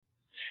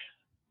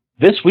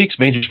This week's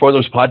Major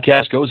Spoilers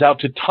podcast goes out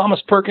to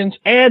Thomas Perkins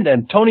and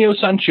Antonio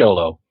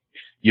Sanchiolo.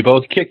 You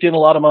both kicked in a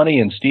lot of money,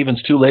 and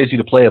Steven's too lazy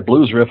to play a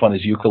blues riff on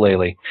his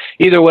ukulele.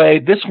 Either way,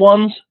 this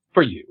one's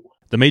for you.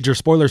 The Major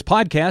Spoilers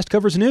podcast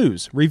covers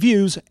news,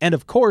 reviews, and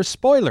of course,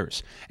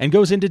 spoilers, and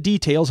goes into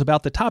details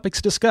about the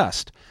topics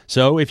discussed.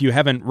 So if you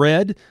haven't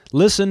read,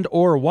 listened,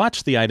 or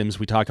watched the items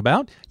we talk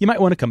about, you might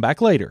want to come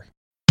back later.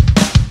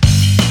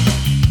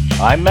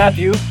 I'm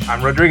Matthew.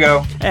 I'm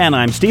Rodrigo. And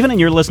I'm Steven, and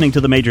you're listening to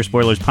the Major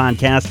Spoilers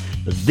podcast,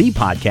 the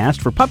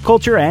podcast for pop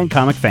culture and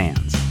comic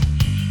fans.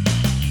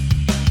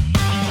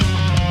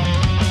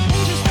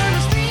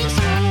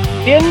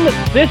 In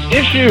this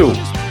issue,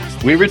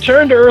 we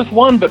return to Earth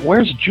 1, but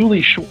where's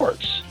Julie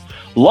Schwartz?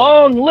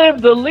 Long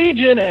live the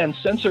Legion and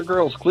Censor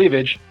Girls'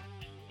 cleavage.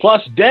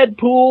 Plus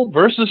Deadpool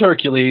versus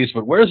Hercules,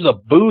 but where's the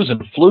booze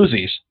and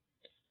floozies?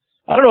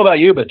 I don't know about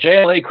you, but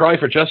JLA Cry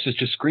for Justice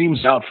just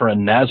screams out for a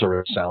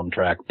Nazareth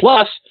soundtrack.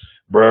 Plus,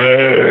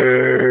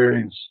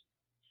 brains.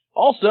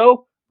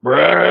 Also,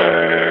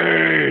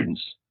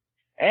 brains.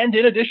 And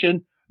in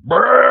addition,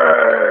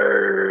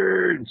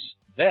 brains.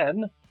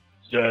 Then,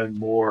 send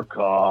more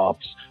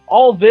cops.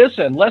 All this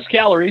and less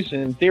calories,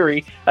 in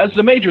theory, as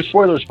the Major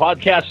Spoilers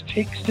podcast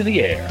takes to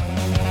the air.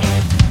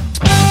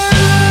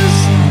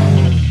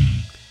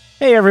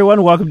 Hey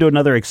everyone, welcome to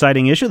another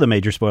exciting issue of the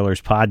Major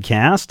Spoilers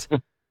podcast.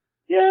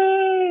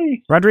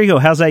 Yay! Rodrigo,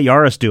 how's that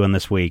Yaris doing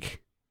this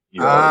week?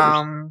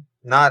 Not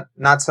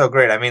so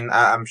great. I mean,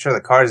 I'm sure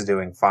the car's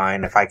doing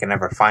fine if I can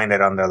ever find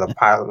it under the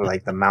pile,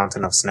 like the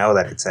mountain of snow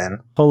that it's in.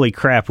 Holy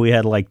crap, we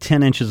had like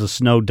 10 inches of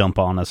snow dump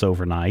on us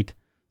overnight.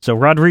 So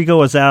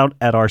Rodrigo is out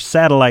at our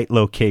satellite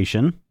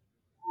location.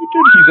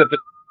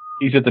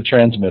 He's at the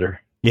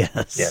transmitter.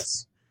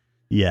 Yes.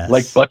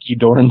 Like Bucky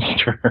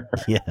Dornster.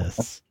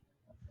 Yes.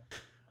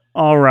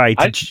 All right.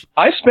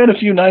 I spent a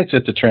few nights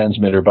at the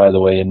transmitter, by the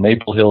way, in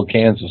Maple Hill,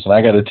 Kansas, and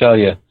I got to tell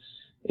you,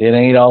 it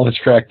ain't all it's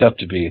cracked up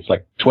to be. It's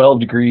like 12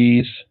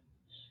 degrees.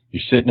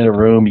 You're sitting in a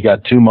room. You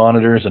got 2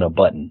 monitors and a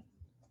button.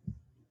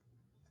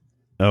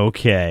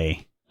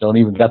 Okay. Don't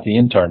even got the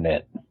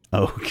internet.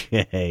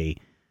 Okay.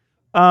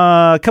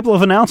 A couple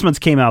of announcements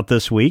came out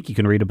this week. You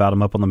can read about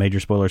them up on the Major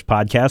Spoilers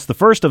podcast. The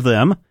first of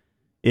them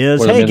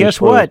is, hey, guess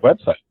what?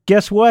 Website.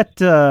 Guess what,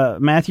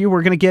 Matthew?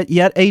 We're going to get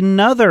yet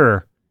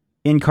another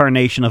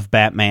incarnation of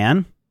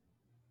Batman.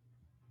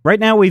 Right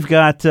now we've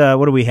got,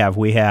 what do we have?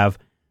 We have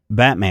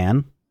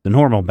Batman, the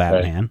normal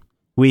Batman. Right.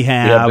 We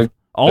have the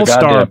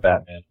All-Star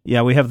Batman.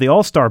 Yeah, we have the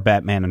All-Star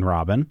Batman and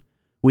Robin.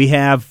 We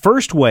have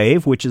First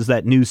Wave, which is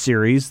that new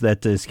series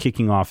that is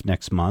kicking off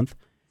next month.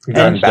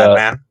 And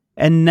Batman.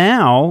 And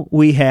now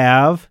we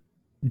have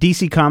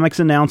DC Comics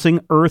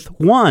announcing Earth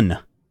 1.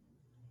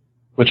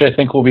 Which I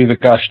think will be the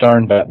gosh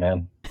darn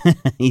Batman.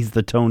 He's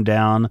the toned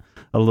down,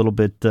 a little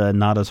bit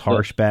not as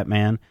harsh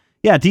Batman.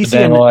 Yeah,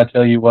 DC. Well, I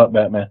tell you what,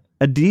 Batman.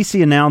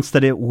 DC announced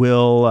that it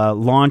will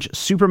launch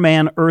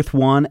Superman Earth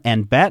 1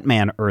 and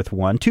Batman Earth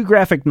 1, 2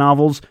 graphic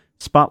novels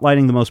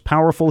spotlighting the most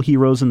powerful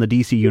heroes in the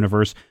DC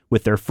universe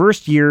with their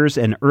first years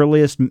and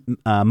earliest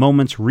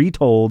moments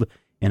retold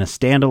in a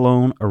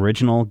standalone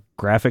original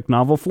graphic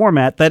novel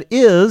format that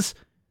is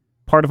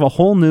part of a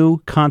whole new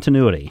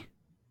continuity.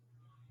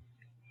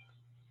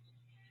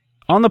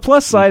 On the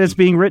plus side, it's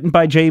being written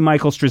by J.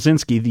 Michael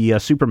Straczynski, the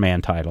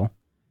Superman title.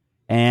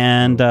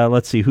 And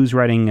let's see, who's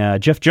writing?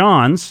 Jeff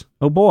Johns,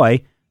 oh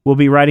boy, will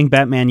be writing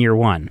Batman Year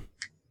 1.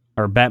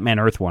 Or Batman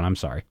Earth 1, I'm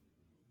sorry.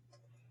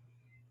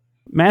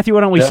 Matthew,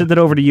 why don't we send that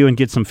over to you and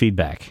get some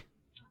feedback?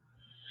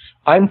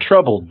 I'm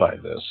troubled by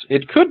this.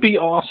 It could be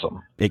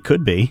awesome. It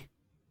could be.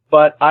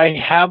 But I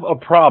have a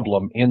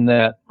problem in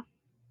that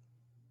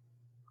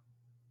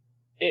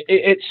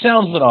it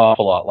sounds an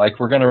awful lot like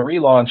we're going to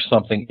relaunch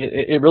something.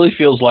 It really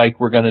feels like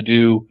we're going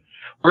to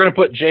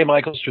put J.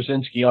 Michael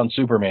Straczynski on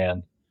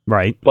Superman.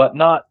 Right. But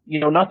not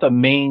the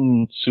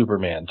main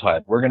Superman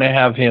type. We're going to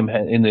have him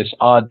in this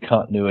odd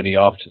continuity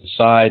off to the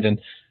side.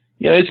 And,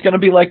 it's going to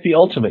be like the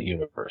Ultimate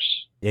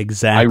Universe.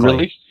 Exactly. I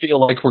really feel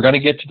like we're going to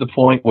get to the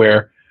point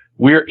where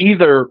we're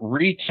either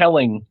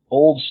retelling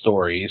old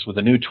stories with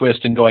a new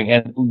twist and going,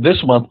 and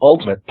this month,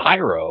 Ultimate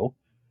Pyro,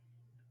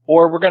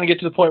 or we're going to get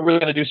to the point where we're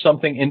going to do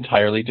something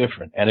entirely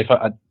different. And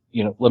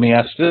let me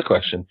ask this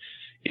question.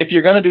 If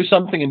you're going to do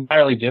something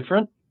entirely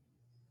different,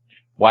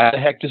 why the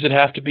heck does it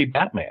have to be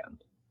Batman?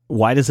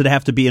 Why does it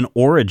have to be an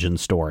origin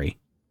story?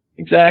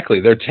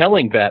 Exactly. They're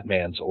telling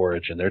Batman's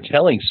origin. They're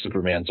telling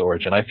Superman's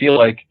origin. I feel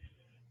like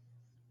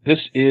this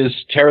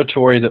is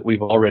territory that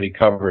we've already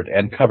covered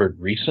and covered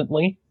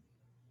recently.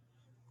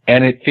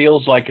 And it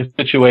feels like a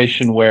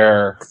situation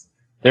where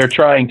they're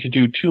trying to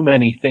do too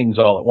many things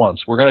all at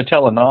once. We're going to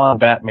tell a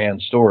non-Batman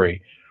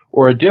story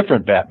or a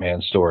different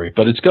Batman story,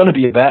 but it's going to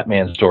be a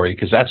Batman story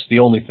because that's the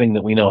only thing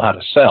that we know how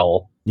to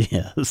sell.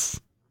 Yes.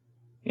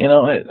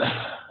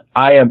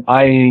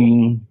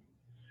 I'm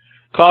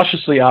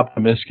cautiously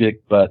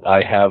optimistic, but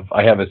I have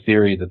a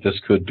theory that this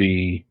could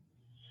be,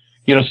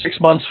 6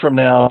 months from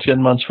now,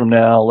 10 months from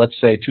now, let's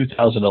say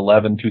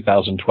 2011,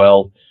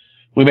 2012,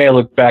 we may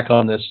look back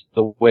on this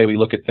the way we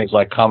look at things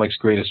like Comics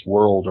Greatest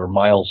World or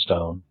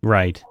Milestone.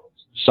 Right.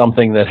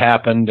 something that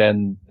happened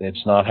and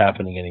it's not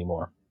happening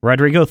anymore.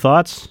 Rodrigo,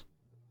 thoughts?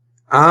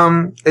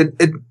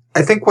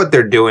 I think what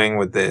they're doing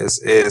with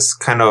this is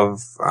kind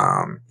of,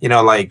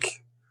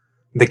 like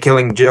the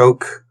Killing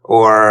Joke,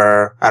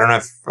 or I don't know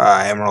if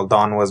Emerald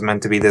Dawn was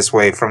meant to be this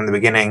way from the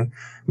beginning,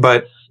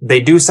 but they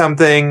do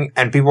something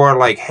and people are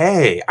like,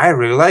 hey, I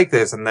really like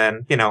this. And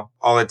then,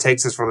 all it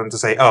takes is for them to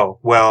say, oh,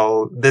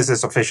 well, this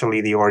is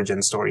officially the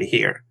origin story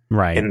here.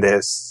 Right. In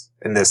this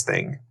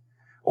thing.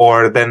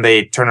 Or then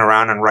they turn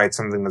around and write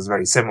something that's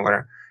very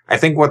similar. I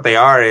think what they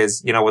are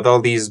is, with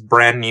all these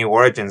brand new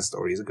origin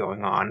stories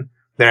going on,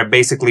 they're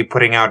basically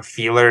putting out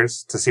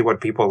feelers to see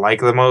what people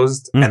like the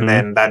most. Mm-hmm. And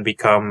then that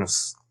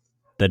becomes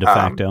the de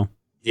facto.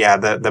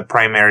 The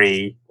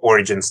primary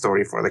origin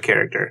story for the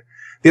character.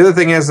 The other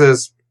thing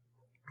is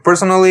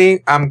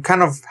personally, I'm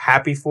kind of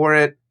happy for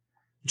it,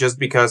 just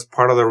because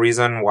part of the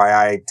reason why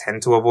I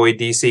tend to avoid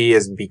DC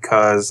is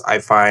because I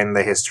find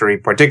the history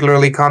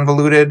particularly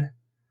convoluted.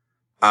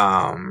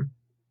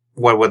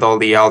 What with all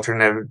the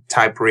alternate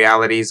type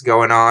realities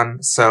going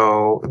on.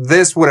 So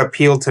this would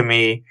appeal to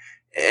me,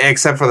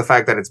 except for the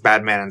fact that it's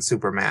Batman and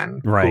Superman,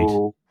 right,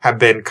 who have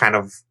been kind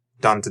of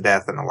done to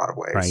death in a lot of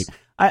ways. Right.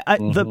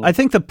 I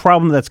think the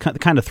problem that's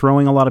kind of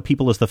throwing a lot of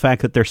people is the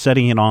fact that they're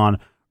setting it on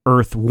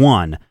Earth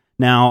 1.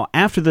 Now,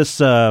 after this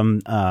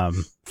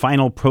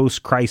final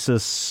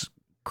post-crisis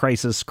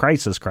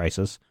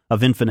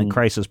of infinite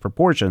crisis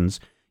proportions,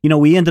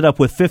 we ended up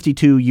with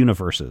 52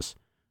 universes,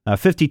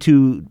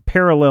 52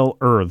 parallel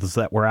Earths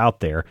that were out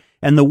there.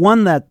 And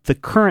the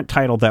current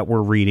title that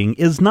we're reading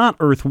is not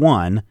Earth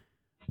 1,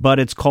 but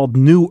it's called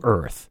New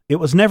Earth. It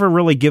was never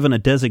really given a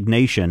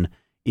designation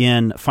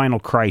in Final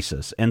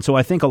Crisis. And so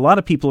I think a lot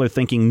of people are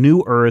thinking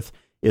New Earth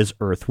is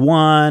Earth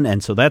 1,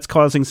 and so that's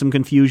causing some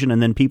confusion.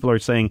 And then people are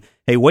saying,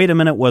 hey, wait a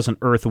minute, wasn't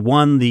Earth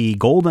 1 the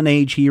Golden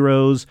Age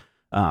heroes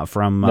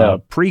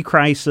from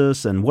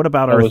pre-crisis? And what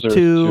about Earth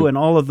 2? And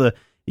all of the,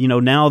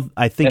 now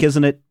I think,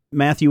 isn't it,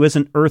 Matthew,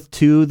 isn't Earth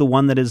 2 the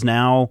one that is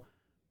now,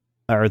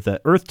 or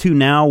the Earth 2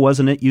 now,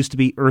 wasn't it used to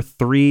be Earth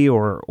 3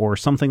 or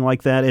something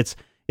like that? It's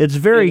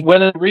very...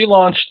 When it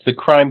relaunched the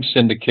Crime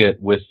Syndicate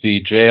with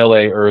the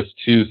JLA Earth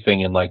 2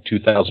 thing in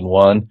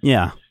 2001,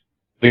 yeah,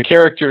 the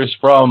characters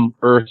from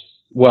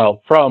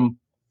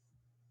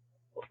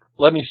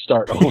let me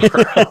start over.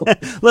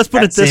 Let's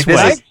put it this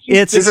way.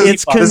 It's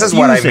confusing. This is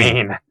what I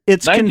mean.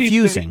 It's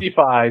confusing.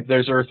 1965,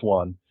 there's Earth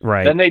 1.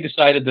 Right. Then they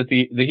decided that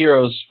the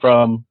heroes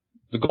from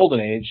the Golden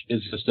Age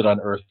existed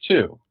on Earth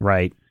 2.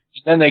 Right.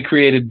 Then they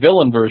created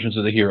villain versions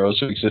of the heroes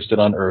who existed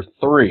on Earth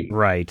 3.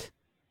 Right.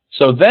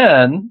 So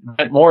then,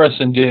 Grant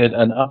Morrison did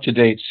an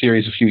up-to-date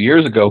series a few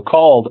years ago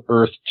called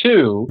Earth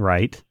 2.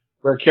 Right.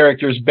 Where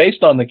characters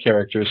based on the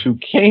characters who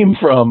came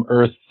from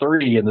Earth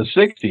 3 in the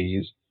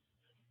 60s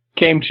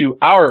came to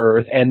our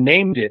Earth and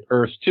named it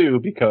Earth 2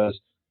 because,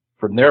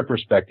 from their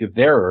perspective,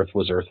 their Earth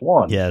was Earth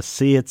 1. Yes,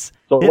 see,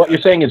 what you're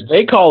saying is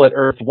they call it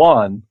Earth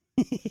 1,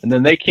 and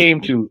then they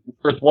came to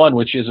Earth 1,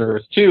 which is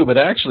Earth 2, but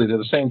actually they're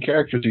the same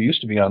characters who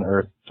used to be on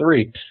Earth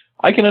 3.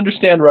 I can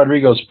understand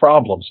Rodrigo's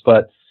problems,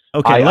 but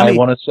okay, I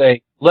want to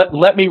say,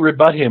 let me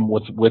rebut him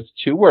with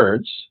 2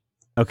 words.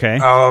 Okay.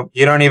 Oh,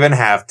 you don't even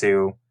have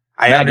to.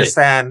 I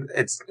understand.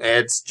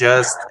 It's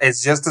just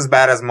as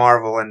bad as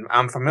Marvel, and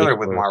I'm familiar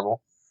with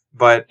Marvel.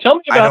 But tell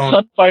me about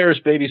Sunfire's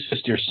baby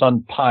sister,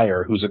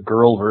 Sunfire, who's a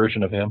girl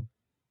version of him.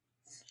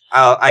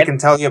 I can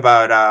tell you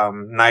about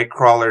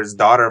Nightcrawler's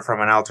daughter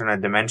from an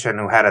alternate dimension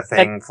who had a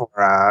thing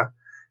for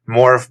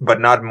more,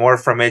 but not more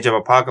from Age of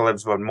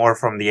Apocalypse, but more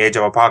from the Age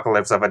of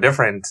Apocalypse of a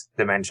different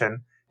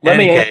dimension. Let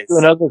me ask you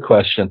another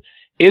question.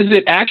 Is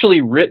it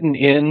actually written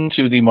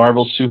into the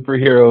Marvel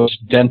superheroes'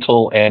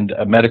 dental and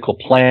medical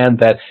plan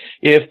that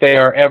if they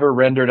are ever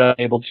rendered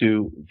unable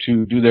to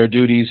do their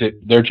duties,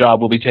 their job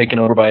will be taken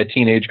over by a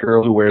teenage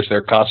girl who wears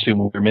their costume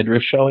with their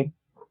midriff showing?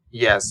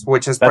 Yes,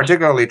 which is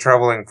particularly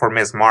troubling for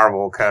Miss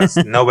Marvel because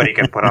nobody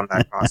can put on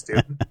that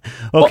costume.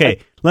 Okay,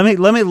 let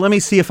me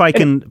see if I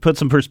can put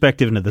some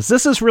perspective into this.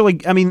 This is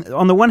really,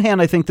 on the one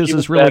hand, I think this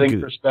is really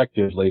good.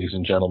 Perspective, ladies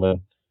and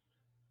gentlemen.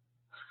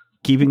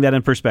 Keeping that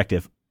in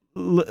perspective.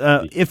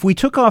 If we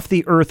took off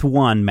the Earth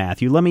 1,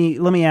 Matthew, let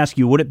me ask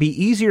you: would it be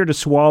easier to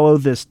swallow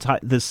this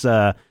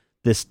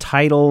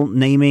title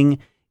naming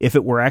if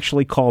it were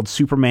actually called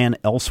Superman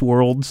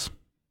Elseworlds?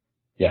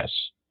 Yes,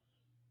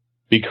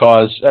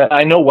 because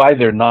I know why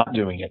they're not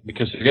doing it,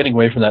 because they're getting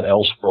away from that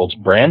Elseworlds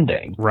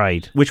branding,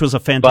 right? Which was a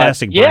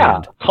fantastic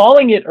brand. Yeah,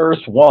 calling it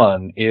Earth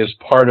 1 is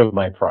part of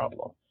my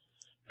problem,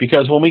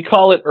 because when we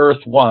call it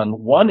Earth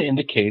 1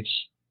 indicates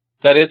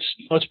that it's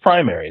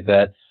primary,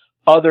 that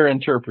other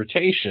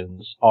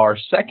interpretations are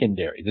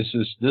secondary. This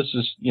is,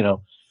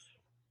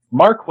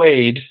 Mark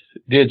Waid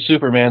did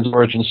Superman's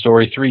origin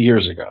story 3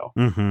 years ago.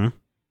 Mm-hmm.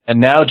 And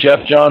now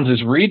Jeff Johns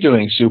is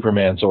redoing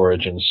Superman's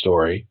origin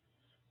story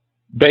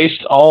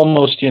based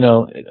almost,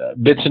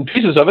 bits and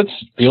pieces of it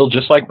feel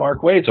just like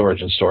Mark Waid's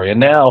origin story. And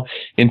now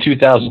in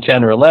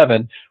 2010 or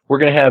 11, we're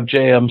going to have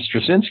J.M.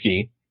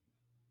 Straczynski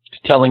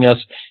telling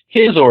us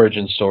his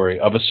origin story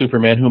of a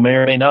Superman who may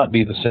or may not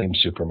be the same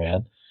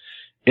Superman.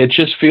 It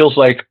just feels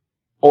like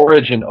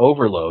origin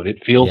overload.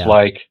 It feels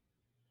like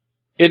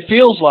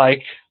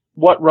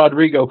what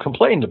Rodrigo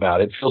complained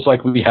about. It feels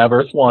like we have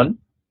Earth 1,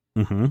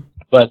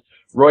 but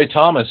Roy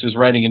Thomas is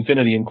writing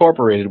Infinity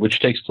Incorporated, which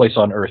takes place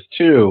on Earth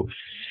 2,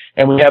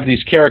 and we have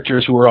these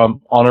characters who are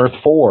on Earth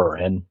 4,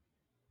 and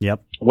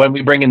when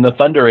we bring in the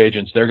Thunder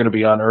Agents, they're going to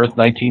be on Earth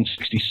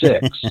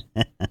 1966.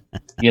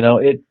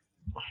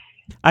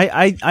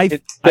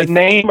 The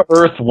name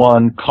Earth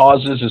 1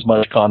 causes as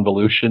much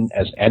convolution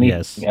as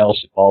anything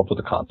else involved with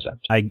the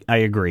concept. I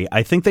agree.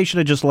 I think they should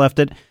have just left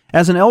it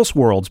as an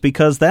Elseworlds,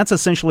 because that's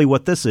essentially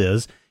what this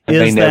is. And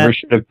they never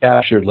should have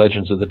captured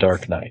Legends of the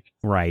Dark Knight.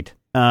 Right.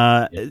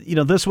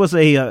 This was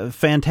a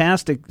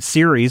fantastic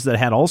series that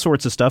had all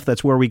sorts of stuff.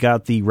 That's where we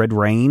got the Red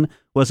Rain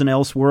was an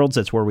Elseworlds.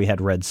 That's where we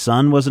had Red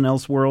Sun was an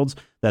Elseworlds.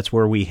 That's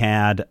where we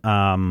had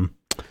Holy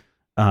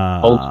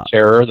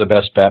Terror, the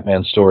best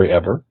Batman story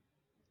ever.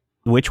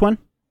 Which one?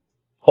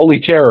 Holy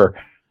Terror.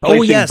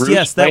 Oh, yes, Bruce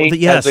yes, that was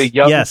as a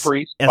young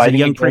priest, as a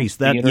young priest,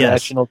 the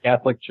International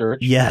Catholic Church.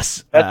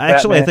 Yes,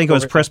 actually, I think it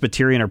was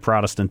Presbyterian or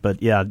Protestant,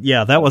 but yeah,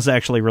 that was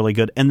actually really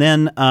good. And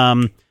then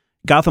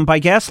Gotham by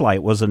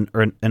Gaslight was an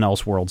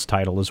Elseworlds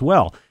title as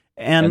well.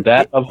 And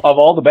that of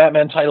all the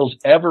Batman titles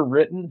ever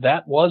written,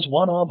 that was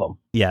one of them.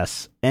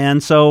 Yes,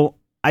 and so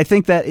I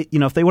think that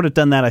if they would have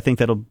done that, I think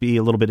that'll be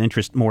a little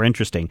bit more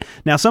interesting.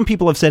 Now, some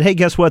people have said, "Hey,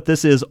 guess what?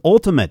 This is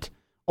Ultimate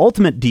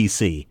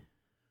DC."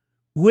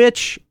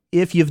 Which,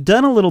 if you've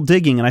done a little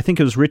digging, and I think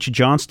it was Rich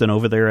Johnston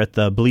over there at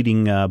the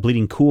Bleeding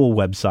Cool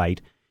website,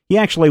 he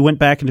actually went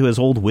back into his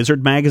old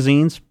Wizard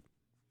magazines.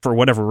 For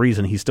whatever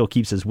reason, he still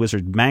keeps his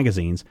Wizard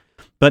magazines.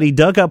 But he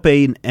dug up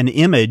an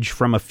image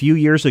from a few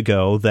years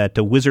ago that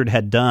the Wizard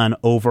had done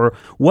over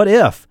what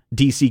if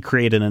DC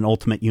created an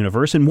Ultimate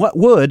Universe, and what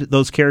would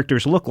those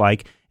characters look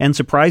like. And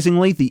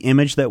surprisingly, the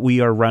image that we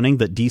are running,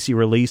 that DC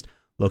released,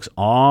 looks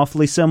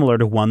awfully similar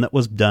to one that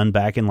was done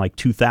back in like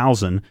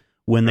 2000,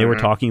 when they were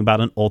talking about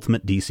an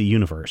Ultimate DC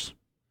Universe.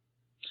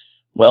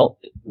 Well,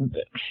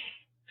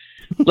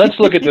 let's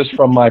look at this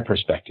from my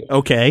perspective.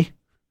 Okay.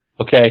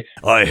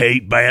 I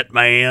hate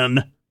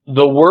Batman.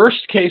 The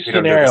worst case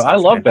scenario, I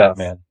love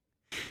Batman.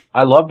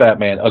 I love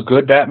Batman. A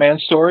good Batman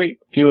story,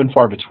 few and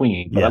far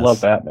between, but I love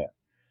Batman.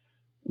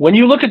 When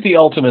you look at the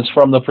Ultimates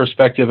from the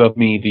perspective of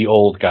me, the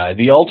old guy,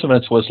 the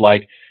Ultimates was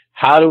like,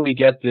 how do we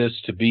get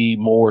this to be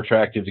more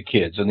attractive to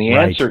kids? And the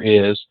answer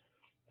is,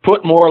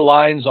 put more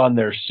lines on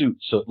their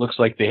suits so it looks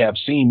like they have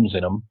seams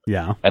in them.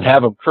 Yeah. And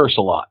have them curse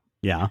a lot.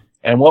 Yeah.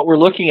 And what we're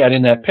looking at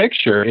in that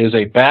picture is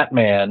a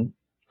Batman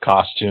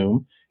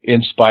costume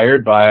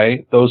inspired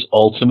by those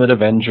Ultimate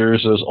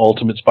Avengers, those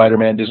Ultimate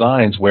Spider-Man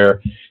designs,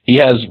 where he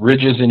has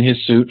ridges in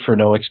his suit for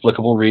no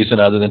explicable reason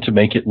other than to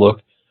make it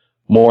look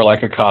more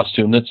like a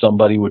costume that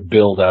somebody would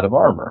build out of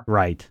armor.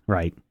 Right.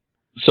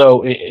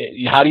 So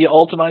how do you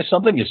ultimize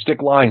something? You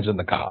stick lines in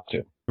the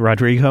costume.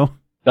 Rodrigo?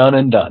 Done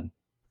and done.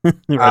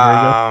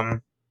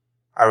 Am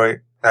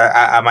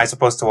I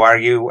supposed to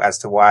argue as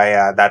to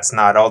why that's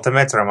not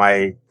Ultimate, or am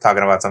I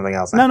talking about something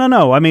else now?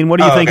 No. I mean, what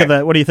do you think of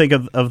that? What do you think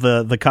of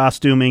the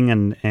costuming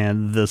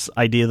and this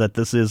idea that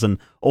this is an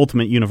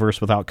Ultimate Universe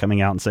without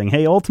coming out and saying,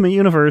 "Hey, Ultimate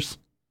Universe"?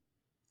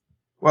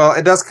 Well,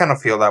 it does kind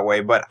of feel that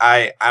way, but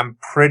I'm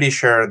pretty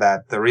sure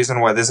that the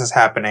reason why this is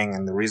happening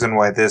and the reason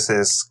why this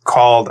is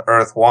called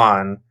Earth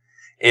 1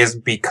 is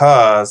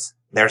because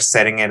they're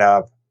setting it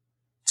up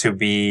to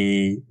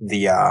be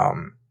the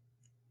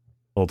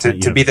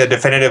to be the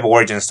definitive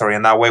origin story.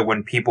 And that way,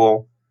 when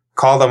people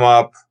call them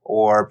up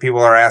or people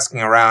are asking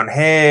around,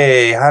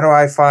 hey, how do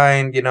I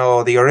find,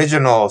 the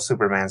original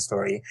Superman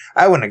story?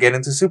 I want to get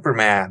into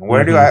Superman.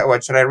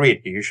 What should I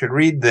read? You should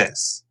read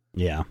this.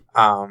 Yeah.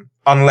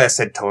 Unless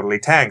it totally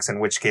tanks, in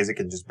which case it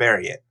can just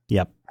bury it.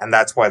 Yep. And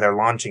that's why they're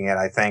launching it,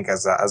 I think,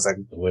 as a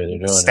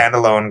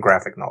standalone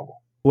graphic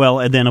novel. Well,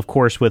 and then of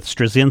course with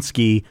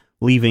Straczynski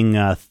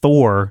leaving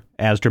Thor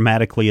as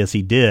dramatically as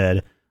he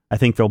did, I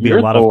think there'll be a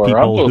lot of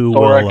people who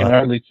will. I can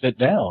hardly sit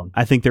down.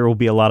 I think there will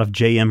be a lot of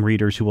JM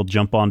readers who will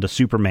jump onto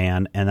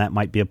Superman, and that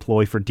might be a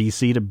ploy for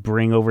DC to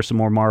bring over some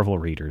more Marvel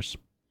readers.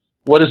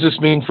 What does this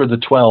mean for the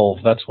 12?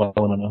 That's what I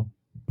want to know.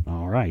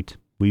 All right.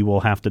 We will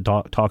have to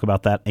talk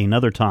about that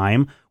another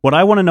time. What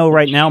I want to know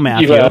right now,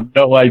 Matthew... You have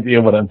no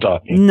idea what I'm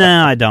talking about.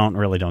 No, I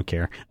really don't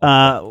care.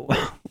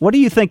 What do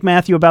you think,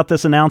 Matthew, about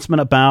this announcement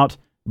about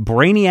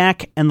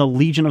Brainiac and the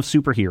Legion of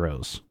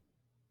Superheroes?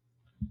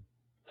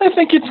 I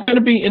think it's going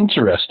to be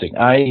interesting.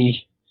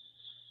 I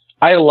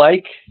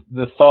like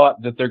the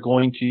thought that they're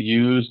going to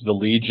use the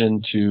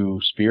Legion to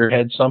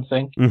spearhead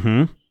something.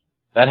 Mm-hmm.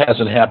 That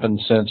hasn't happened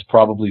since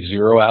probably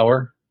 0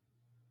 Hour.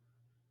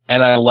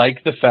 And I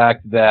like the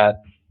fact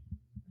that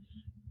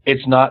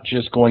it's not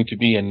just going to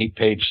be a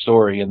 8-page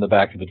story in the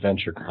back of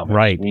Adventure Comics.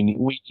 Right.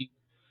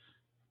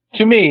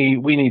 To me,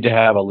 we need to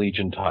have a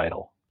Legion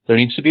title. There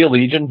needs to be a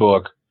Legion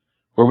book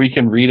where we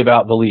can read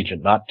about the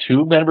Legion. Not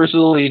 2 members of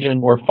the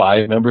Legion or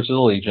 5 members of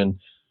the Legion,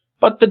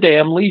 but the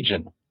damn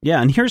Legion. Yeah,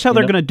 and here's how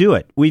they're going to do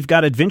it. We've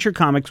got Adventure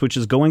Comics, which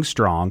is going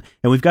strong,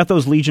 and we've got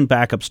those Legion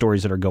backup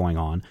stories that are going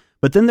on.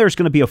 But then there's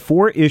going to be a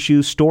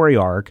 4-issue story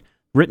arc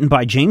written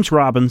by James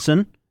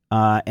Robinson,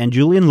 and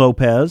Julian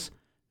Lopez,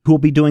 who will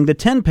be doing the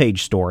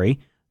 10-page story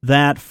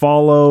that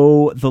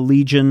follow the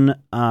Legion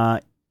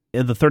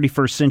in the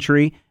 31st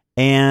century,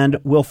 and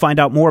we'll find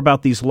out more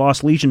about these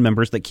Lost Legion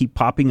members that keep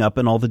popping up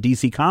in all the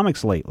DC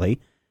comics lately.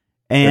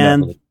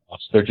 And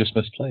they're just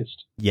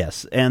misplaced.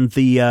 Yes, and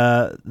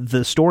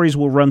the stories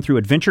will run through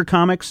Adventure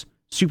Comics,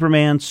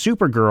 Superman,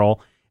 Supergirl,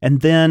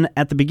 and then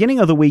at the beginning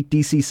of the week,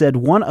 DC said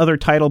one other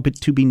title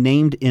to be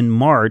named in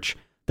March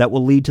that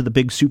will lead to the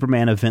big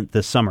Superman event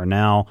this summer.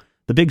 Now,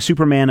 the big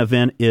Superman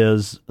event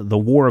is the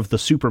War of the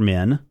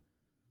Supermen,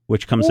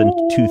 which comes in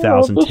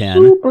 2010.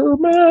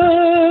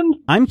 Superman!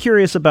 I'm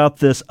curious about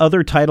this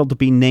other title to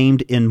be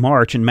named in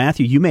March, and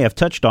Matthew, you may have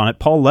touched on it.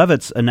 Paul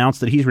Levitz announced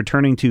that he's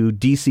returning to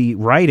DC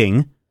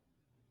writing.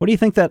 What do you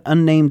think that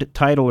unnamed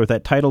title, or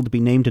that title to be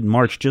named in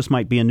March, just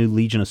might be a new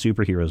Legion of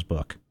Superheroes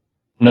book?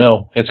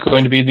 No, it's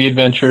going to be the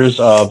adventures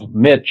of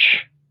Mitch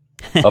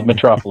of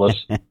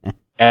Metropolis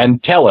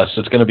and Tellus.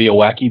 It's going to be a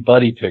wacky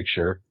buddy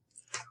picture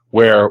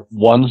where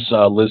one's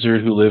a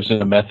lizard who lives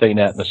in a methane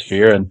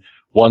atmosphere and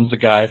one's a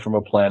guy from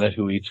a planet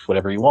who eats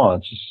whatever he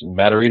wants. It's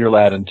Matter Eater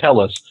Lad and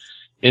Tellus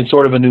in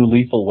sort of a new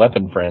Lethal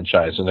Weapon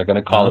franchise, and they're going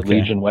to call it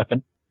Legion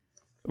Weapon.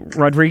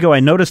 Rodrigo, I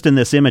noticed in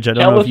this image, I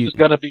don't know if you... Tellus is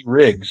going to be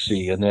Riggs,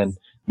 see, and then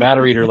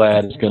Matter Eater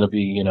Lad is going to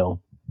be,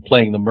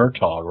 playing the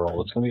Murtaugh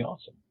role. It's going to be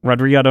awesome.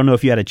 Rodrigo, I don't know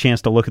if you had a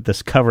chance to look at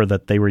this cover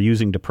that they were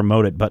using to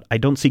promote it, but I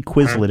don't see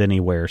Quizlet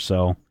anywhere,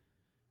 so...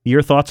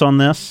 Your thoughts on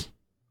this?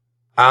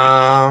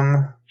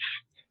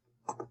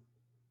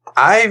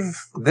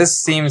 This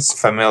seems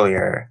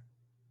familiar.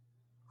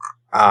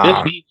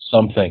 This means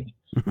something.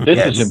 This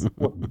Yes. is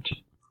important.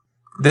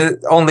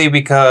 Only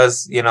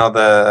because,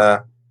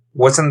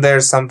 wasn't there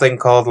something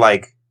called,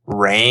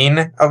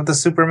 Reign of the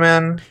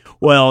Superman?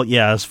 Well,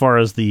 yeah, as far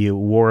as the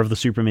War of the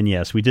Supermen,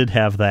 yes, we did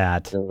have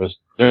that.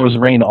 There was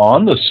Reign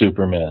on the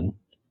Superman.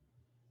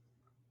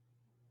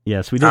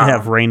 Yes, we did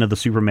have Reign of the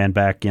Superman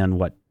back in,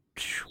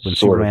 when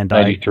Superman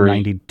died?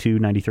 92,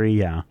 93,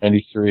 yeah.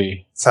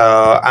 93.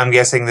 So I'm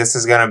guessing this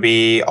is going to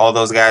be all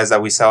those guys that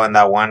we saw in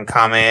that one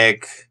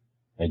comic.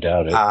 I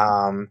doubt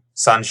it.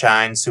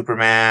 Sunshine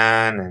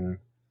Superman and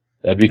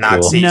That'd be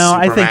Nazi cool.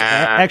 No,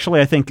 Superman.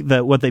 I think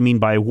that what they mean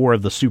by War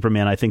of the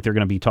Superman, I think they're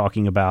going to be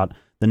talking about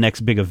the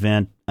next big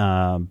event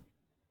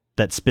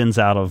that spins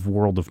out of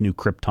World of New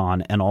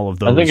Krypton and all of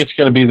those. I think it's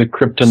going to be the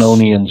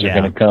Kryptonians are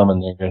going to come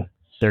and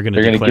they're going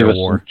to declare give us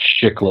war.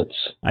 some chiclets.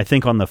 I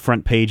think on the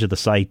front page of the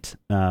site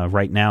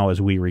right now as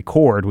we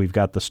record, we've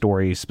got the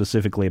story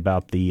specifically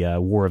about the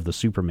War of the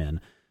Supermen.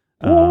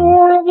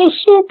 War of the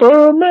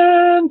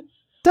Superman!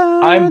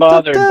 I'm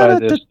bothered by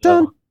this,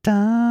 though.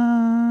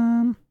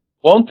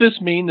 Won't this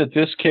mean that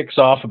this kicks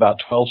off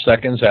about 12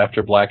 seconds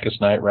after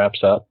Blackest Night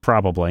wraps up?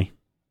 Probably.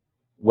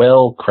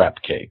 Well,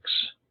 crap cakes.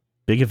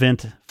 Big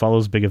event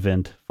follows big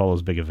event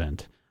follows big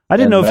event. I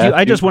didn't know if you.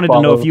 I just wanted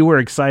to know if you were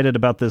excited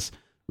about this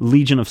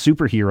Legion of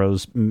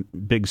Superheroes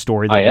big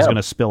story that was going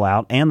to spill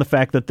out, and the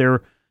fact that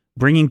they're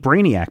bringing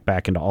Brainiac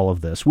back into all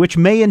of this, which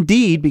may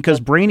indeed, because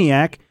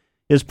Brainiac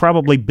is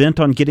probably bent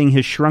on getting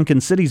his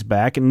shrunken cities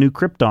back, and New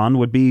Krypton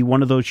would be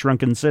one of those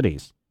shrunken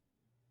cities.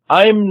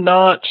 I'm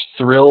not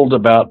thrilled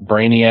about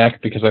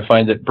Brainiac because I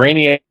find that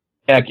Brainiac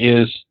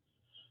is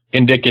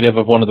indicative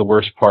of one of the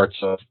worst parts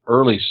of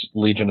early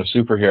Legion of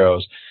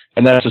Superheroes,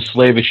 and that's a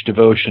slavish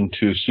devotion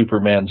to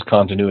Superman's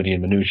continuity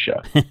and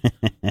minutia.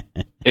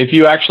 If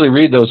you actually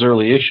read those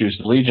early issues,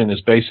 the Legion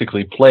is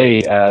basically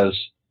played as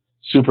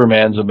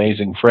Superman's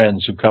amazing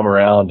friends who come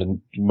around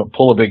and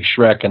pull a big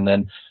Shrek and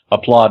then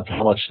applaud for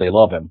how much they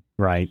love him.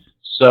 Right.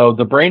 So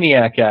the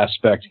Brainiac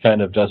aspect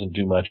kind of doesn't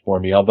do much for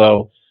me,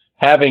 although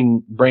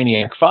having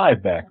Brainiac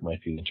 5 back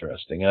might be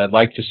interesting. And I'd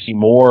like to see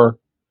more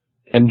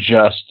than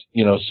just,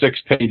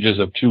 6 pages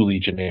of 2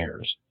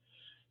 Legionnaires.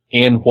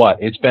 In what?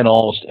 It's been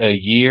almost a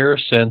year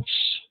since...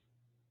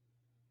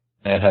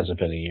 It hasn't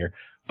been a year.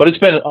 But it's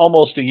been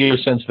almost a year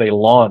since they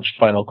launched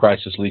Final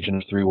Crisis Legion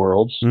of Three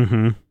Worlds.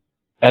 Mm-hmm.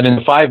 And in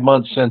the 5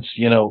 months since,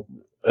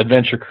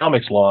 Adventure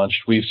Comics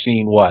launched, we've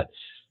seen what?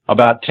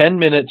 About 10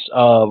 minutes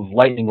of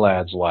Lightning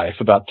Lad's life,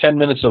 about 10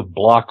 minutes of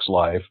Block's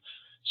life,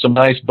 some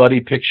nice buddy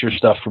picture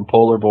stuff from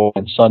Polar Boy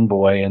and Sun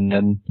Boy, and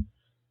then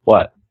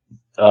what?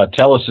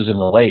 Tellus is in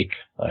the lake,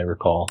 I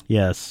recall.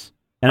 Yes.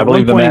 And at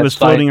one point he was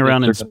floating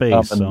around in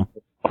space. So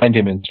find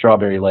him in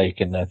Strawberry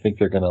Lake, and I think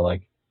they're going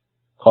to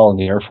call in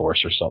the Air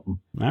Force or something.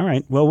 All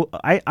right. Well,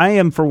 I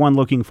am for one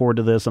looking forward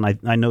to this, and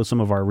I know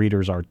some of our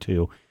readers are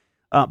too.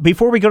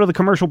 Before we go to the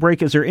commercial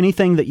break, is there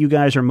anything that you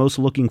guys are most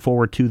looking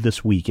forward to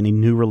this week? Any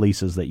new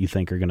releases that you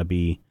think are going to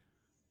be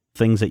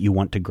things that you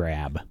want to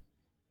grab?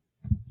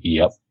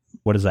 Yep.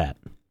 What is that?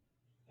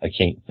 I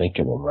can't think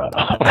of them right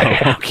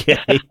now. Okay.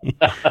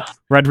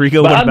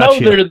 Rodrigo, but what about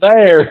you? I know they're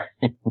there.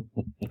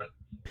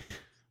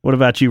 What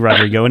about you,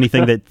 Rodrigo?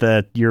 Anything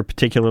that you're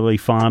particularly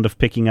fond of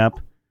picking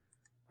up?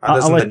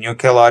 Doesn't the new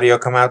Kill Audio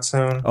come out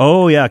soon?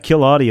 Oh, yeah.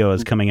 Kill Audio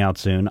is coming out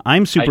soon.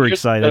 I'm super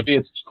excited.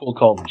 It's cool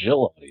called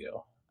Jill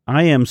Audio.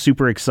 I am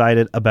super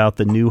excited about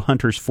the new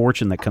Hunter's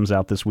Fortune that comes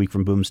out this week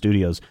from Boom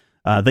Studios.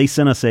 They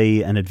sent us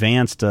an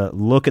advanced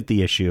look at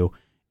the issue,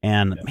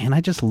 And man,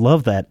 I just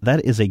love that.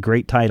 That is a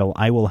great title.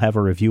 I will have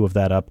a review of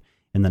that up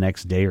in the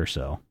next day or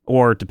so,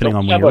 or depending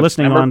on when you're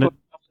listening on it.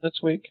 This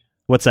week?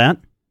 What's that?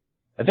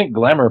 I think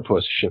Glamour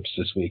Puss ships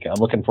this week. I'm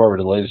looking forward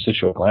to the latest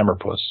issue of Glamour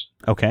Puss.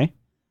 Okay.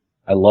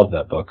 I love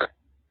that book.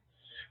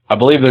 I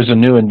believe there's a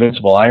new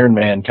Invincible Iron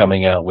Man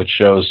coming out, which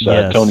shows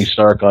Tony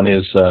Stark on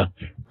his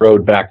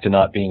road back to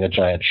not being a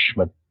giant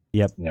schmuck.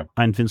 Yep.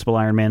 Invincible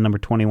Iron Man number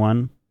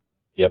 21.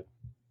 Yep.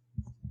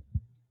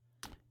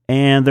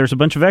 And there's a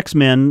bunch of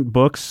X-Men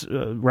books.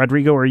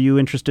 Rodrigo, are you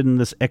interested in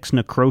this Ex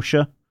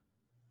Necrotia?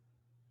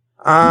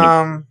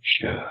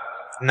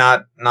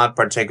 Not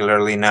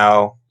particularly,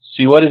 no.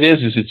 See, what it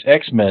is it's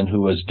X-Men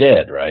who was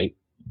dead, right?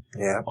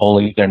 Yeah.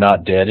 Only they're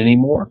not dead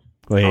anymore.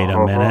 Wait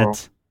a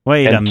minute.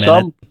 Wait a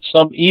minute.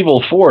 Some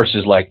evil force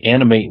is like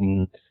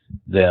animating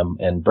them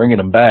and bringing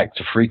them back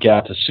to freak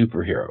out the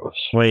superheroes.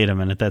 Wait a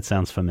minute. That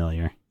sounds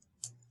familiar.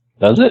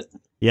 Does it?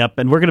 Yep.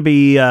 And we're going to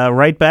be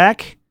right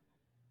back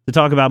to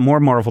talk about more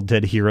Marvel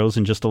Dead heroes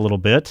in just a little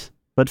bit.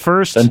 But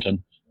first,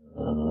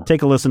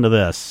 take a listen to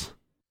this.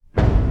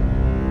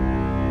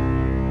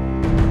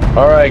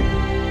 All right.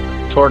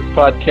 Torque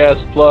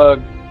Podcast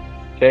plug.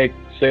 Take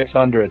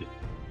 600.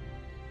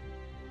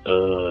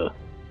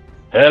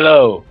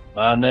 Hello.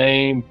 My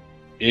name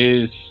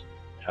is...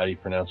 How do you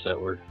pronounce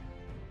that word?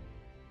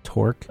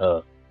 Torque?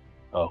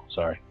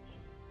 Sorry.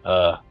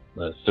 The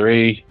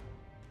 3...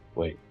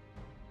 Wait.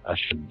 I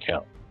shouldn't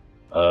count.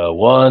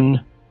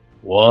 1,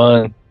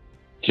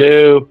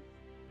 2.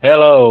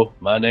 Hello.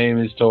 My name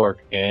is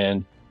Torque,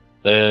 and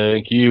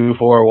thank you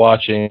for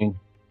watching.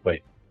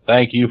 Wait.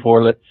 Thank you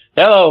for...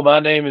 Hello, my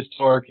name is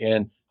Torque,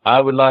 and I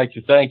would like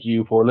to thank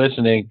you for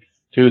listening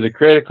to the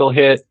Critical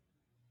Hit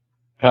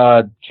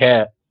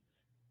podcast.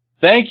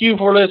 Thank you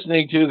for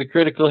listening to the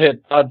Critical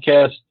Hit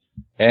podcast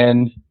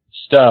and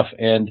stuff.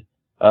 And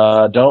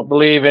don't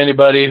believe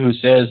anybody who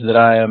says that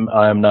I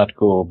am not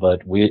cool,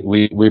 but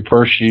we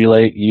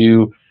appreciate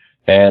you.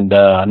 And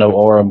I know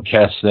Orem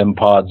casts them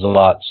pods a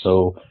lot,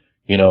 so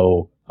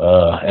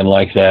and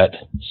like that.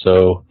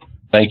 So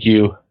thank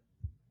you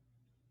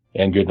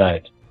and good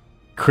night.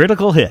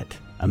 Critical Hit,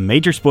 a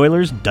Major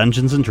Spoilers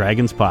Dungeons &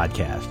 Dragons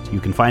podcast. You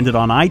can find it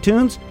on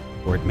iTunes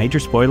or at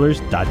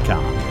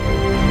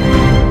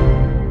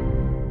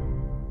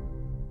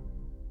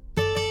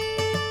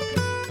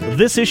majorspoilers.com.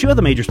 This issue of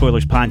the Major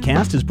Spoilers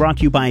podcast is brought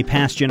to you by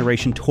Past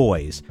Generation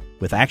Toys.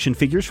 With action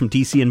figures from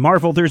DC and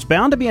Marvel, there's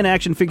bound to be an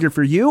action figure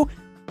for you.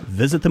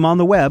 Visit them on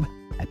the web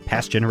at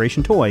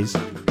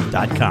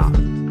pastgenerationtoys.com.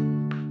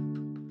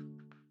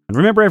 And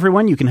remember,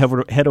 everyone, you can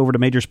head over to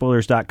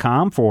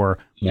majorspoilers.com for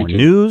more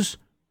news,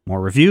 more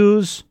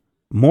reviews,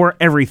 more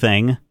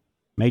everything.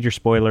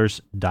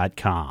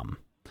 Majorspoilers.com.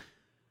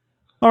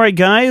 All right,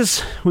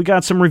 guys, we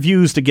got some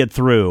reviews to get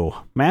through.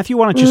 Matthew,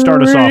 why don't you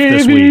start us off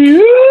this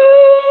week?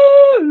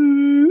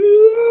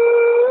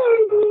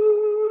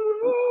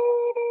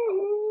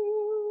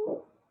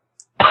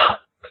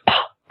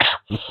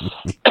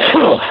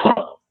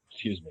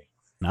 Excuse me.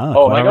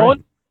 No, am I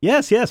going?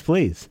 Yes,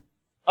 please.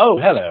 Oh,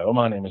 hello.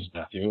 My name is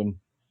Matthew, and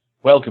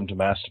welcome to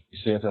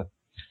Masterpiece Theater.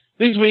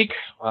 This week,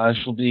 I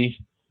shall be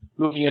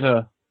looking at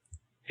a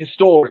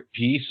historic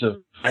piece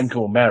of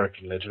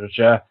Franco-American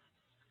literature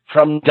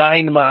from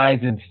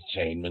Dynamite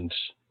Entertainment.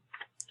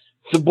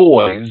 The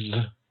Boys,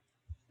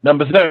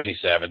 number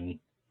 37,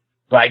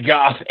 by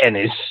Garth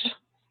Ennis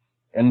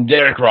and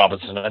Derek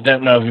Robinson. I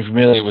don't know if you're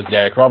familiar with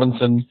Derek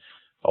Robinson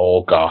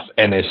or Garth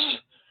Ennis,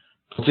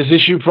 but this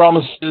issue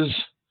promises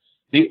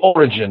the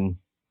origin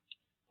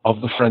of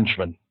the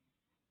Frenchman.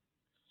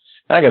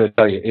 I gotta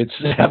tell you, it's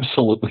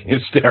absolutely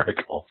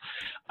hysterical.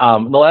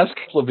 In the last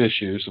couple of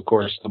issues, of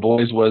course, The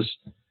Boys was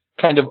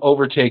kind of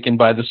overtaken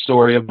by the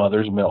story of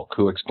Mother's Milk,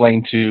 who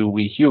explained to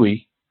wee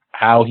Huey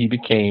how he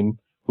became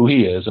who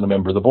he is and a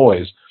member of the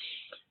Boys.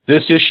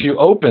 This issue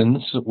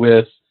opens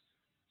with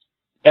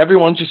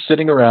everyone just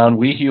sitting around.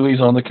 Wee Huey's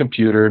on the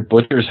computer,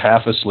 Butcher's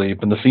half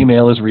asleep, and the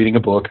female is reading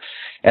a book.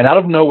 And out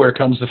of nowhere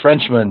comes the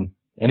Frenchman,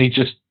 and he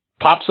just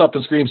pops up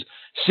and screams,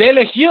 "C'est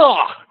le jour!"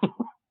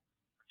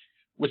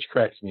 which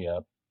cracks me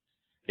up.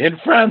 In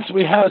France,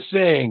 we have a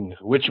saying,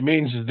 which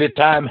means the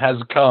time has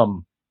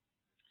come.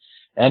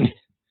 And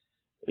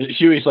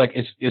Huey's like,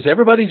 is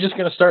everybody just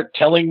going to start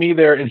telling me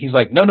there? And he's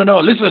like, no,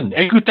 listen,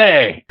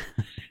 écoutez.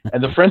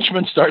 And the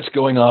Frenchman starts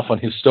going off on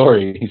his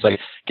story. He's like,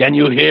 can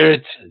you hear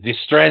it? The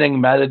straining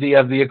melody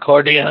of the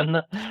accordion.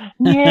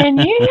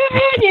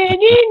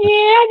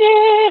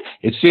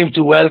 It seems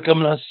to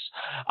welcome us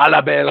à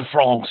la belle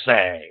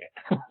française.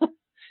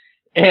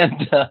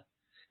 And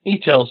he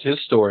tells his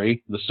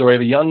story, the story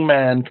of a young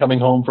man coming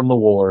home from the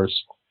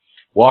wars,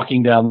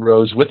 walking down the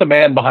roads with a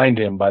man behind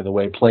him, by the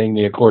way, playing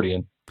the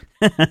accordion.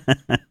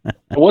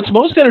 What's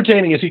most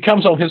entertaining is he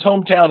comes home. His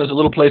hometown is a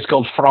little place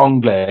called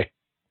Franglais,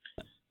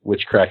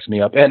 which cracks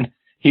me up. And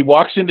he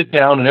walks into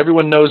town, and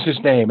everyone knows his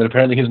name, and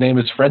apparently his name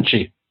is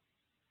Frenchie.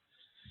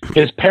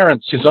 His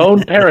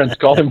own parents,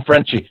 call him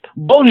Frenchie.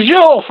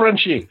 Bonjour,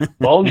 Frenchie.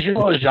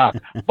 Bonjour,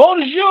 Jacques.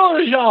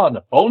 Bonjour, Jean.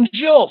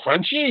 Bonjour,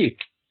 Frenchie.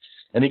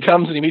 And he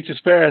comes and he meets his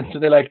parents,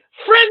 and they're like,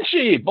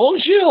 Frenchie,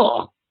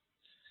 bonjour.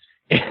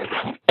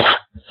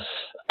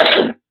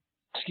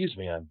 Excuse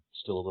me, I'm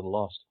still a little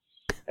lost.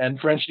 And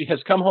Frenchie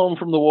has come home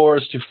from the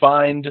wars to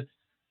find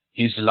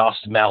his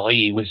lost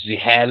Marie with the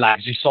hair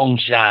like the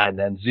sunshine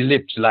and the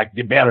lips like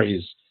the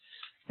berries.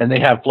 And they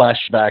have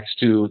flashbacks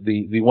to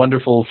the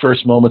wonderful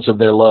first moments of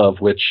their love,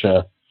 which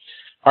are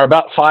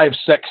about 5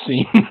 sex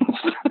scenes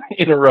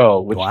in a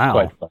row, which is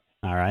quite fun.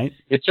 All right.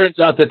 It turns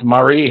out that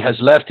Marie has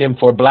left him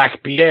for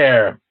Black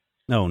Pierre.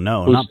 No,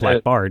 not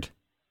Black Bart.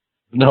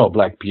 No,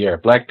 Black Pierre.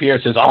 Black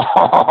Pierre says,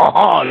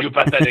 "Oh, you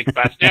pathetic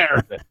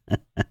bastard."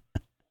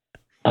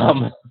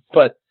 But,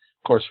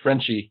 of course,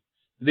 Frenchie,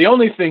 the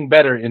only thing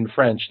better in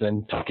French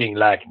than talking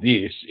like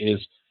this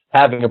is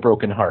having a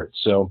broken heart.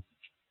 So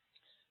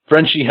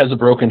Frenchie has a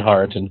broken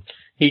heart, and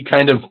he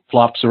kind of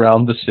flops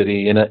around the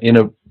city in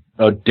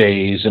a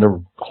daze, in a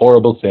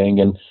horrible thing,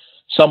 and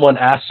someone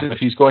asks him if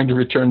he's going to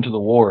return to the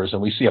wars,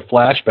 and we see a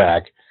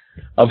flashback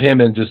of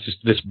him in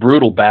just this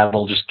brutal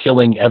battle, just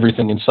killing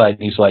everything in sight,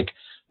 and he's like,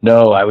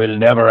 "No, I will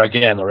never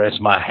again raise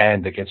my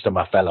hand against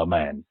my fellow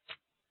man."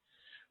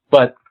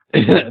 But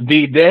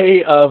the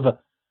day of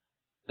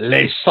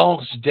Les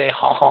Saints des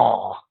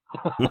Hahans.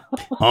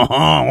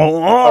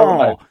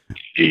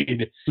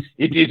 Indeed.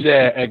 It is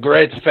a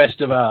great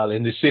festival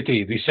in the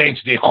city, the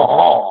Saints des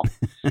Hahans,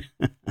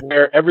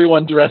 where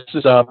everyone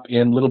dresses up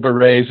in little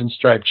berets and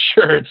striped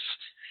shirts,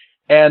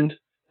 and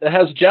it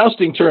has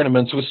jousting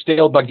tournaments with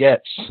stale baguettes.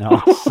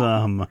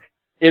 Awesome.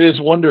 It is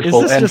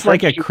wonderful. Is this just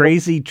like a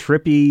crazy,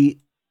 trippy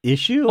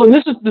issue? Well,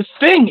 this is the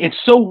thing. It's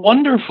so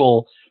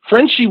wonderful.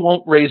 Frenchie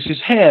won't raise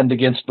his hand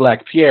against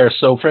Black Pierre,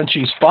 so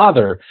Frenchie's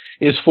father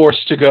is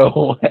forced to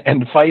go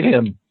and fight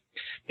him.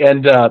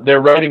 And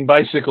they're riding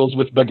bicycles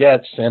with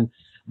baguettes, and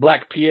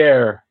Black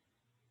Pierre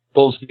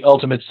pulls the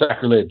ultimate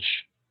sacrilege.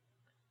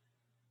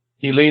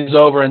 He leans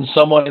over, and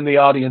someone in the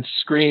audience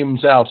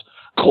screams out,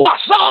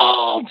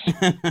 "Croissant!"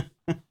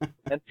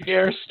 And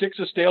Pierre sticks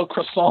a stale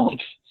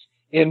croissant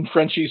in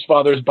Frenchie's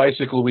father's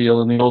bicycle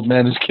wheel, and the old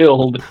man is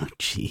killed. Oh,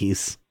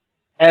 jeez.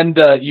 And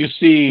you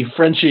see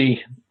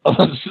Frenchie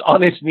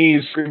on his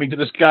knees screaming to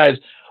the skies,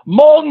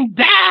 "Mon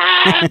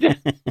dad!"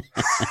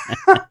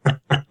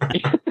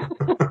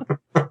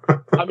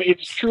 I mean,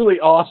 it's truly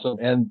awesome.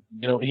 And,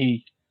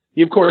 he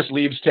of course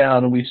leaves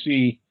town, and we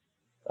see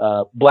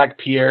Black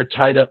Pierre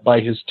tied up by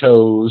his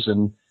toes,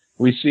 and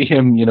we see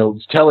him,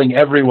 telling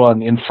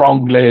everyone in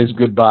franglais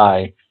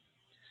goodbye.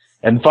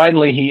 And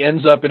finally he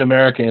ends up in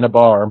America in a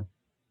bar,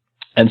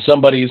 and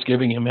somebody is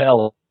giving him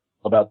hell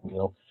about,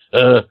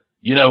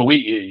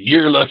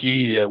 you're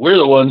lucky. We're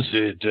the ones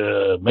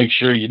that make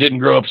sure you didn't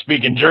grow up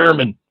speaking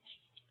German.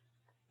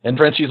 And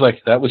Frenchie's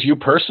like, "That was you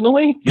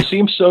personally? You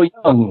seem so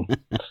young.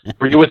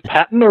 Were you with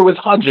Patton or with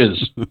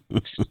Hodges?"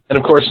 And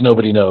of course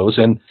nobody knows.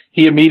 And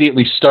he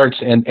immediately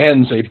starts and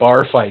ends a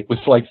bar fight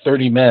with like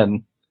 30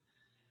 men.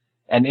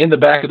 And in the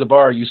back of the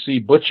bar, you see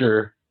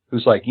Butcher,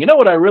 who's like, "You know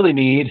what I really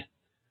need?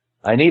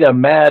 I need a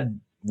mad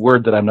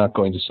word that I'm not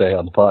going to say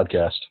on the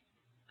podcast."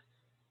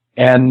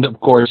 And of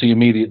course he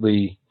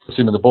immediately puts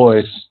him in the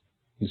boys.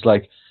 He's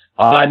like,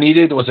 "All I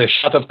needed was a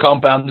shot of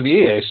Compound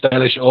V, a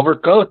stylish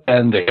overcoat,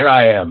 and here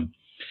I am."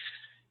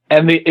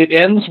 And it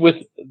ends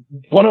with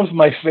one of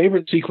my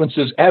favorite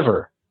sequences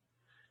ever.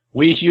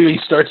 Wee Huey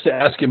starts to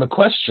ask him a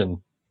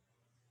question.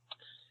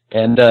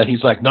 And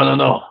he's like,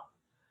 no.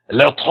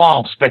 Le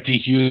trente, petit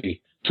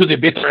Huey, to the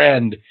bitter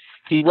end.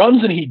 He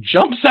runs and he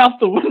jumps out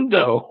the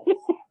window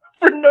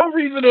for no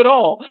reason at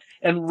all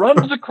and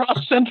runs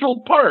across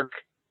Central Park.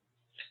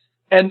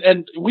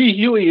 And Wee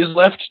Huey is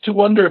left to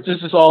wonder if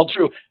this is all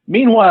true.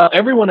 Meanwhile,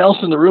 everyone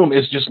else in the room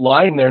is just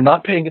lying there,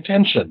 not paying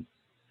attention.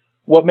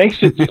 What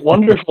makes it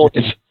wonderful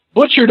is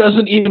Butcher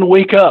doesn't even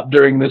wake up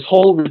during this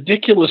whole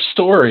ridiculous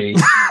story.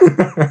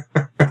 The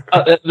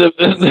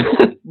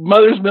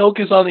Mother's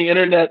Milk is on the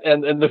internet,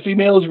 and the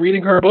female is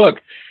reading her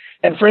book.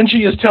 And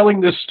Frenchie is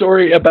telling this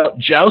story about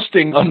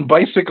jousting on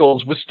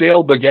bicycles with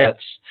stale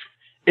baguettes.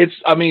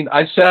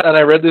 I sat and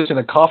I read this in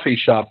a coffee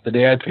shop the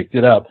day I picked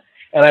it up,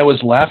 and I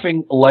was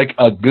laughing like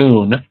a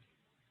goon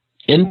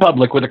in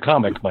public with a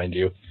comic, mind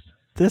you.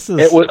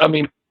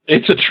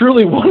 It's a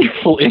truly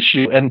wonderful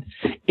issue, and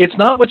it's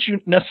not what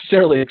you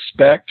necessarily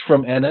expect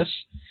from Ennis,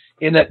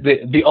 in that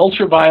the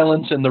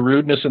ultra-violence and the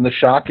rudeness and the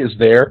shock is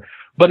there,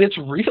 but it's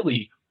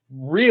really,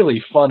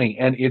 really funny,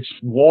 and it's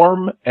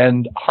warm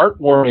and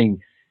heartwarming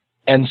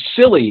and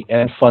silly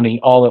and funny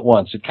all at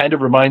once. It kind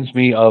of reminds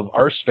me of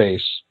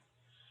Arspace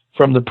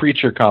from the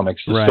Preacher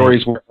comics, the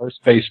stories where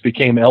Arspace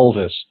became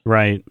Elvis.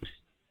 Right.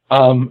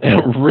 A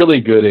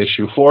really good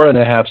issue.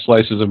 4.5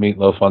 slices of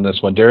meatloaf on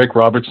this one. Derek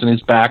Robertson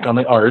is back on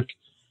the art.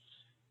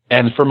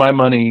 And for my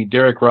money,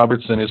 Derek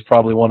Robertson is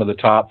probably one of the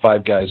top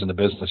 5 guys in the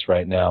business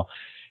right now.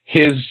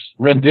 His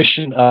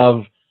rendition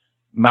of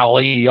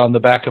Marie on the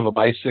back of a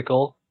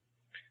bicycle.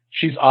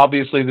 She's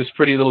obviously this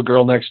pretty little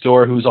girl next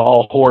door who's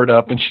all whored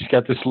up, and she's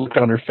got this look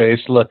on her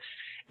face.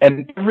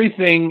 And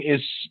everything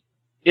is,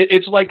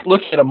 it's like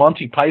looking at a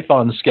Monty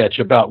Python sketch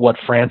about what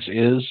France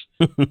is.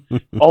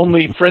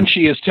 Only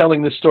Frenchie is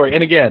telling this story.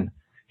 And again,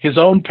 his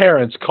own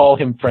parents call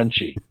him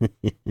Frenchie.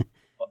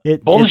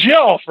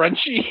 Bonjour,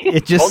 Frenchie.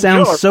 It just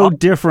sounds so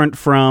different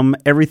from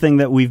everything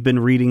that we've been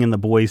reading in The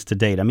Boys to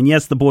date. I mean,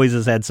 yes, The Boys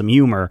has had some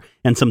humor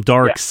and some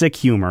dark, sick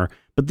humor,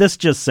 but this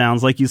just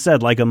sounds, like you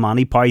said, like a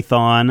Monty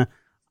Python,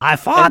 I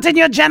fought in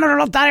your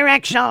general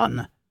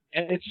direction.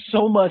 And it's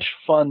so much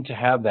fun to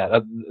have that.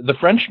 The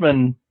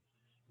Frenchman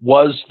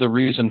was the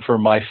reason for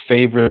my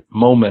favorite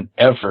moment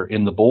ever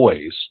in The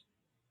Boys.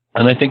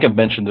 And I think I've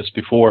mentioned this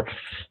before.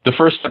 The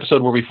first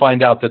episode where we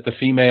find out that the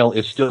female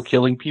is still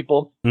killing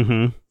people.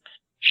 Mm-hmm.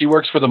 She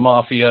works for the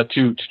mafia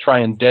to try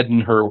and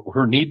deaden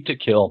her need to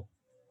kill.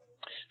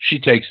 She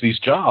takes these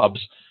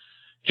jobs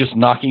just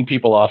knocking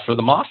people off for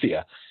the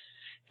mafia.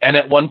 And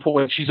at one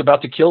point, she's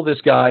about to kill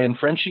this guy, and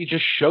Frenchie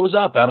just shows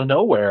up out of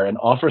nowhere and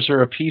offers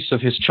her a piece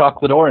of his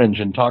chocolate orange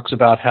and talks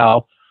about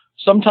how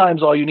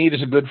sometimes all you need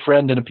is a good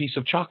friend and a piece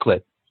of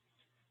chocolate.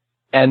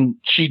 And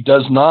she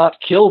does not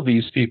kill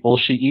these people.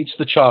 She eats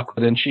the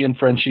chocolate, and she and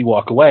Frenchie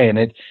walk away.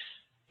 And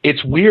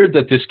it's weird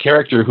that this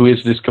character, who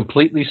is this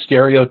completely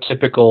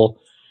stereotypical,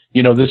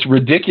 this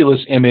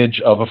ridiculous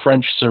image of a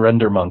French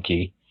surrender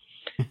monkey,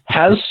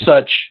 has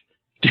such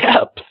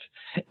depth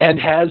and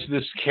has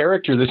this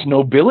character, this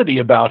nobility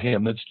about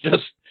him that's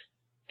just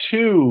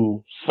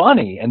too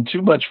funny and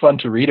too much fun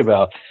to read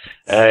about.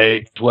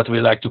 It's what we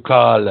like to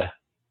call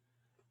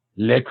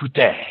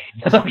l'écoute.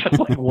 I'm just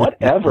like,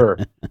 whatever.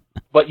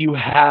 But you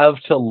have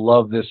to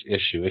love this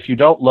issue. If you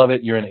don't love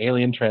it, you're an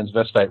alien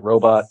transvestite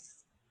robot.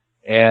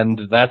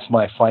 And that's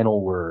my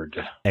final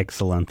word.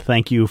 Excellent.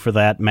 Thank you for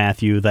that,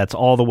 Matthew. That's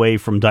all the way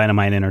from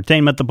Dynamite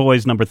Entertainment, The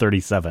Boys, number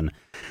 37.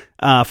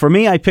 For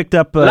me, I picked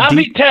up...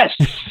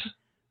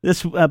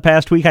 This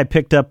past week, I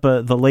picked up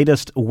the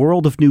latest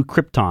World of New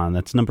Krypton.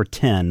 That's number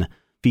 10,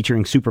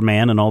 featuring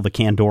Superman and all the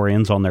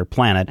Kandorians on their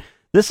planet.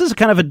 This is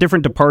kind of a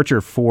different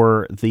departure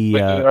for the...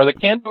 Wait, are the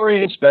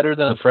Kandorians better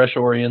than the Fresh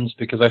Orions?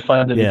 Because I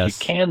find that if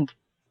you can...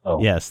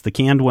 Oh. Yes, the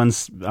canned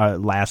ones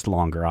last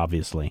longer,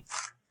 obviously.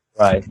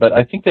 Right, but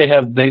I think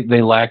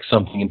they lack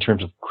something in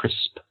terms of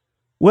crisp.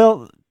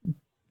 Well,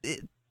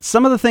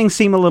 some of the things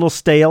seem a little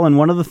stale, and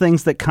one of the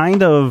things that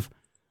kind of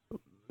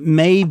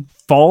may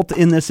fault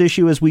in this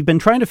issue is we've been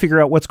trying to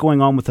figure out what's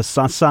going on with the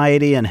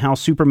society and how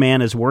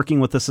Superman is working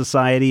with the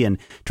society and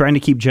trying to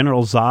keep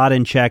General Zod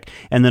in check.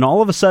 And then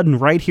all of a sudden,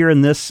 right here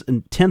in this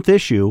 10th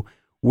issue,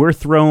 we're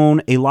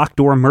thrown a locked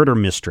door murder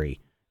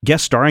mystery,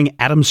 guest starring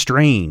Adam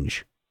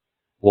Strange.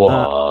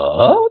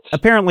 What?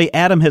 Apparently,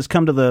 Adam has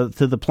come to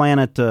the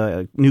planet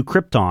New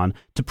Krypton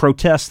to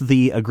protest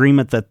the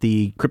agreement that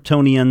the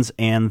Kryptonians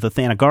and the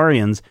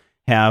Thanagarians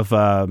have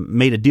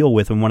made a deal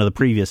with in one of the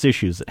previous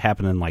issues that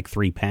happened in like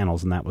 3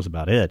 panels, and that was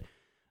about it.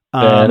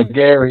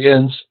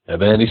 Thanagarians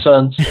have any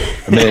sons?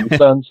 How many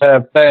sons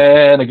have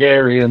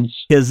Thanagarians?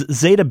 His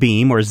Zeta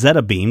Beam, or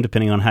Zeta Beam,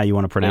 depending on how you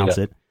want to pronounce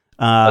it.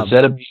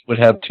 Zeta Beam would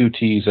have 2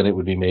 T's, and it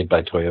would be made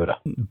by Toyota.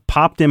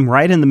 Popped him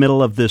right in the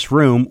middle of this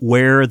room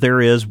where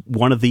there is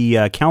one of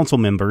the council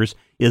members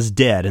is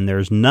dead, and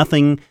there's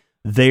nothing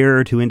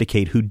there to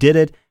indicate who did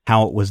it,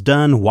 how it was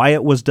done, why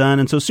it was done.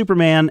 And so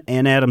Superman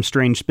and Adam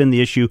Strange spend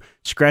the issue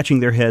scratching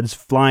their heads,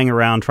 flying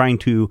around, trying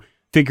to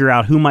figure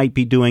out who might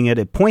be doing it.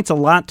 It points a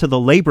lot to the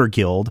Labor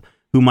Guild,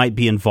 who might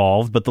be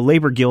involved, but the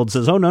Labor Guild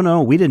says, oh,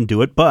 no, we didn't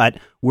do it, but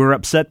we're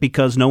upset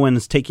because no one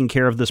is taking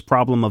care of this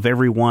problem of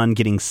everyone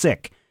getting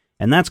sick.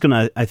 And that's going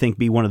to, I think,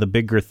 be one of the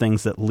bigger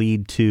things that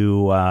lead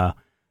to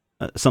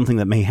something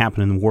that may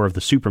happen in the War of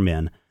the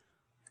Supermen.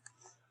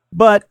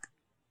 But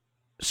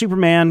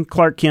Superman,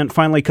 Clark Kent,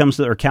 finally comes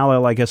to, or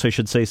Kal-El, I guess I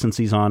should say, since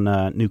he's on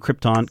New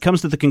Krypton,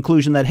 comes to the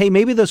conclusion that, hey,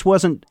 maybe this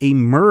wasn't a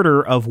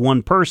murder of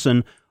one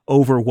person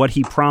over what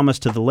he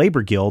promised to the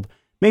Labor Guild.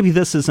 Maybe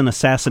this is an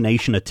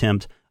assassination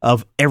attempt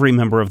of every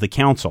member of the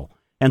council.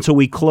 And so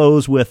we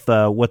close with,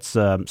 what's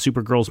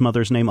Supergirl's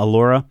mother's name?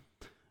 Allura?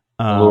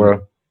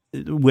 Allura.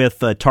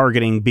 With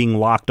targeting being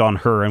locked on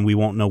her, and we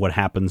won't know what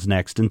happens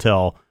next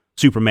until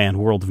Superman,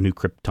 World of New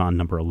Krypton,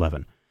 number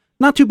 11.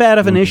 Not too bad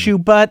of an issue,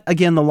 but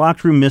again, the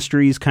locked room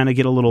mysteries kind of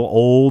get a little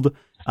old.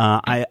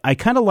 I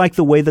kind of like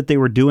the way that they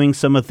were doing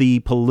some of the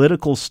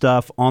political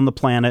stuff on the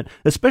planet,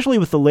 especially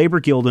with the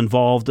Labor Guild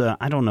involved,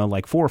 I don't know,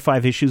 like 4 or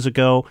 5 issues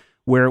ago,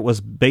 where it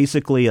was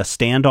basically a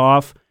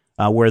standoff,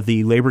 where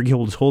the Labor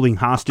Guild was holding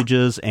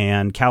hostages,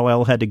 and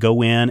Kal-El had to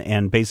go in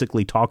and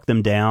basically talk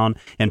them down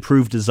and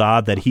prove to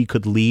Zod that he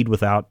could lead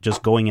without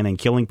just going in and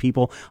killing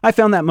people. I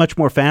found that much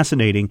more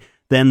fascinating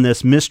than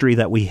this mystery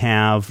that we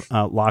have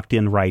locked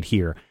in right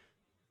here.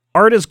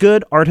 Art is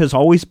good. Art has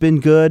always been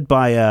good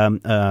by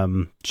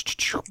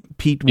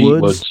Pete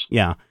Woods.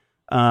 Yeah.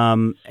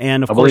 And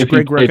of course,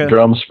 Greg Rucka played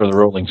drums for the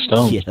Rolling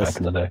Stones back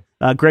in the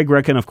day. Greg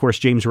Rucka and of course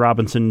James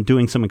Robinson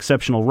doing some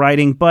exceptional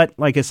writing, but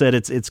like I said,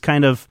 it's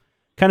kind of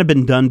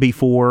been done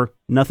before.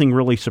 Nothing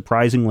really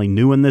surprisingly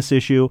new in this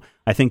issue.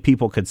 I think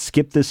people could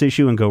skip this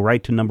issue and go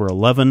right to number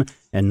 11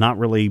 and not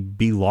really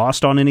be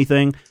lost on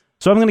anything.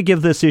 So I'm going to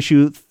give this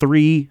issue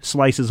 3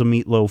 slices of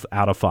meatloaf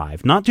out of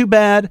 5. Not too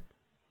bad.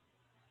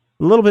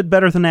 A little bit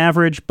better than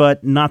average,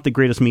 but not the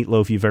greatest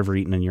meatloaf you've ever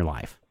eaten in your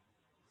life.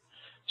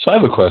 So I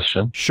have a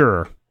question.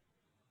 Sure.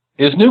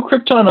 Is New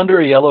Krypton under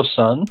a yellow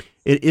sun?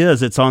 It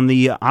is. It's on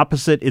the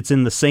opposite. It's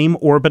in the same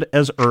orbit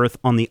as Earth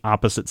on the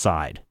opposite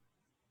side.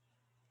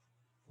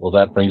 Well,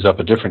 that brings up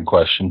a different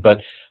question.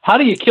 But how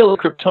do you kill a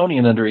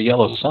Kryptonian under a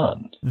yellow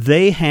sun?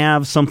 They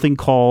have something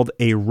called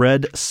a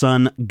red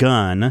sun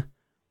gun,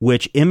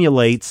 which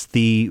emulates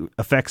the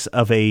effects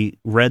of a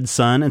red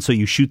sun. And so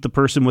you shoot the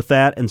person with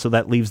that. And so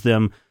that leaves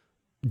them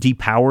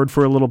depowered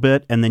for a little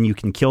bit. And then you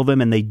can kill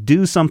them. And they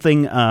do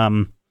something...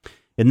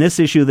 in this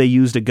issue, they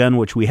used a gun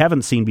which we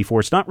haven't seen before.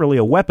 It's not really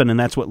a weapon, and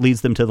that's what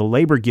leads them to the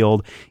Labor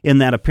Guild, in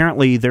that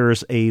apparently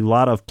there's a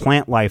lot of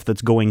plant life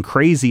that's going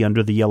crazy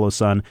under the yellow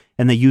sun,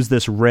 and they use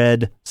this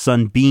red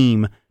sun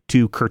beam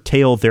to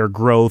curtail their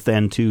growth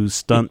and to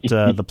stunt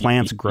the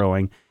plants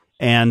growing.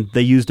 And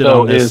they used it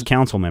on this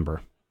council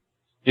member.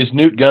 Is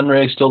Newt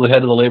Gunray still the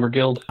head of the Labor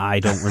Guild? I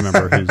don't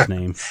remember his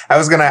name. I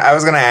was gonna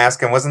ask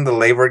him. Wasn't the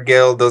Labor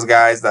Guild those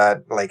guys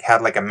that like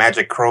had like a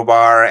magic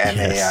crowbar and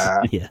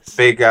a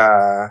big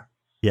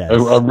Yes.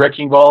 A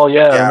wrecking ball,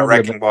 yeah. Yeah,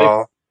 wrecking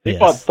ball. They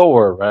fought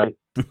Thor, right?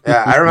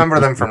 Yeah, I remember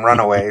them from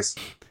Runaways.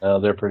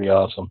 They're pretty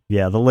awesome.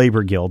 Yeah, the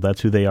Labor Guild,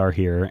 that's who they are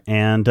here.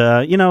 And,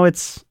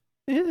 it's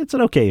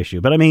an okay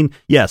issue. But, I mean,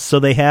 yes, so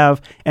they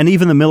have, and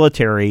even the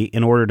military,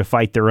 in order to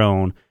fight their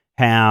own,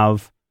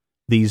 have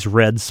these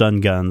red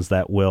sun guns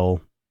that will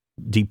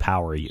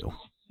depower you.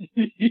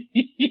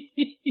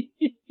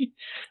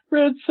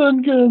 Red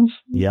sun guns.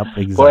 Yep,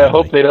 exactly. Boy, I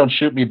hope they don't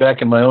shoot me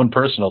back in my own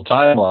personal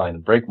timeline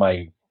and break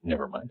my...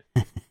 Never mind.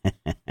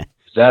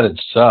 That'd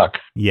suck.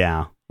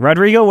 Yeah.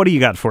 Rodrigo, what do you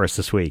got for us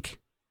this week?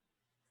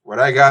 What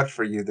I got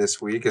for you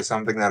this week is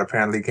something that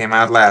apparently came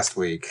out last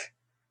week.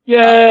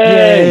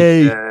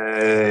 Yay!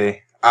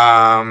 Yay!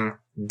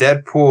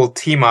 Deadpool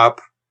Team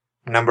Up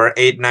number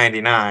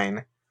 899.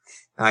 And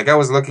like I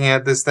was looking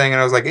at this thing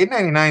and I was like,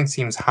 899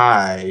 seems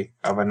high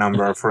of a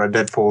number for a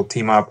Deadpool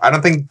Team Up. I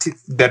don't think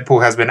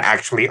Deadpool has been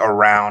actually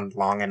around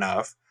long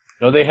enough.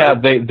 No, they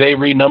have. They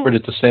renumbered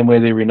it the same way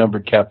they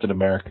renumbered Captain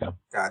America.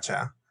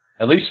 Gotcha.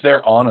 At least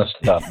they're honest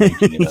about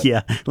making it up.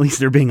 Yeah, at least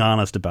they're being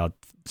honest about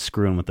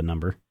screwing with the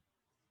number.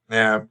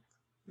 Yeah.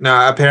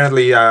 No,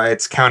 apparently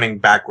it's counting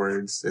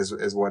backwards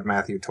is what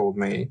Matthew told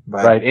me.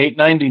 But right,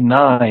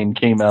 899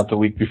 came out the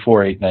week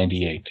before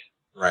 898.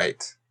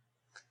 Right.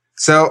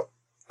 So,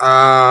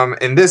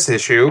 in this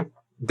issue,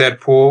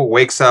 Deadpool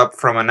wakes up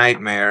from a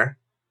nightmare,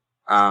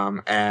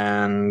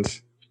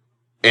 and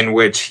in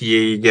which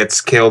he gets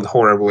killed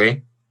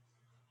horribly.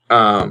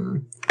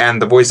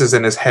 And the voices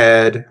in his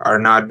head are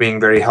not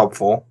being very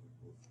helpful.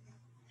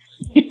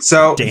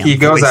 So he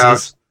goes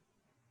out.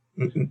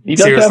 He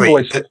does have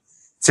voices.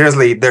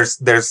 Seriously,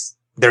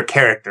 they're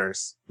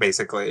characters,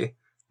 basically,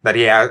 that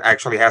he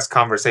actually has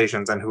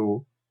conversations and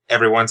who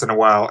every once in a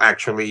while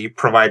actually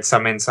provide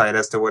some insight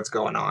as to what's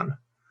going on.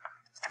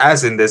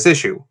 As in this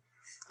issue.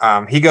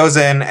 He goes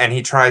in and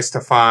he tries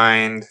to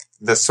find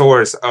the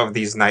source of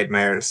these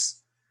nightmares.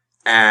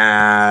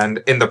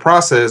 And in the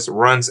process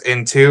runs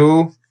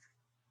into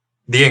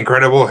the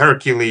Incredible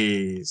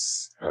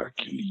Hercules.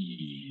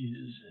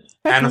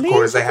 And of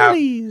course they have,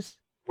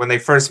 when they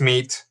first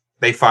meet,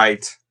 they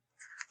fight.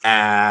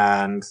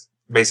 And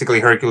basically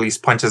Hercules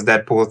punches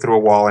Deadpool through a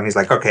wall and he's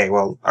like, okay,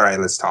 well, all right,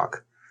 let's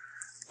talk.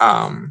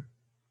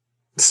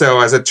 So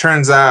as it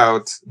turns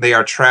out, they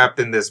are trapped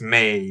in this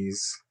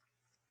maze.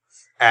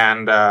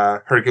 And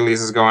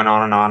Hercules is going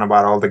on and on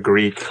about all the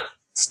Greek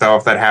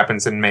stuff that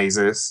happens in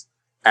mazes.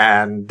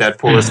 And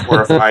Deadpool is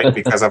horrified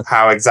because of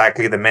how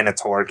exactly the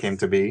Minotaur came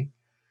to be.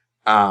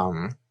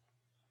 And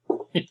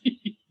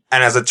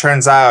as it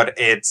turns out,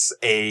 it's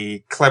a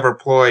clever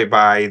ploy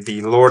by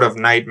the Lord of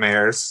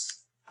Nightmares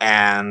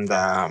and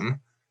an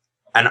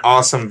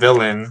awesome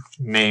villain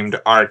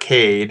named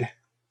Arcade.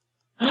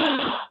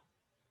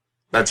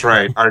 That's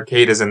right.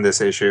 Arcade is in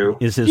this issue.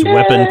 Is his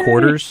weapon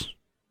quarters?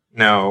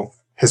 No.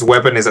 His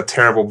weapon is a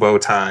terrible bow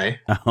tie.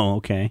 Oh,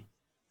 okay.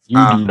 You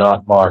do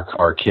not mark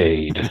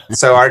Arcade.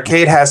 So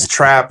Arcade has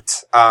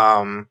trapped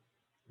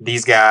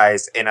these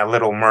guys in a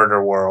little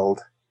murder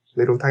world.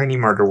 Little tiny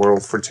murder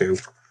world for two.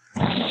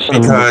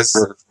 Because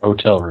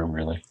hotel room,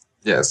 really.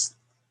 Yes.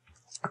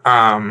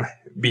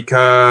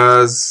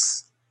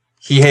 Because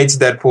he hates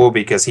Deadpool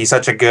because he's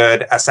such a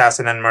good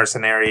assassin and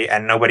mercenary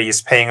and nobody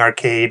is paying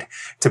Arcade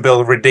to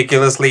build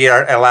ridiculously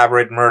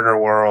elaborate murder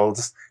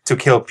worlds to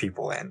kill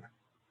people in.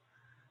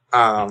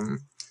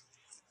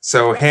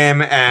 So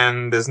him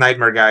and this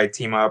Nightmare guy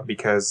team up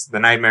because the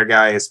Nightmare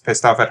guy is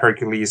pissed off at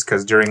Hercules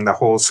because during the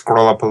whole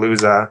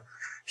Skrullapalooza,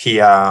 he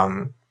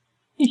kind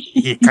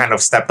of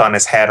stepped on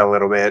his head a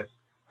little bit,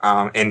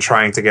 in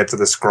trying to get to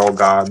the Skrull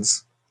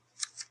gods.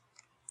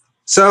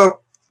 So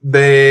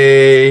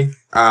they,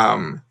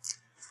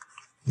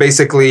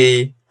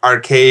 basically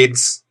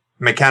Arcade's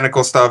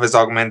mechanical stuff is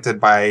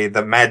augmented by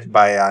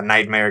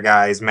Nightmare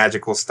guy's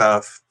magical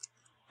stuff.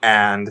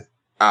 And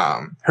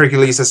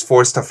Hercules is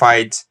forced to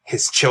fight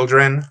his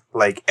children,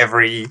 like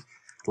every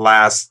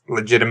last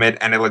legitimate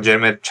and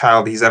illegitimate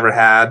child he's ever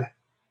had.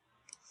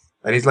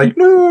 And he's like,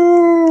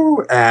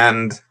 no!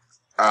 And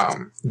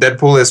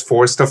Deadpool is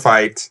forced to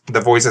fight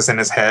the voices in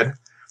his head,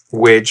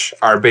 which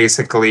are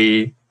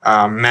basically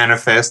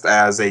manifest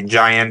as a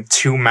giant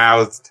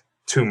two-mouthed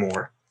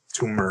tumor.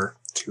 Tumor.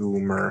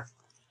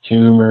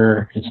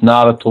 It's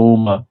not a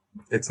tumor.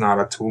 It's not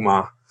a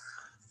tumor.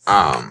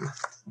 All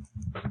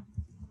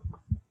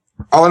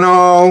in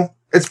all,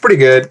 it's pretty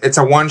good. It's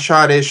a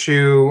one-shot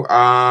issue.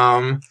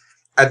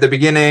 At the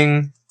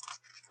beginning,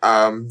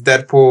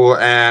 Deadpool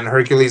and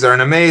Hercules are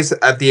in a maze.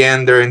 At the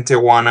end, they're in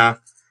Tijuana.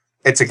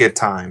 It's a good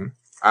time.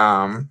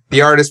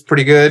 The art is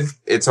pretty good.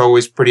 It's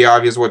always pretty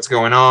obvious what's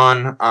going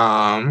on.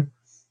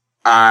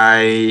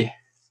 I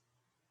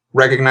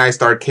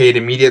recognized Arcade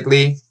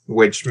immediately,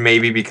 which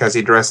maybe because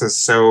he dresses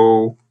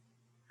so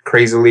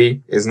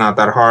crazily is not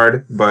that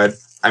hard. But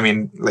I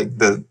mean, like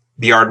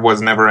the art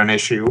was never an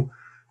issue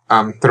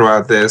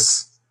throughout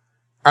this.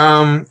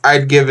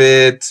 I'd give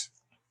it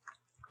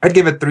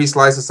 3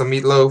 slices of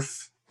meatloaf.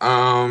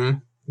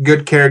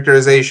 Good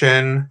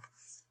characterization.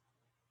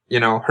 You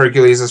know,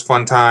 Hercules is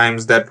fun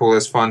times. Deadpool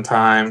is fun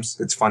times.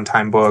 It's fun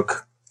time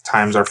book.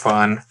 Times are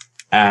fun,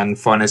 and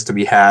fun is to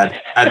be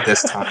had at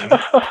this time.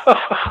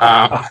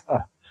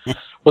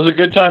 Was a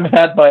good time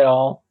had by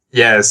all?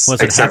 Yes.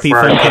 Was it happy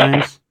fun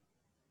times?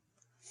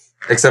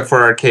 Except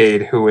for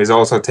Arcade, who is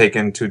also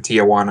taken to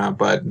Tijuana,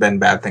 but then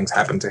bad things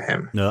happen to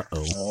him.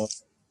 Uh-oh.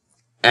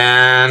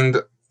 And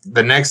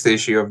the next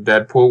issue of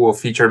Deadpool will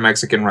feature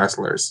Mexican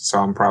wrestlers, so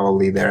I'm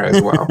probably there as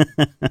well.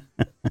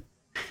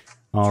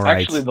 All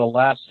right. Actually, the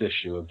last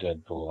issue of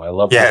Deadpool. I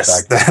love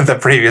yes, the fact the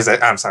previous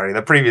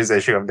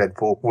issue of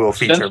Deadpool will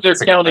feature. Since they're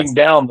counting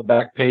down, the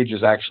back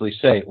pages actually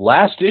say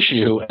last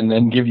issue and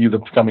then give you the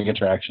coming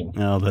attraction.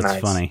 Oh, that's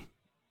Nice. funny.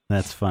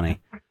 That's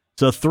funny.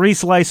 So 3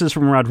 slices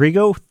from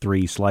Rodrigo,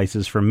 3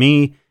 slices from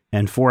me,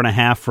 and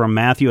 4.5 from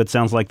Matthew. It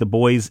sounds like The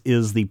Boys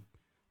is the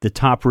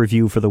top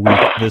review for the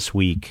week this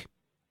week.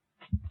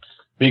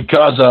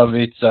 Because of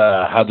its,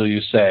 how do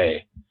you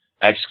say,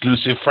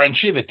 exclusive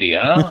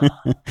friendshipity, huh?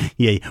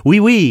 Yeah,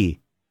 oui.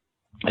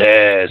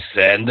 Yes,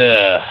 and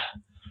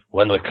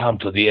when we come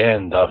to the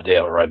end of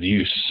the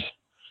reviews,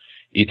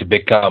 it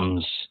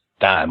becomes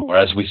time, or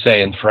as we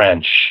say in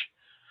French,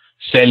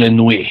 c'est la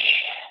nuit.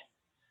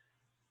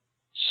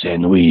 C'est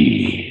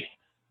nuit.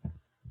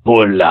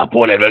 Pour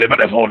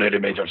les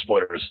major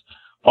spoilers.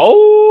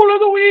 Oh,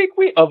 the week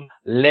of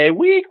les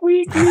week.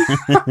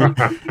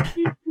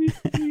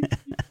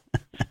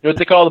 You know what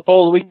they call the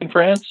pole of the week in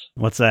France?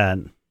 What's that?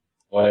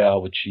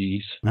 Royale with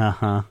cheese.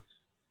 Uh-huh.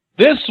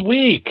 This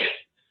week,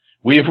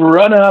 we've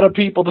run out of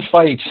people to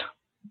fight.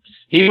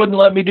 He wouldn't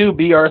let me do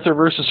B. Arthur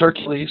versus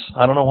Hercules.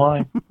 I don't know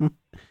why.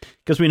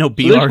 Because we know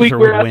B. This Arthur week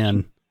would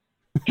win.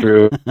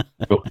 True.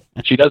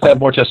 She does have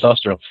more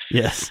testosterone.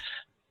 Yes.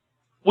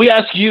 We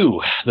ask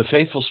you, the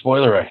faithful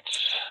spoilerites,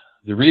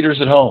 the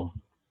readers at home,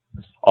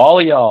 all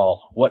of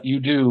y'all, what you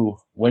do,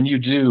 when you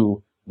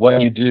do,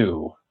 what you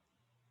do.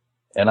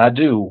 And I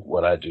do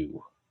what I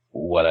do.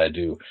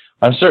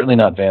 I'm certainly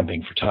not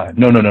vamping for time.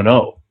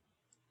 No.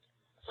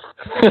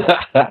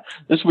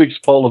 This week's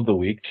poll of the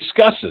week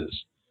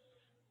discusses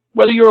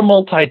whether you're a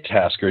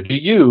multitasker. Do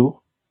you,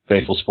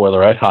 faithful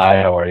spoilerite,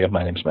 hi, how are you?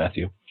 My name's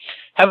Matthew,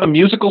 have a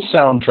musical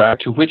soundtrack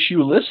to which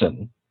you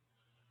listen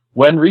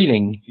when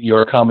reading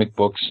your comic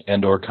books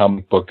and or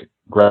comic book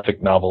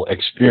graphic novel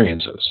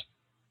experiences?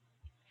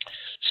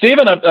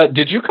 Stephen,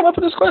 did you come up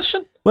with this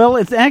question? Well,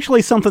 it's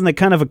actually something that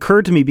kind of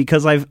occurred to me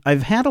because I've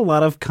had a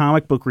lot of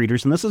comic book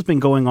readers, and this has been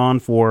going on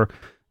for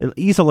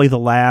easily the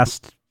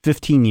last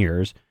 15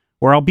 years,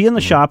 where I'll be in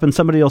the shop and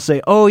somebody will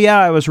say, oh yeah,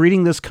 I was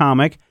reading this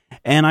comic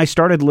and I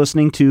started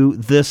listening to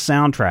this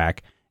soundtrack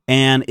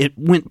and it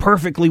went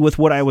perfectly with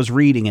what I was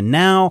reading. And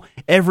now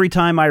every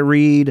time I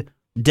read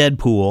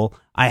Deadpool,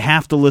 I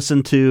have to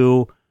listen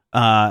to,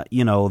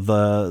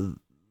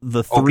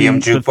 the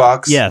Opium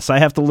Jukebox. Yes, I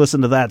have to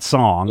listen to that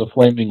song. The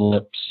Flaming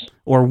Lips.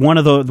 Or one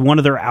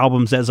of their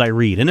albums as I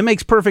read. And it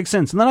makes perfect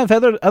sense. And then I've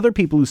had other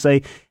people who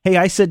say, hey,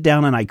 I sit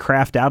down and I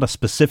craft out a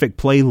specific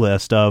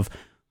playlist of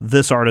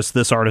this artist,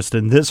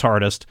 and this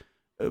artist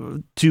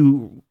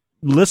to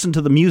listen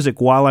to the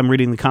music while I'm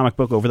reading the comic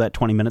book over that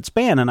 20-minute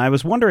span. And I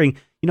was wondering,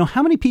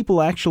 how many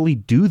people actually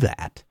do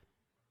that?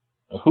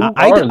 Who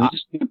are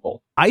these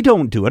people? I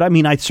don't do it. I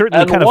mean, I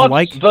certainly kind of of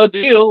like the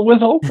deal with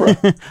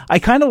Oprah. I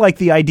kind of like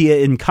the idea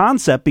in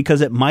concept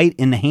because it might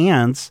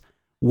enhance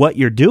what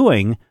you're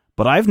doing,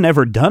 but I've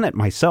never done it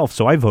myself,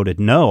 so I voted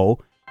no.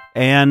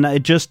 And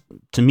it just,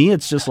 to me,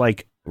 it's just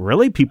like,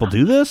 really? People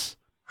do this?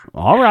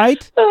 All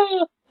right.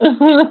 I'm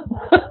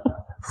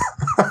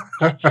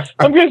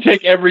going to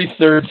take every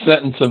third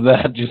sentence of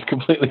that just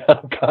completely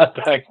out of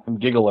context and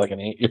giggle like an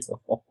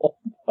 8-year-old.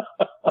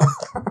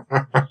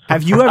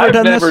 Have you ever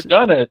done this? I've never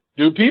done it.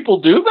 Do people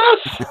do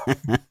this?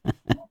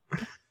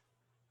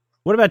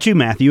 What about you,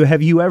 Matthew?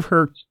 Have you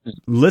ever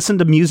listened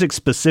to music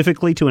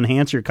specifically to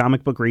enhance your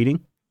comic book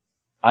reading?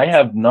 I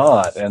have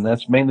not, and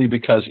that's mainly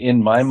because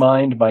in my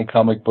mind, my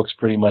comic books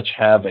pretty much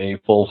have a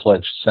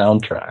full-fledged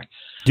soundtrack.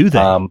 Do they?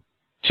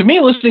 To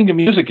me, listening to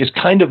music is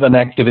kind of an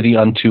activity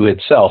unto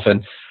itself,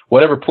 and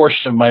whatever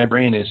portion of my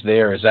brain is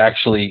there is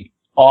actually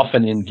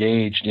often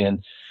engaged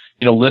in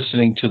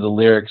listening to the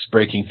lyrics,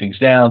 breaking things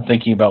down,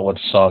 thinking about what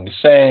the song is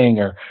saying,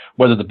 or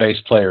whether the bass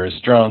player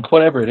is drunk,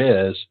 whatever it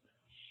is.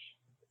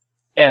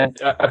 And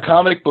a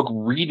comic book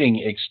reading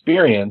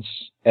experience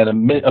and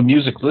a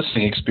music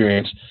listening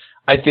experience,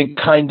 I think,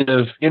 kind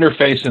of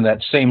interface in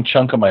that same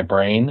chunk of my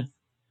brain.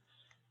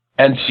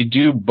 And to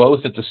do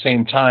both at the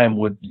same time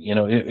would,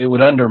 it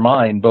would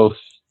undermine both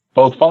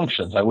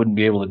functions. I wouldn't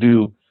be able to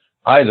do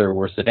either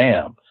worth a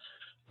damn.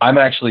 I'm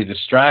actually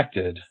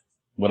distracted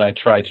when I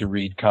try to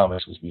read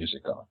comics with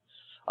music on.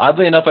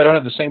 Oddly enough, I don't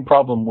have the same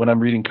problem when I'm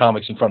reading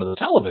comics in front of the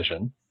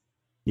television.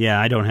 Yeah,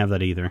 I don't have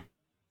that either.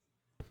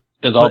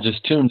 Because I'll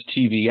just tune the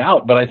TV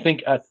out. But I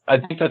think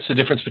that's the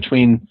difference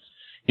between,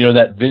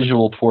 that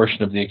visual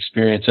portion of the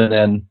experience and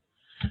then,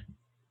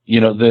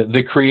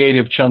 the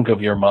creative chunk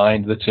of your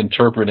mind that's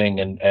interpreting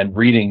and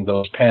reading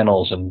those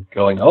panels and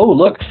going, oh,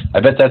 look, I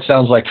bet that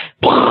sounds like,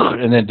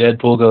 and then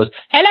Deadpool goes,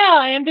 hello,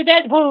 I am the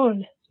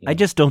Deadpool. I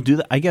just don't do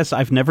that. I guess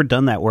I've never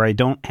done that where I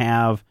don't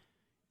have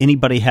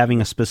anybody having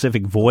a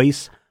specific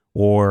voice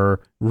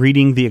or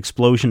reading the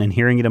explosion and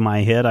hearing it in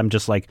my head. I'm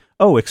just like,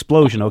 oh,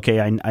 explosion. Okay,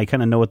 I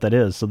kind of know what that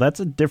is. So that's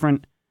a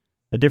different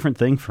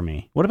thing for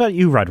me. What about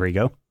you,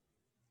 Rodrigo?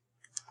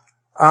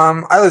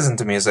 I listen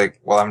to music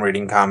while I'm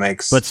reading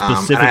comics. But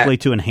specifically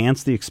to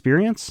enhance the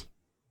experience?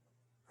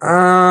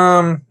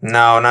 No,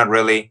 not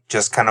really.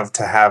 Just kind of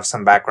to have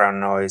some background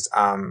noise.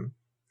 And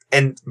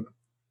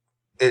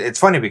it's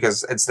funny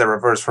because it's the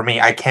reverse for me.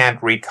 I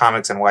can't read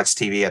comics and watch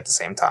TV at the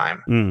same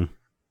time.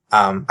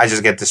 I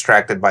just get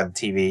distracted by the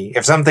TV.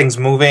 If something's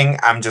moving,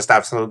 I'm just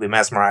absolutely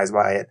mesmerized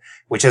by it,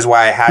 which is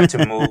why I had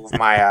to move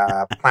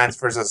my Plants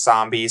vs.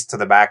 Zombies to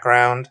the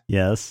background.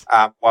 Yes.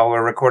 While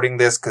we're recording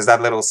this, because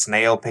that little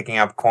snail picking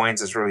up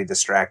coins is really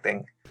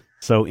distracting.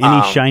 So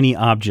any shiny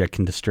object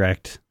can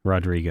distract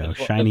Rodrigo.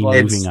 Shiny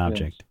moving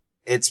object.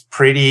 It's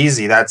pretty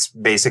easy. That's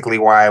basically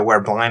why I wear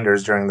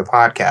blinders during the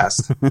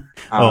podcast.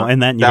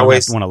 And then you don't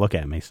want to look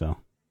at me, so.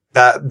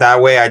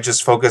 That way I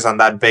just focus on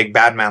that big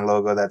Batman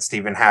logo that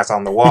Steven has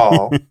on the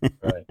wall.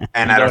 Right.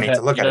 And I don't need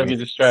to look at it. You don't get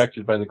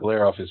distracted by the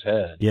glare off his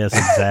head. Yes,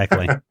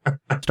 exactly.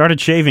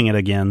 Started shaving it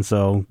again,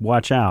 so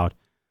watch out.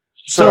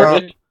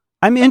 So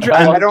I'm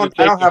interested. I don't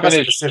have a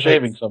specific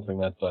shaving something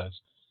that size.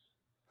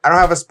 I don't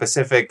have a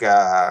specific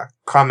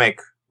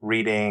comic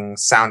reading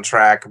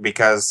soundtrack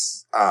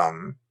because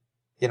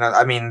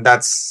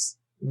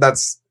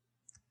that's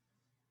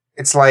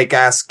it's like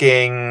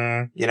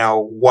asking,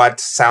 what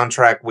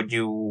soundtrack would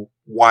you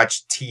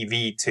watch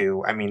TV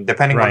to? I mean,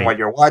 depending on what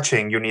you're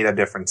watching, you need a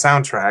different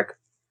soundtrack.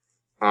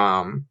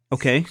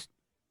 Okay.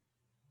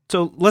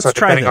 So let's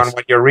try this. Depending on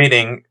what you're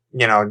reading,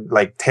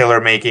 like tailor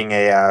making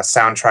a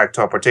soundtrack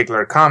to a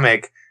particular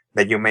comic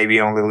that you maybe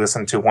only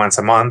listen to once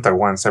a month or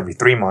once every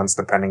 3 months,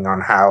 depending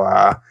on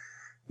how,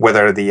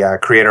 whether the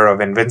creator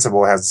of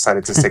Invincible has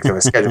decided to stick to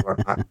a schedule or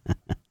not.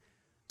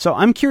 So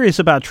I'm curious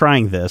about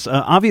trying this.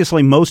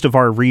 Obviously, most of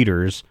our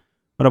readers,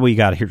 what do we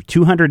got here?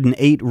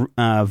 208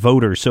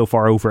 voters so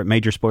far over at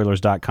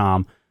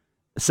Majorspoilers.com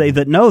say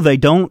that no, they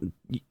don't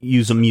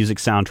use a music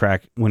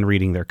soundtrack when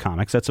reading their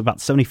comics. That's about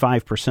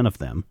 75% of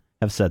them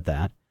have said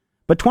that.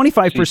 But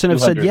 25%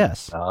 have said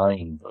yes.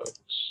 Votes.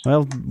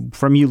 Well,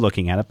 from you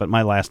looking at it, but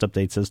my last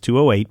update says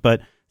 208. But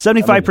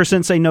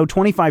 75% say no,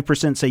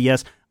 25% say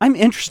yes. I'm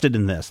interested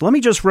in this. Let me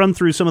just run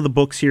through some of the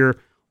books here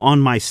on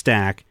my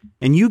stack,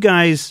 and you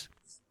guys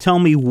tell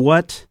me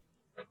what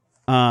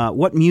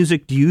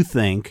music do you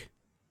think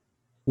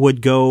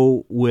would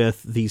go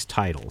with these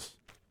titles?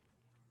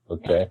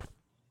 Okay.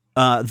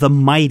 The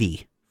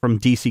Mighty from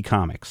DC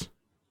Comics.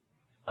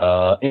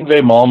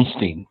 Yngwie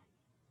Malmsteen.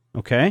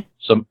 Okay.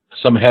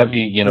 Some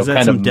heavy, is that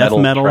kind some of death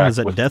metal? track Is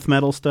that death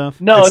metal stuff?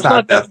 No, it's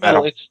not death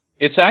metal.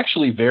 It's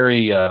actually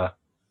very,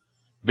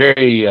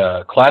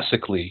 very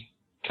classically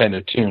kind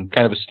of tuned.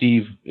 Kind of a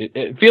Steve.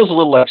 It feels a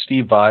little like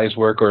Steve Vai's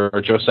work or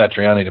Joe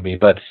Satriani to me,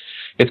 but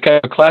it's kind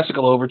of a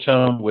classical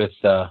overtone with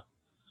what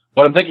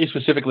I'm thinking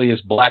specifically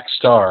is Black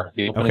Star,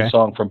 the opening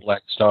song from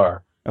Black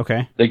Star.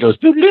 Okay. That goes.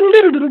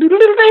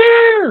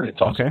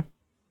 It's awesome. Okay.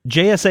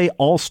 JSA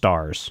All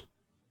Stars.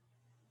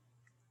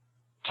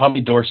 Tommy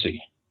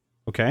Dorsey.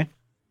 Okay.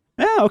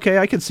 Yeah, okay,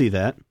 I can see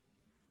that.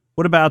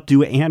 What about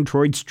Do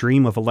Androids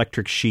Dream of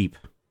Electric Sheep?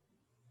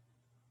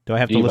 Do I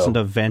have to listen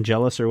to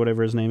Vangelis or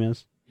whatever his name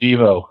is?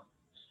 Devo.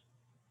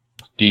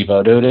 Do.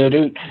 That's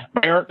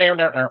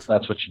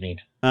what you need.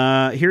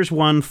 Here's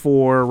one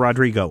for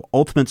Rodrigo.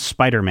 Ultimate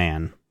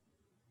Spider-Man.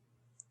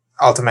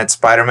 Ultimate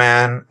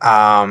Spider-Man.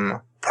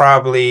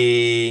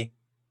 Probably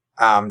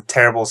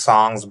Terrible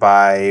Songs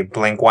by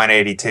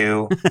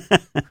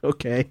Blink-182.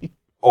 Okay.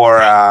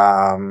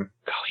 Or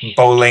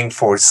Bowling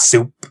for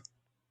Soup.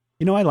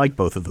 I like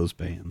both of those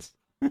bands.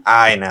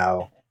 I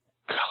know.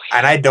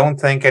 And I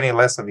don't think any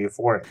less of you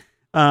for it.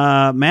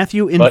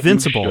 Matthew,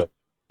 Invincible.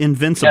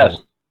 Invincible.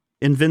 Yes.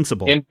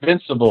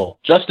 Invincible.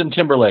 Justin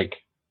Timberlake.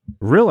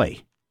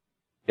 Really?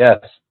 Yes.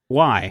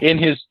 Why? In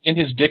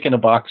his dick in a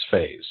box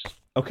phase.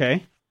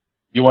 Okay.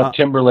 You want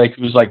Timberlake,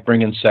 who's like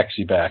bringing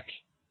sexy back.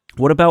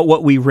 What about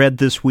what we read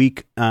this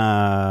week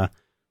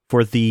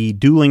for the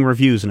dueling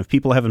reviews. And if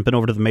people haven't been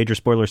over to the Major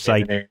Spoilers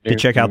site to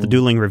check out the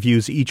dueling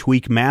reviews, each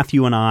week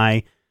Matthew and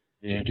I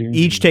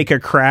each take a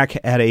crack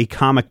at a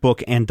comic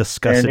book and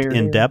discuss it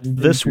in depth.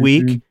 This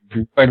week,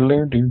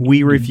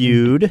 we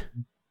reviewed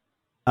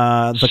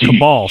the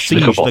Cabal,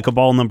 Siege, the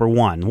Cabal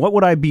 #1. What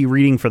would I be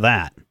reading for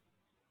that?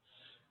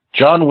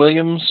 John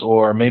Williams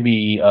or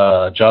maybe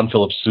John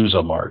Philip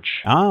Sousa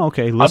March. Ah,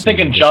 okay. I'm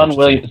thinking John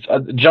Williams.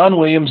 John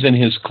Williams in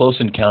his Close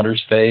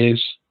Encounters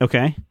phase.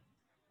 Okay.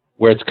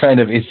 Where it's kind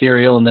of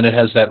ethereal, and then it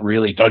has that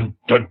really dun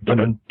dun dun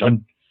dun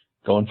dun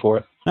going for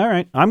it. All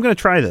right, I'm going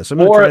to try this.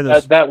 Or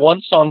that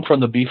one song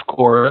from the Beef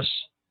chorus.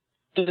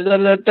 Dun,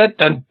 dun, dun,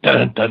 dun,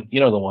 dun, dun.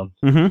 You know the one.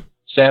 Mm-hmm.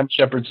 Sam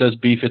Shepard says,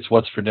 "Beef, it's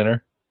what's for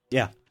dinner."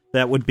 Yeah,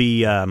 that would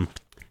be.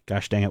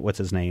 Gosh dang it, what's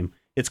his name?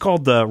 It's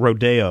called the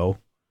Rodeo.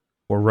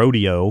 Or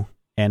Rodeo,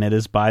 and it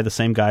is by the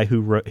same guy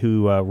who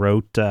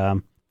wrote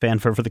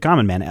Fanfare for the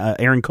Common Man,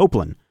 Aaron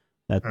Copland.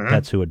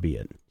 That's who would be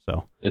it.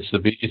 So it's the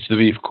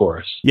Beef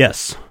chorus.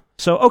 Yes.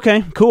 So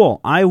okay, cool.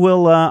 I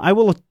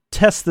will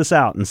test this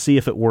out and see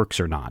if it works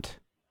or not.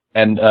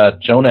 And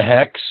Jonah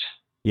Hex.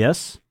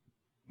 Yes.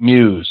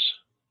 Muse.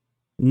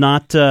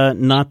 Not the.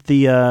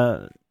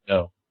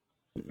 No.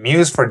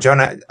 Muse for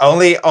Jonah.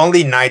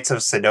 Only Knights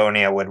of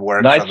Sidonia would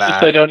work Knights for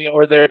that. of Sidonia,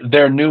 or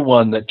their new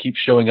one that keeps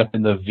showing up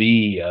in the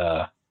V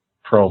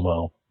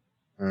promo.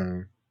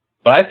 Mm.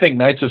 But I think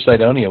Knights of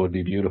Sidonia would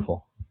be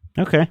beautiful.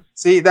 Okay.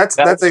 See, that's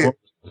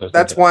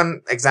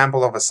one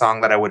example of a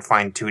song that I would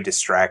find too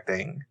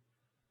distracting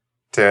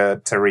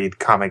to read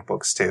comic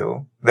books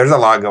to. There's a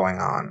lot going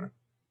on.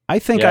 I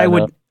think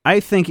I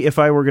think if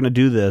I were going to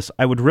do this,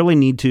 I would really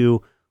need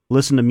to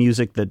listen to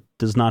music that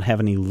does not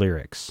have any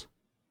lyrics.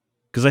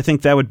 Because I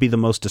think that would be the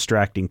most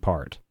distracting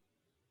part.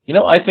 You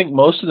know, I think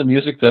most of the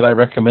music that I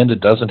recommended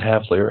doesn't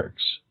have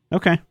lyrics.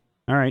 Okay.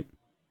 All right.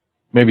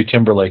 Maybe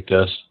Timberlake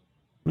does.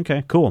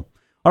 Okay, cool.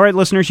 All right,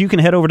 listeners, you can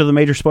head over to the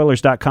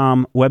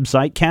majorspoilers.com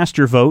website, cast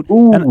your vote.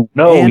 Ooh,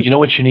 you know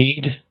what you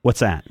need? What's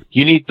that?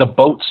 You need the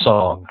boat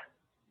song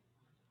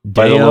Deo?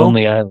 by the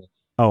Lonely Island.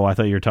 Oh, I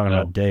thought you were talking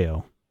about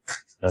Deo.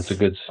 That's a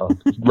good song.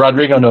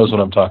 Rodrigo knows what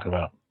I'm talking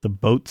about. The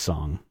boat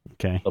song.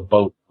 Okay. The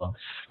boat song.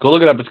 Go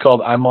look it up. It's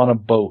called I'm on a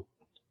Boat.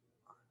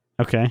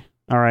 Okay.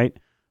 All right.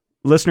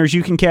 Listeners,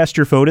 you can cast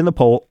your vote in the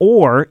poll,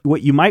 or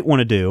what you might want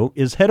to do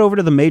is head over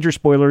to the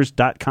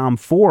majorspoilers.com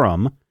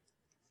forum,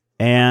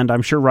 and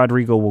I'm sure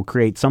Rodrigo will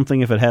create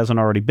something if it hasn't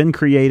already been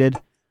created.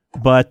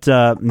 But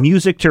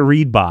music to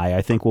read by,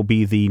 I think, will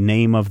be the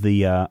name of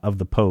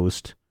the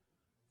post.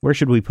 Where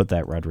should we put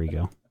that,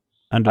 Rodrigo?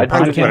 Under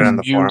podcast? Put it on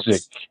the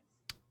music.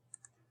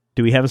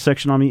 Do we have a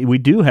section on music? We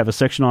do have a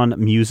section on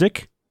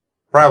music.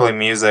 Probably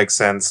music,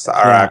 since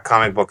our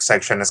comic book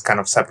section is kind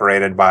of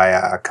separated by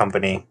a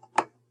company.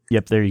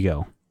 Yep, there you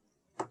go.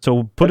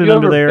 So put Have it you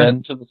under ever there.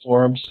 Been to the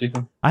forum,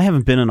 Stephen? I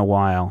haven't been in a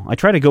while. I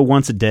try to go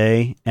once a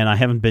day, and I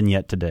haven't been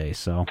yet today.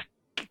 So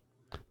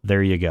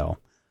there you go.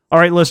 All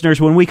right,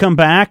 listeners, when we come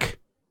back,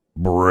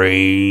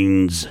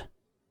 brains.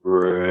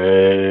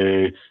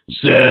 Ray,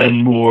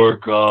 send more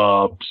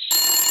cops.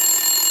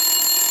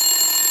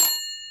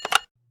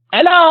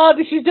 Hello,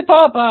 this is the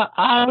Papa.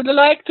 I would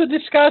like to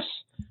discuss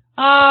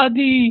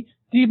the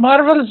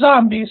Marvel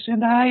Zombies.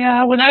 And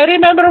when I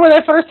remember when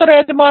I first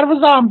read the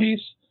Marvel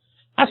Zombies,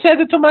 I said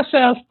it to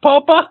myself,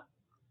 Papa.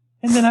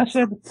 And then I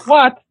said,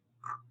 what?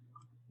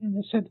 And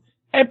I said,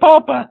 hey,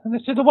 Papa. And I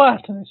said,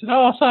 what? And I said,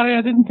 oh, sorry,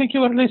 I didn't think you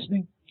were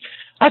listening.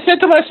 I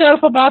said to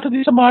myself about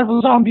these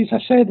Marvel Zombies,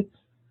 I said,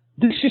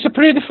 this is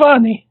pretty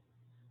funny,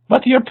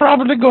 but you're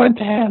probably going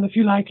to hell if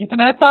you like it.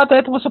 And I thought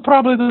that was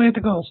probably the way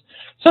it goes.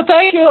 So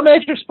thank you,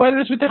 Major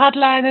Spoilers, with the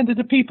hotline and to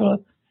the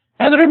people.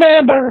 And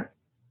remember,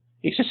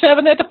 it's a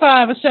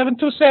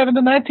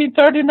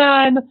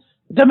 785-727-1939,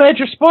 the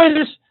Major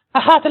Spoilers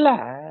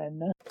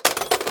hotline.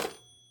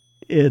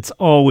 It's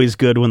always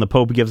good when the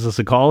Pope gives us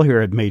a call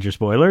here at Major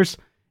Spoilers.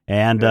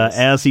 And Yes.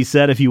 as he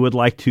said, if you would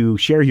like to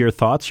share your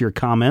thoughts, your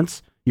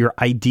comments, your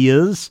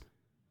ideas.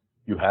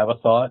 You have a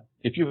thought?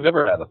 If you've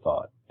ever had a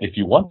thought, if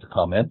you want to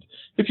comment,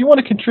 if you want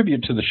to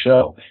contribute to the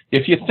show,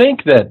 if you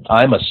think that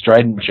I'm a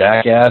strident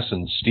jackass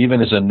and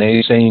Steven is a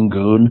naysaying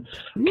goon,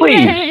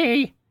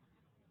 please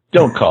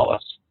don't call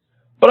us.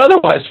 But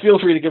otherwise, feel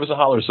free to give us a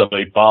holler,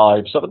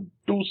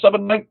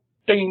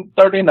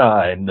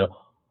 785-727-1939.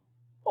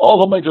 All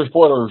the Major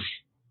Spoilers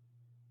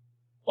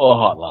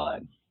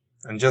hotline.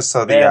 And just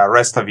so the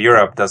rest of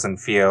Europe doesn't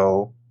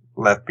feel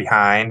left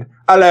behind.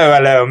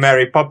 Hello,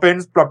 Mary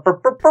Poppins. Blub,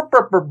 blub, blub, blub,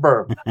 blub,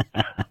 blub.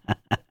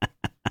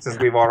 Since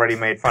we've already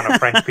made fun of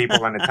French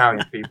people and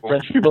Italian people.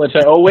 French people in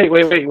oh, wait.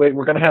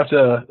 We're going to have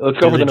to, let's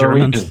go for the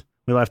Norwegian. Germans.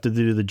 We'll have to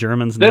do the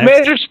Germans The next.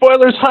 Major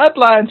Spoilers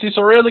hotline. See,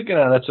 so really,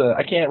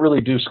 I can't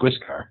really do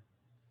Squishcar.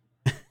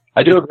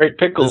 I do a great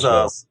pickles.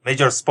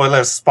 Major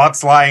Spoilers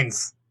spots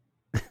lines.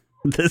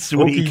 This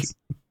week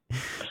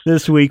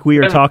we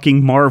are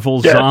talking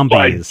Marvel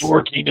Zombies.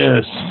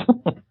 Dorkiness.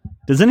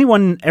 Does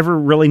anyone ever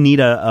really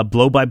need a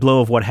blow-by-blow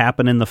of what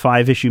happened in the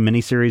 5-issue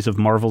miniseries of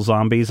Marvel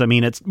Zombies? I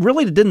mean, it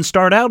didn't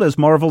start out as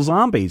Marvel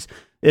Zombies.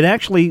 It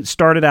actually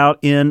started out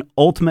in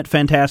Ultimate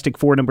Fantastic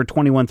Four number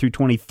 21 through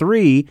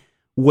 23,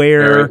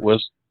 where it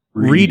was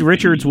Reed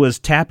Richards was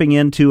tapping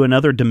into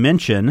another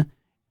dimension,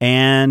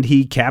 and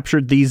he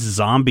captured these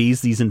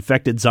zombies, these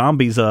infected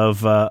zombies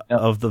of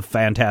the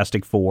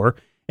Fantastic Four,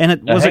 and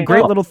it was a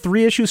great little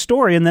 3-issue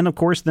story. And then, of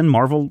course,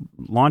 Marvel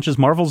launches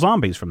Marvel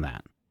Zombies from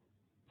that.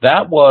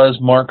 That was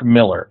Mark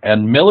Miller,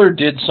 and Miller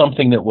did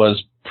something that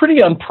was pretty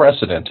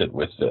unprecedented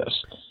with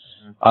this.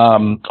 A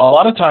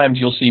lot of times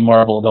you'll see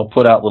Marvel, they'll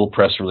put out little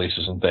press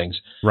releases and things.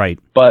 Right.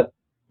 But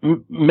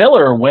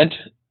Miller went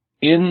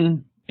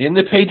in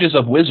the pages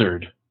of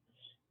Wizard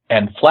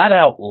and flat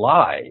out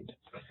lied.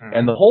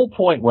 And the whole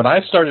point when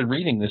I started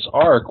reading this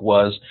arc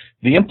was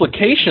the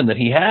implication that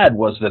he had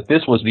was that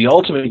this was the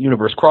Ultimate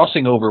Universe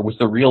crossing over with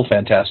the real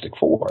Fantastic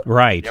Four.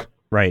 Right. Yep.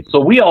 Right. So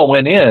we all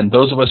went in,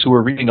 those of us who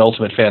were reading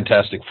Ultimate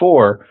Fantastic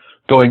Four,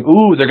 going,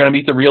 ooh, they're going to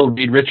meet the real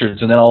Reed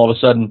Richards. And then all of a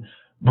sudden,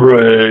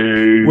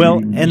 brains.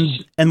 Well,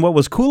 and what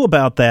was cool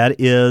about that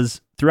is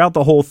throughout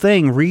the whole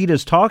thing, Reed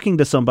is talking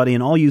to somebody,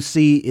 and all you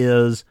see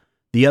is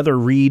the other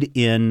Reed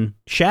in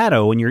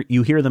shadow, and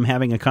you hear them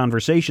having a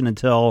conversation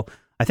until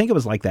I think it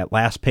was like that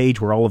last page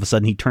where all of a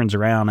sudden he turns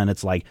around and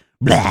it's like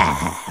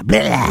blah blah,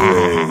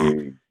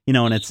 and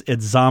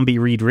it's zombie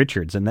Reed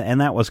Richards, and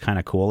that was kind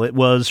of cool. It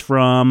was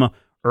from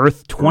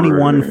Earth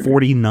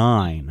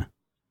 2149.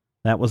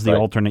 That was the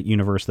alternate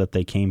universe that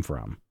they came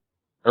from.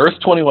 Earth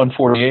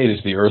 2148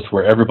 is the Earth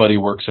where everybody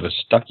works at a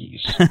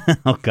Stuckey's.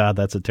 Oh, God,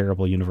 that's a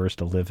terrible universe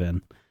to live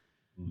in.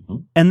 Mm-hmm.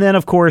 And then,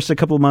 of course, a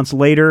couple of months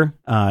later,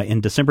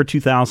 in December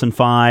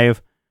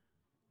 2005,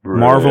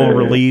 Marvel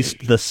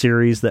released the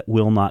series that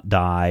will not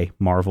die,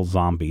 Marvel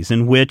Zombies,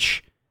 in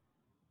which,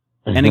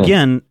 and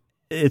again,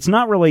 it's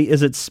not really,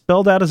 is it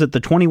spelled out? Is it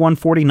the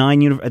 2149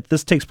 universe?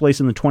 This takes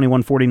place in the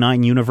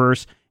 2149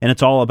 universe, and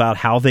it's all about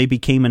how they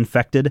became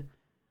infected?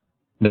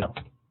 No.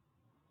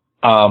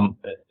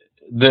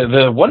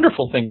 The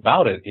wonderful thing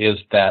about it is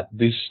that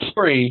the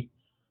story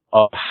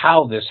of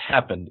how this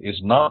happened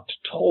is not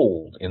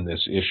told in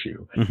this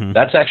issue. Mm-hmm.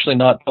 That's actually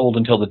not told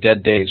until the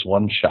Dead Days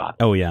one-shot.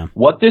 Oh, yeah.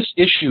 What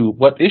issue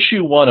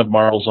 1 of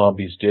Marvel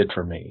Zombies did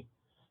for me,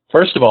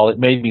 first of all, it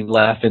made me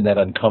laugh in that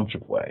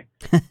uncomfortable way.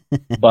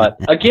 But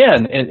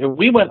again,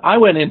 I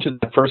went into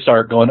the first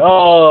arc going,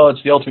 oh,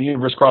 it's the Ultimate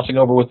Universe crossing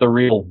over with the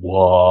real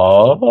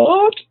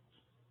what?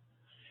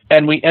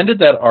 And we ended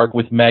that arc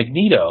with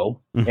Magneto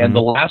and the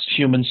last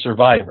human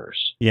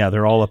survivors. Yeah,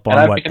 they're all up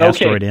on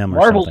Asteroid M or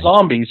Marvel something.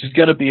 Zombies is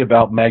going to be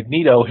about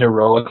Magneto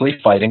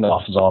heroically fighting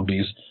off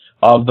zombies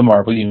of the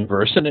Marvel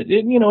Universe. And, it's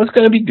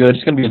going to be good.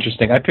 It's going to be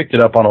interesting. I picked it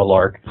up on a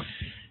lark.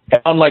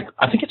 And on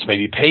I think it's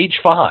maybe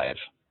page 5.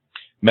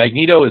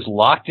 Magneto is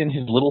locked in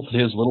his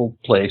little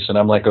place. And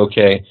I'm like,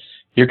 okay,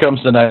 here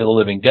comes the Night of the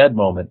Living Dead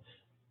moment.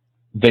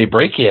 They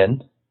break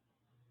in.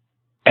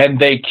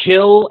 And they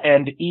kill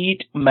and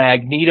eat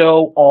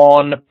Magneto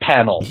on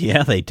panel.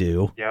 Yeah, they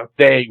do. Yep.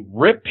 They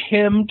rip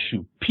him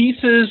to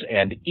pieces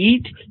and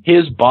eat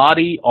his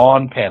body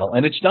on panel.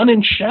 And it's done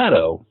in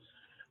shadow,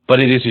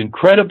 but it is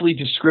incredibly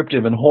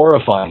descriptive and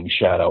horrifying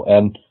shadow.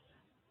 And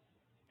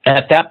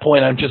at that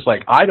point, I'm just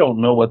like, I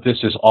don't know what this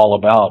is all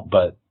about,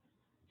 but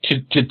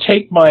to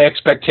take my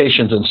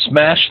expectations and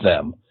smash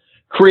them,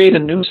 create a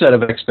new set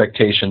of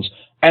expectations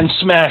and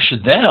smash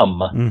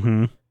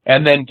them,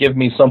 and then give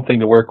me something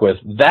to work with.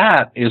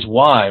 That is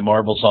why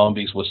Marvel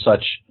Zombies was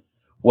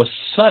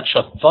such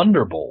a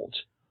thunderbolt.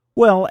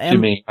 Well, to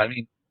me, I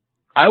mean,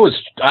 I was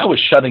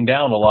shutting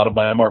down a lot of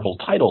my Marvel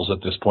titles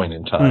at this point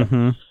in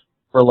time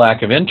for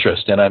lack of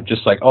interest, and I'm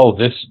just like, oh,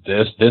 this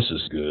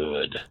is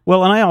good.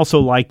 Well, and I also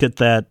liked it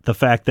that the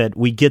fact that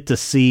we get to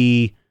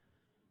see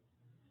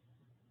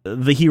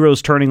the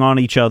heroes turning on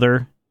each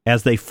other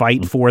as they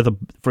fight for the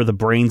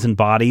brains and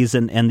bodies,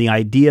 and the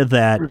idea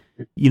that,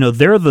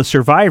 they're the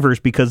survivors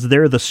because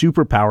they're the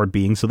superpowered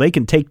beings, so they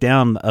can take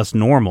down us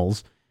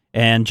normals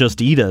and just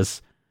eat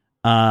us,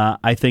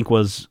 I think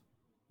was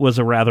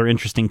a rather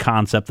interesting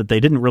concept, that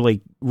they didn't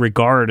really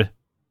regard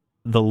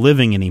the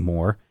living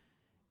anymore.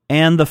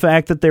 And the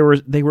fact that they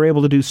were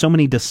able to do so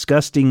many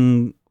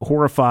disgusting,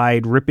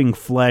 horrified, ripping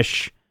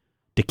flesh,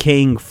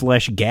 decaying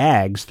flesh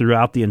gags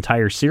throughout the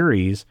entire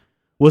series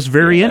was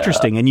very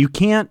interesting. And you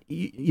can't,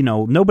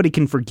 nobody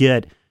can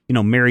forget,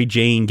 Mary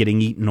Jane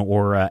getting eaten,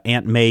 or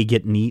Aunt May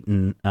getting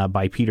eaten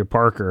by Peter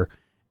Parker.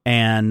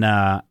 And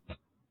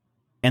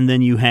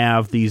then you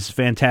have these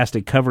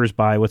fantastic covers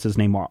by, what's his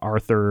name,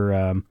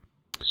 Arthur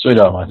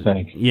Sweetum, I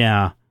think.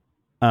 Yeah.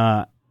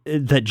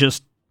 That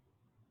just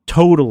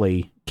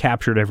totally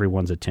captured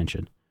everyone's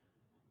attention.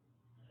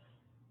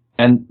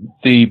 And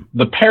the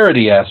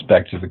parody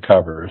aspect of the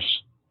covers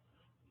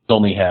is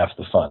only half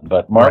the fun.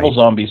 But Marvel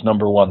Zombies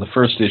 #1, the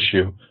first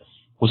issue,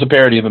 was a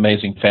parody of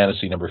Amazing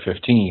Fantasy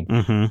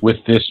 #15 with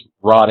this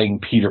rotting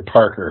Peter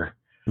Parker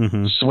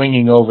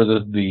swinging over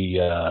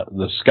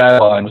the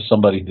skyline with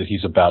somebody that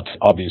he's about to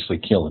obviously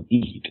kill and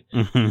eat.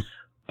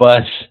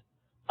 But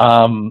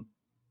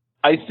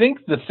I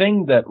think the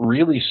thing that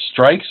really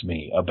strikes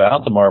me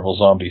about the Marvel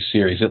Zombies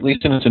series, at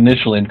least in its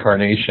initial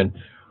incarnation,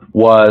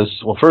 was,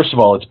 well, first of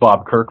all, it's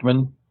Bob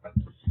Kirkman.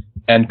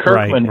 And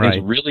Kirkman Right.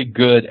 is really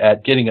good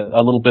at getting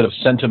a little bit of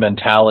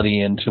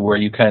sentimentality into where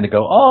you kind of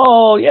go,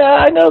 oh, yeah,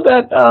 I know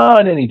that. Oh,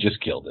 and then he just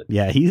killed it.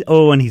 Yeah,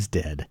 and he's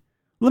dead.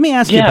 Let me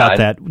ask you about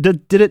that.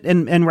 Did it,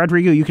 and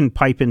Rodrigo, you can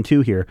pipe in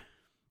too here.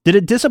 Did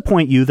it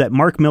disappoint you that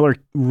Mark Millar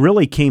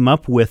really came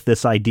up with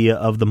this idea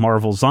of the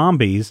Marvel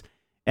Zombies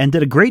and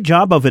did a great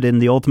job of it in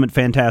the Ultimate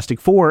Fantastic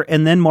Four,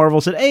 and then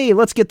Marvel said, hey,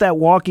 let's get that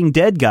Walking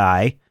Dead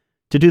guy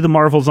to do the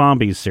Marvel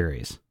Zombies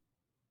series?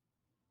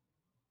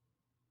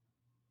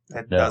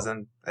 It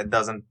doesn't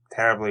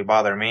terribly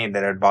bother me.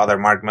 Did it bother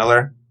Mark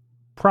Miller?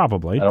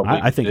 Probably.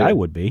 I think I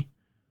would be.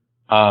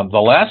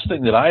 The last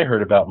thing that I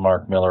heard about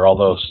Mark Miller,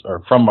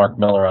 from Mark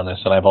Miller on this,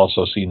 and I've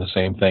also seen the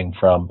same thing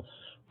from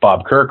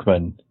Bob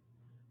Kirkman,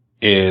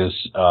 is,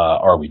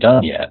 are we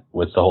done yet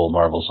with the whole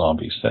Marvel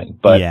Zombies thing?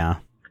 But yeah.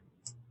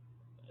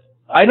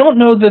 I don't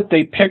know that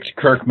they picked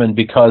Kirkman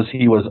because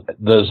he was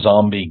the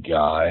zombie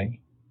guy.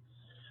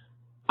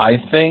 I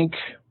think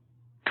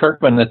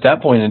Kirkman at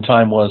that point in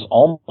time was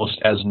almost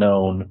as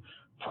known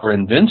for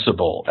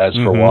Invincible as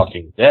for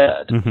Walking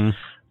Dead. Mm-hmm.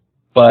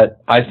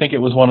 But I think it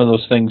was one of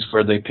those things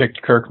where they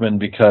picked Kirkman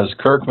because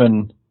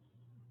Kirkman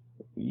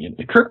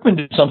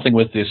did something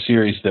with this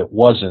series that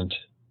wasn't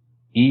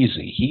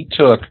easy. He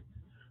took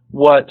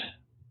what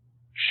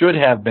should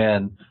have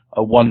been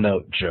a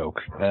one-note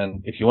joke.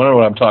 And if you want to know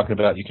what I'm talking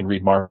about, you can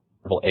read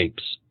Marvel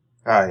Apes.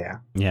 Oh, yeah.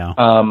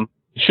 Yeah.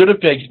 Should have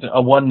taken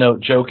a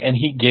one-note joke, and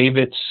he gave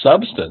it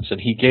substance, and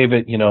he gave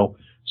it,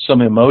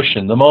 some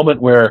emotion. The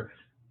moment where,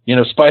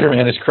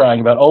 Spider-Man is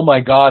crying about, oh my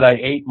God, I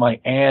ate my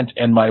aunt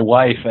and my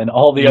wife, and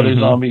all the other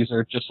zombies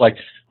are just like,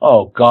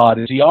 oh God,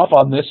 is he off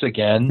on this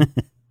again?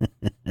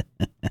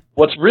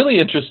 What's really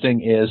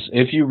interesting is,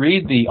 if you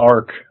read the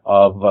arc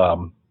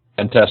of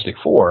Fantastic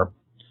Four,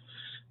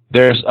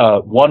 there's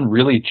one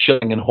really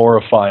chilling and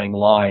horrifying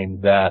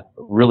line that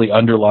really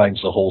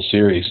underlines the whole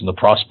series and the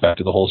prospect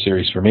of the whole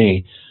series for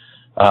me.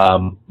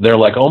 They're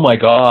like, oh my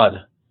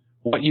God,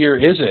 what year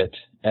is it?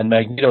 And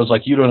Magneto's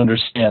like, you don't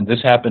understand.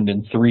 This happened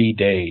in 3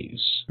 days.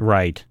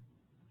 Right.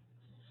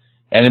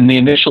 And in the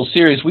initial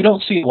series, we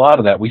don't see a lot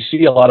of that. We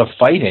see a lot of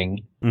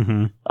fighting,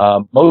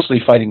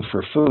 mostly fighting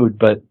for food,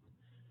 but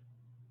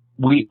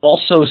we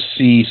also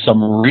see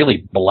some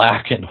really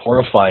black and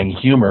horrifying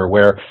humor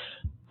where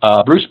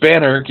Bruce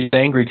Banner gets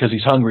angry because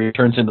he's hungry,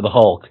 turns into the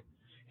Hulk,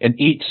 and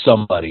eats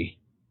somebody.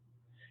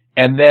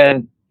 And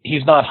then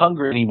he's not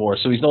hungry anymore,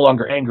 so he's no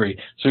longer angry.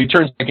 So he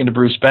turns back into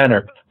Bruce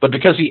Banner. But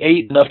because he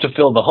ate enough to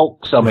fill the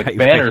Hulk stomach,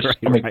 Banner's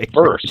stomach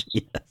bursts.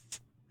 Yes.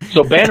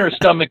 So Banner's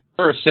stomach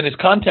bursts, and his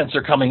contents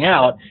are coming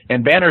out,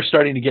 and Banner's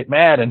starting to get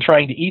mad and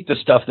trying to eat the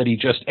stuff that he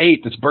just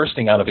ate that's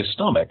bursting out of his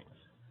stomach.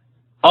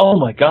 Oh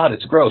my God,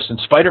 it's gross. And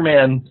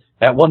Spider-Man,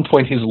 at one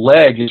point, his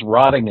leg is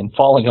rotting and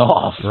falling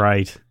off.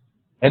 Right.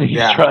 And he's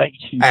trying.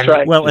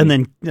 Well, and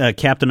then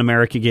Captain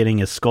America getting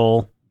his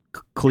skull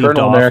cleaved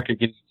Colonel off. America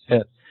getting his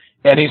head.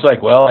 And he's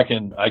like, well, I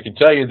can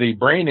tell you the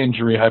brain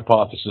injury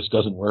hypothesis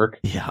doesn't work.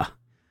 Yeah.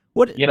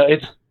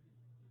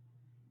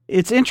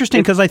 It's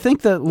interesting because I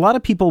think that a lot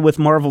of people with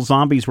Marvel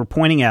Zombies were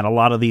pointing at a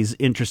lot of these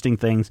interesting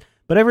things,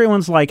 but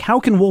everyone's like, how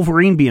can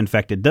Wolverine be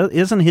infected?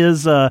 Doesn't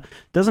his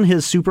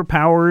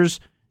superpowers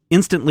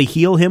instantly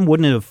heal him?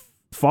 Wouldn't it have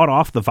fought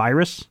off the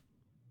virus?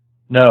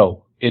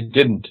 No, it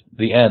didn't.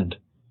 The end.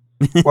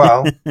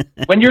 Well,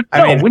 when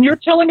you're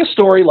telling a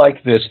story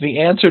like this, the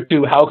answer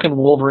to how can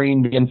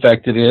Wolverine be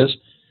infected is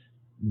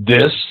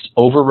this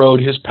overrode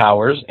his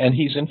powers and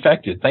he's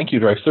infected. Thank you,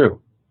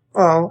 Drive-Thru.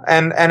 Well,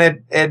 and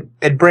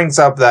it brings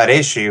up that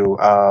issue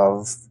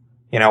of,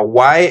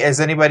 why is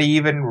anybody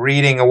even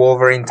reading a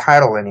Wolverine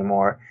title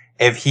anymore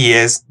if he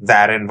is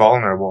that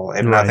invulnerable,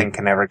 if nothing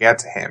can ever get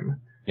to him?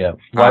 Yeah.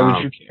 Why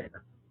would you care?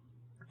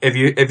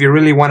 If you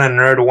really want to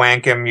nerd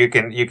wank him, you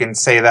can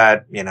say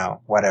that,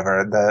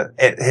 whatever.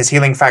 His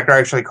healing factor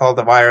actually called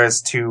the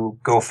virus to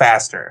go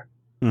faster.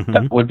 Mm-hmm.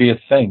 That would be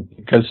a thing.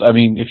 Because,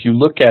 if you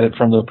look at it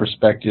from the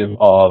perspective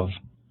of,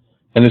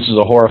 and this is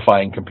a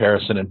horrifying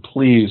comparison, and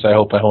please, I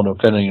hope I won't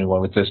offend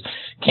anyone with this,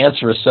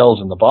 cancerous cells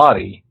in the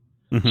body,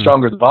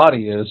 stronger the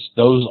body is,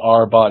 those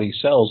are body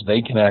cells.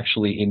 They can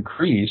actually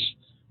increase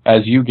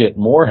as you get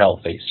more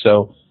healthy.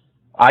 So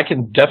I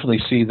can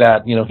definitely see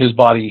that, his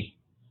body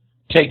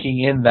taking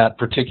in that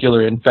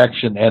particular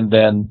infection and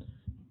then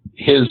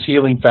his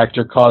healing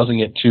factor causing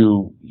it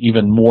to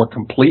even more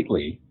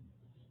completely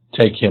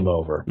take him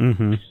over.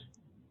 Mm-hmm.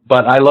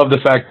 But I love the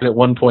fact that at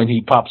one point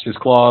he pops his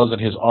claws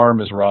and his arm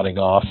is rotting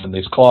off and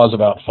his claws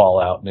about fall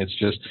out, and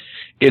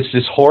it's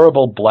this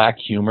horrible black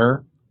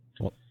humor,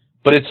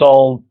 but it's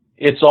all,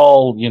 it's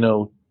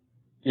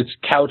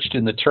couched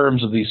in the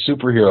terms of these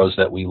superheroes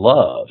that we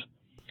love.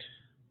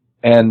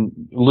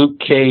 And Luke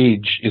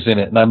Cage is in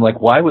it, and I'm like,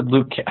 why would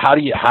how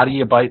do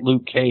you bite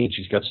Luke Cage?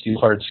 He's got steel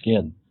hard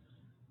skin.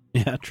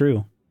 Yeah,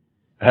 true.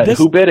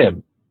 Who bit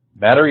him?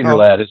 Matter Eater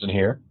Lad isn't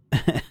here.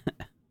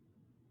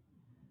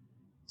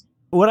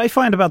 What I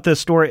find about this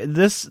story,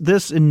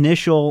 this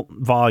initial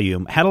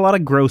volume had a lot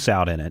of gross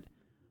out in it,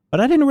 but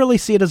I didn't really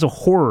see it as a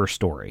horror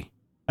story.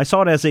 I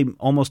saw it as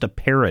almost a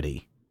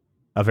parody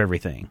of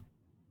everything.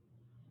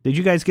 Did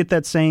you guys get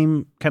that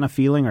same kind of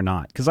feeling or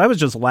not? Because I was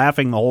just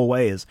laughing the whole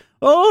way.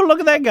 Oh, look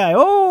at that guy!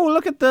 Oh,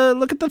 look at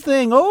the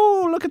thing!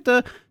 Oh, look at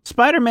the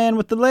Spider-Man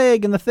with the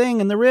leg and the thing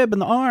and the rib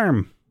and the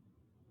arm.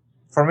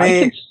 For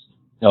me,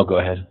 go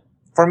ahead.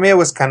 For me, it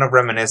was kind of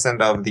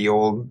reminiscent of the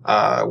old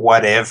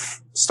 "What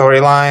If"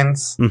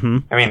 storylines. Mm-hmm.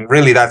 I mean,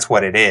 really, that's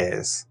what it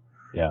is.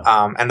 Yeah.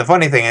 And the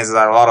funny thing is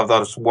that a lot of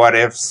those "What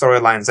If"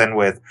 storylines end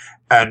with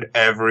 "and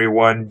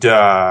everyone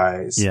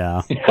dies."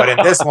 Yeah. But in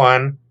this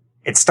one,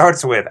 it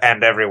starts with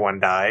 "and everyone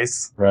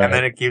dies," right. and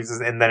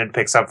then it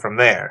picks up from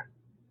there.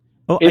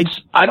 Well,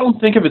 I don't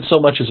think of it so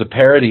much as a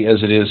parody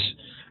as it is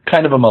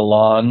kind of a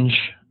melange.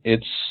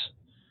 It's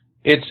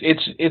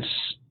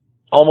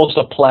almost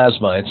a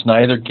plasma. It's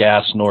neither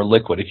gas nor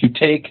liquid. If you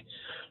take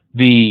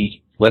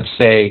the, let's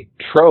say,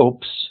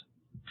 tropes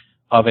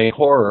of a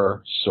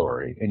horror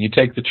story and you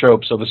take the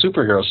tropes of a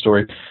superhero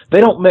story, they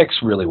don't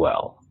mix really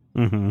well.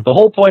 Mm-hmm. The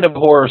whole point of a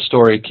horror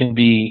story can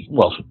be,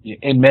 well,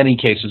 in many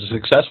cases, a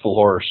successful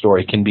horror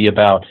story can be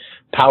about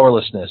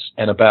powerlessness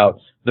and about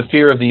the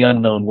fear of the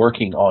unknown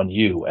working on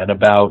you and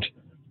about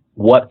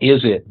what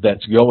is it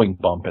that's going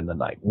bump in the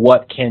night?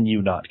 What can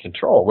you not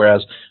control?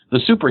 Whereas the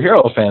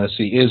superhero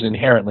fantasy is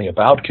inherently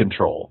about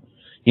control.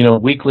 You know,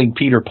 weakling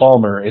Peter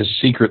Palmer is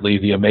secretly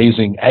the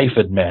amazing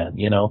aphid man,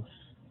 you know.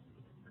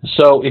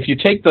 So if you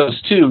take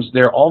those two,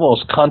 they're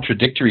almost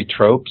contradictory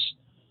tropes.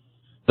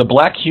 The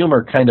black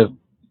humor kind of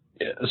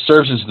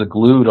serves as the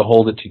glue to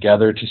hold it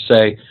together, to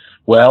say,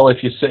 well,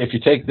 if you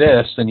take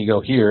this, then you go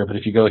here, but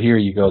if you go here,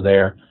 you go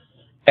there.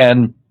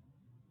 And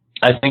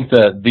I think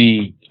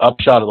the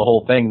upshot of the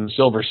whole thing, the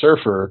Silver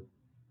Surfer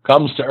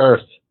comes to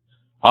Earth.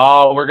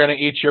 Oh, we're going to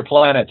eat your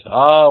planet.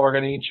 Oh, we're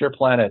going to eat your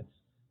planet.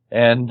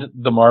 And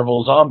the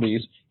Marvel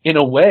zombies, in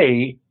a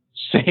way,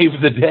 save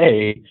the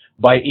day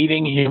by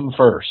eating him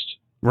first.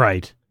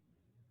 Right.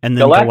 And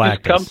then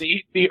Galactus comes to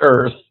eat the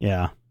Earth.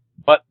 Yeah.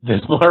 But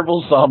the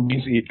Marvel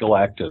zombies eat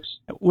Galactus.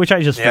 Which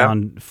I just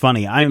found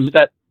funny.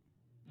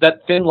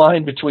 That thin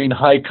line between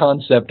high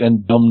concept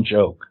and dumb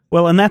joke.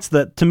 Well, and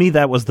to me,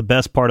 that was the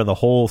best part of the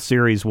whole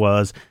series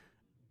was,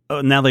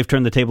 now they've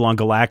turned the table on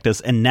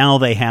Galactus, and now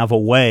they have a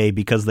way,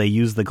 because they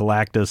use the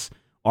Galactus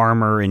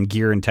armor and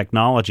gear and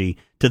technology,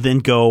 to then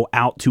go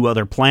out to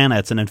other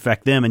planets and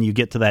infect them, and you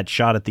get to that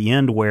shot at the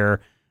end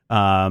where,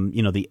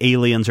 the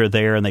aliens are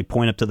there, and they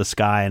point up to the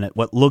sky, and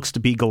what looks to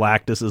be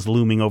Galactus is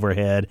looming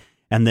overhead,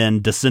 and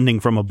then descending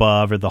from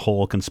above are the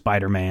Hulk and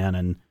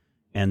Spider-Man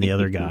and the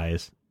other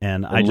guys.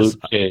 And I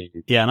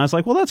was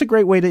like, well, that's a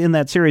great way to end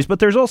that series. But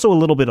there's also a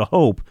little bit of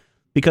hope,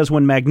 because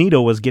when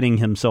Magneto was getting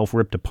himself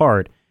ripped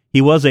apart, he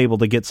was able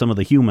to get some of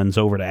the humans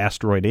over to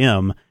Asteroid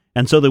M.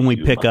 And so then we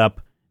pick up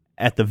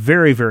at the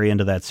very, very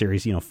end of that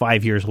series,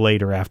 5 years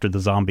later after the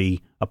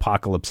zombie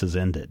apocalypse has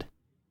ended.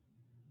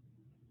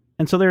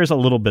 And so there is a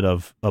little bit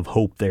of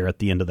hope there at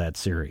the end of that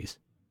series.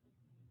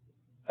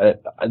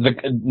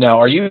 Now,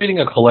 are you reading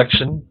a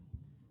collection?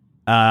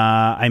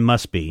 I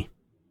must be,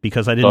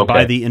 because I didn't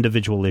buy the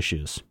individual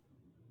issues.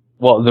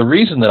 Well, the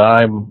reason that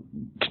I'm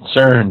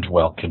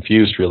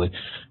confused really,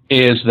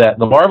 is that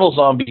the Marvel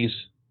Zombies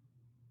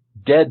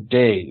Dead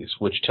Days,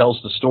 which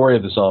tells the story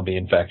of the zombie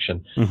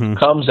infection,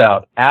 comes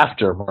out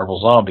after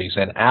Marvel Zombies,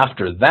 and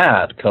after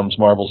that comes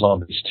Marvel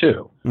Zombies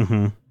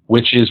 2,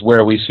 which is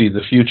where we see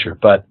the future.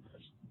 But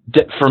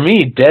for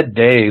me, Dead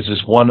Days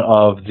is one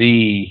of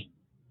the,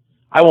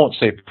 I won't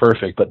say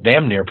perfect, but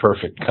damn near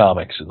perfect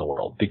comics in the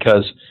world,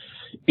 because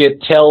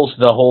it tells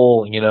the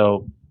whole,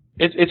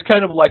 it's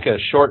kind of like a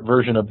short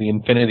version of the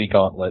Infinity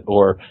Gauntlet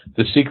or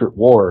the Secret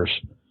Wars,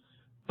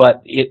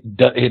 but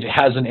it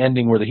has an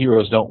ending where the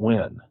heroes don't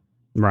win.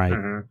 Right.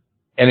 Mm-hmm.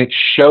 And it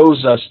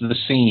shows us the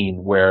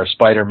scene where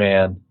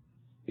Spider-Man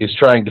is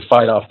trying to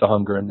fight off the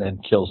hunger and then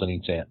kills and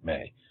eats Aunt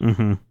May.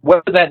 Mm-hmm.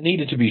 Whether that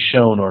needed to be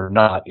shown or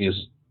not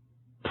is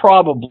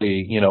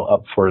probably,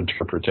 up for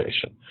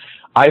interpretation.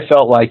 I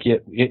felt like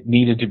it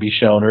needed to be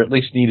shown, or at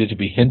least needed to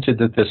be hinted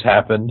that this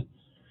happened.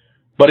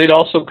 But it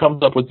also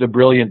comes up with the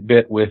brilliant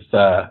bit with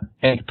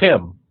Hank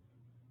Pym.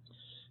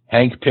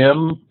 Hank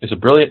Pym is a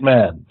brilliant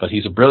man, but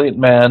he's a brilliant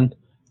man.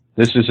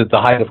 This is at the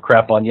height of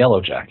crap on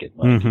Yellow Jacket.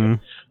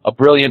 A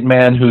brilliant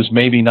man who's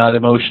maybe not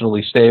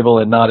emotionally stable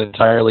and not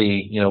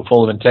entirely,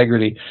 full of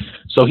integrity.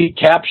 So he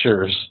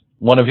captures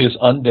one of his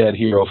undead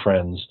hero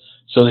friends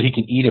so that he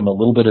can eat him a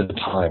little bit at a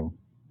time.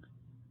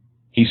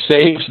 He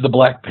saves the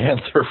Black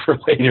Panther for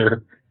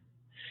later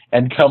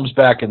and comes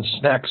back and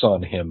snacks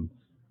on him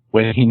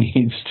when he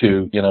needs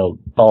to,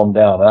 calm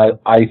down.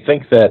 I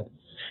think that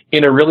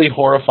in a really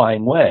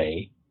horrifying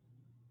way,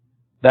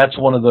 that's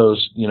one of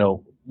those,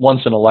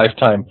 once in a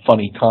lifetime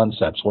funny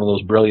concepts, one of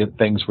those brilliant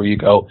things where you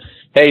go,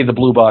 hey, the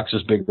blue box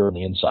is bigger on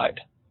the inside.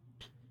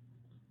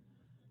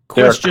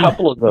 Question. There are a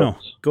couple of those. No,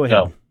 go ahead.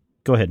 No.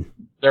 Go ahead.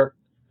 There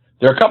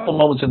are a couple of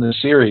moments in the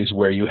series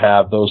where you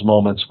have those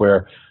moments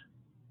where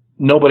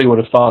nobody would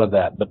have thought of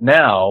that. But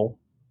now,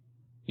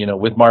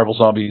 with Marvel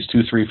Zombies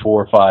 2, 3,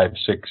 4, 5,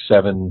 6,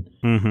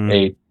 7,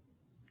 8,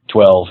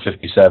 12,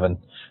 57,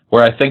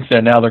 where I think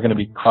they're going to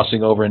be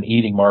crossing over and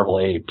eating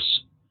Marvel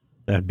apes.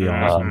 That'd be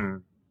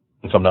awesome.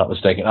 if I'm not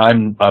mistaken.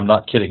 I'm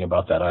not kidding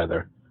about that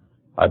either.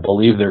 I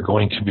believe they're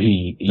going to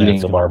be eating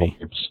the Marvel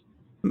apes.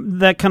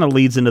 That kind of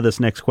leads into this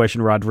next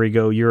question,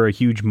 Rodrigo. You're a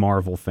huge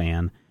Marvel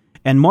fan.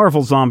 And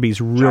Marvel Zombies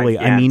really,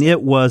 I mean,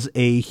 it was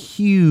a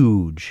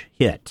huge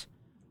hit.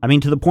 I mean,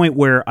 to the point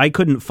where I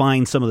couldn't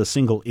find some of the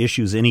single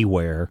issues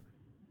anywhere.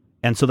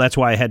 And so that's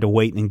why I had to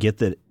wait and get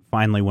that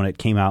finally when it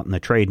came out in the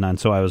trade. And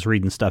so I was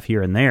reading stuff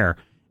here and there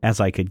as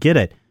I could get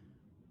it.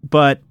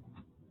 But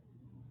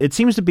it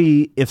seems to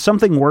be, if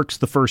something works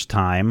the first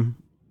time,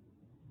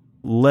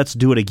 let's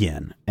do it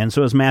again. And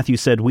so as Matthew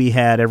said, we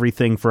had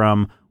everything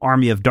from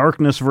Army of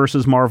Darkness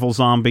versus Marvel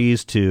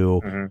Zombies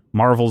to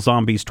Marvel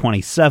Zombies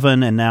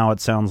 27, and now it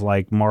sounds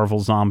like Marvel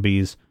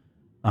Zombies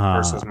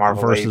versus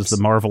the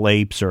Marvel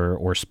Apes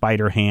or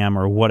Spider-Ham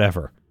or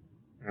whatever.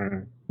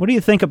 What do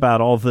you think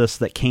about all this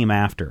that came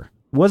after?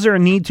 Was there a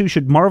need to?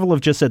 Should Marvel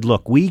have just said,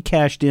 look, we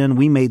cashed in,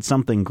 we made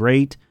something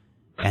great,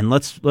 and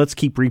let's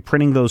keep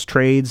reprinting those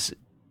trades?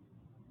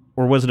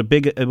 Or was it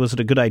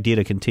a good idea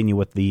to continue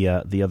with the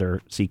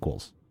other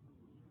sequels?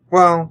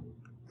 Well,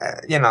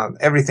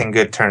 everything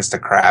good turns to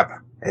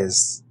crap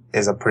is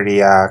a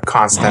pretty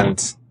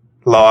constant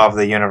law of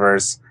the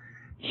universe.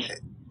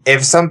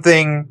 If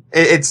something,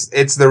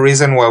 it's the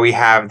reason why we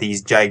have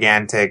these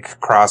gigantic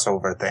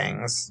crossover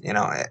things.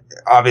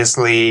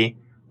 Obviously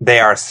they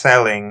are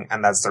selling,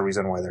 and that's the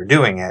reason why they're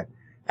doing it.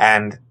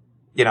 And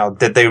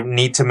did they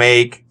need to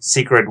make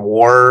Secret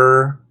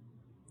War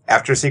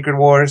after Secret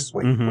Wars?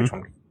 Wait, which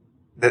one?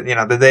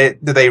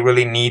 Do they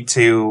really need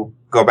to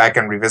go back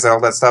and revisit all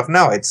that stuff?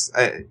 No,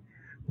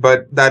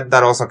 but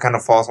that also kind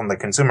of falls on the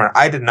consumer.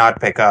 I did not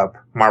pick up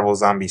Marvel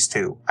Zombies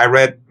 2. I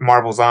read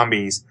Marvel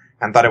Zombies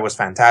and thought it was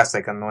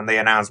fantastic. And when they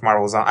announced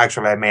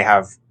actually I may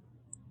have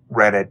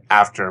read it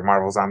after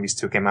Marvel Zombies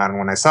 2 came out. And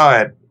when I saw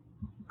it,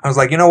 I was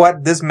like, you know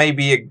what? This may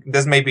be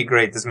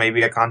great. This may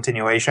be a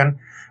continuation,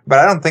 but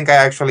I don't think I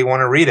actually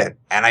want to read it.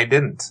 And I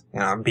didn't,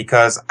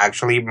 because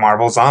actually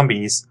Marvel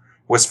Zombies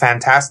was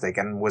fantastic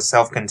and was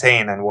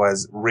self-contained and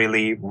was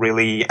really,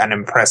 really an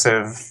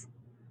impressive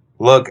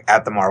look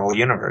at the Marvel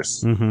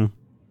Universe. Mm-hmm.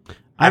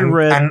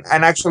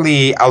 And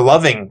actually a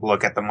loving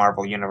look at the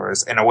Marvel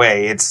Universe in a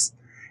way.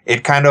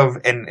 It kind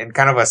of, in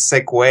kind of a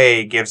sick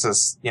way, gives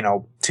us,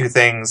 two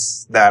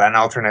things that an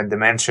alternate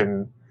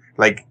dimension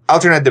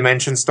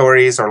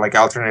stories or like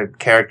alternate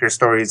character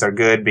stories are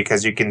good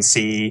because you can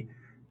see,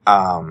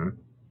 kind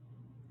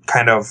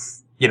of,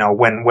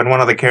 when one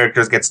of the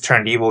characters gets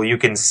turned evil, you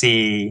can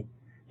see,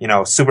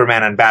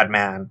 Superman and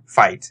Batman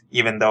fight,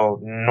 even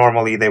though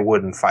normally they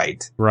wouldn't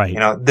fight. Right.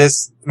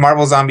 This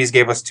Marvel Zombies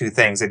gave us two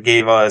things. It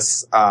gave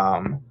us,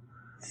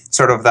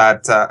 sort of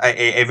that,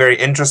 a very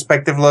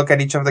introspective look at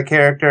each of the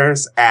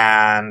characters,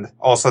 and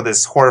also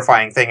this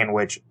horrifying thing in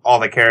which all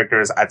the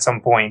characters at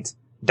some point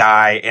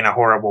die in a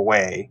horrible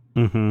way,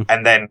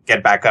 and then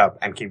get back up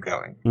and keep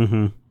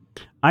going.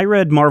 I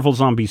read Marvel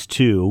Zombies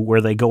 2, where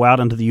they go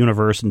out into the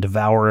universe and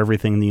devour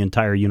everything in the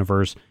entire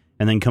universe,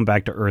 and then come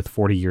back to Earth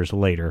 40 years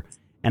later.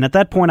 And at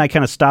that point, I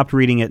kind of stopped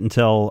reading it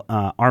until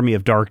Army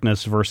of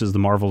Darkness versus the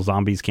Marvel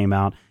Zombies came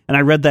out. And I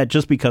read that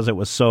just because it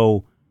was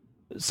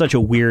such a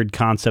weird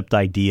concept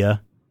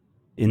idea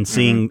in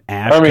seeing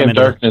Ash. Army of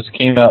Darkness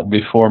came out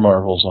before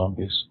Marvel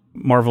Zombies.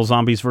 Marvel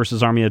Zombies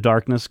versus Army of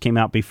Darkness came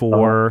out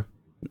before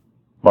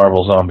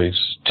Marvel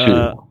Zombies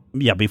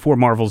 2. Before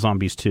Marvel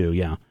Zombies 2,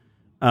 yeah.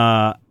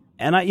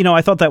 And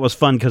I thought that was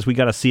fun because we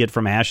got to see it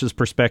from Ash's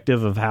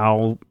perspective of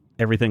how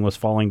everything was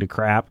falling to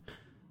crap.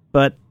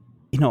 But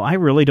I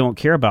really don't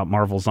care about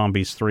Marvel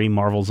Zombies 3,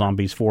 Marvel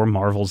Zombies 4,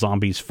 Marvel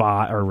Zombies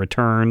 5, or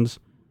Returns.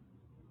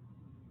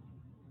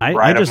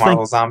 I just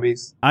Marvel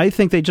Zombies? I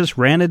think they just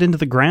ran it into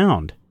the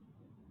ground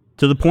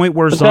to the point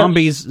where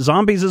zombies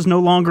is no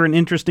longer an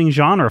interesting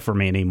genre for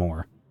me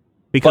anymore.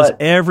 Because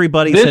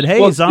everybody said,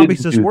 hey,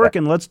 zombies is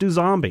working, let's do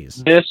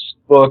zombies. This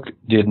book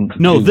didn't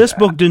this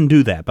book didn't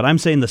do that, but I'm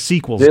saying the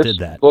sequels did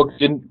that.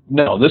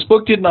 This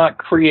book did not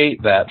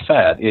create that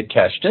fad. It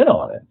cashed in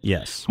on it.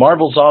 Yes.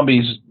 Marvel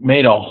Zombies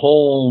made a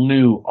whole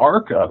new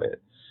arc of it,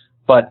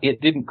 but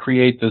it didn't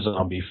create the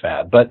zombie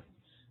fad. But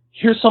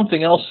here's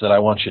something else that I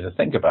want you to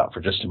think about for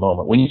just a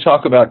moment. When you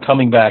talk about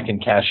coming back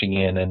and cashing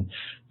in and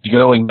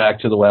going back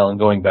to the well and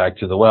going back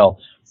to the well,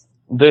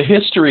 the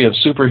history of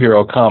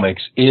superhero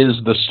comics is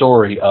the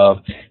story of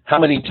how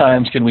many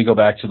times can we go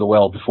back to the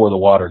well before the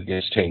water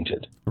gets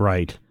tainted.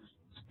 Right.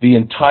 The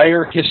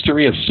entire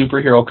history of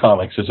superhero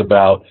comics is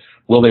about,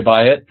 will they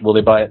buy it? Will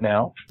they buy it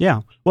now?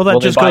 Yeah. Well, that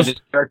will just they buy goes...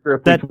 this character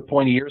if we put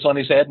pointy ears on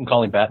his head and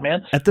call him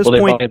Batman? At this will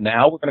point, they buy him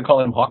now? We're going to call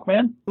him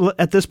Hawkman?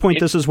 At this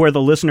point, this is where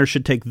the listener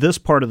should take this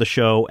part of the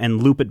show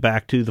and loop it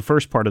back to the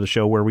first part of the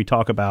show where we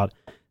talk about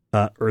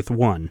Earth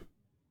 1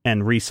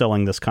 and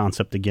reselling this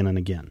concept again and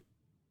again.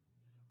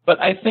 But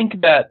I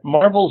think that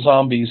Marvel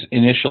Zombies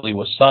initially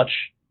was such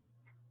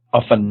a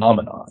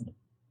phenomenon,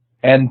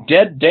 and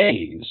Dead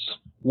Days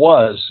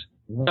was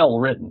well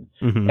written,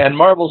 and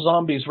Marvel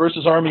Zombies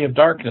versus Army of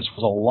Darkness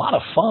was a lot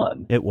of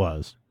fun. It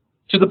was.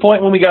 To the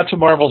point when we got to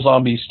Marvel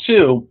Zombies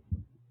 2,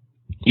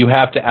 you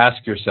have to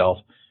ask yourself,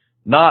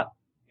 not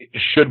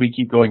should we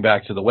keep going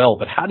back to the well,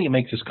 but how do you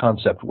make this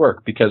concept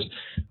work? Because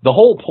the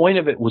whole point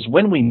of it was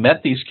when we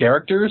met these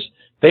characters,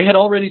 they had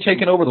already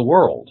taken over the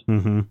world.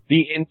 Mm-hmm.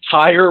 The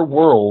entire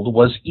world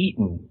was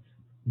eaten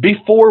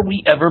before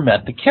we ever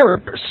met the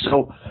characters.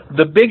 So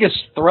the biggest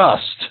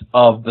thrust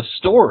of the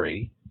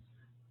story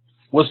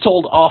was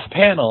told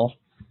off-panel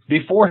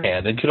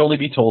beforehand and could only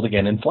be told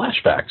again in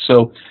flashback.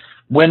 So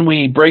when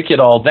we break it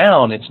all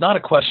down, it's not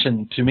a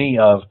question to me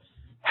of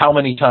how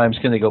many times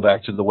can they go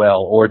back to the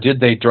well, or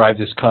did they drive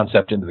this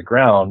concept into the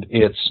ground?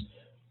 It's,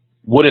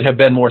 would it have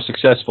been more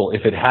successful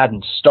if it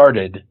hadn't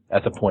started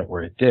at the point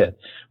where it did?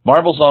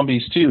 Marvel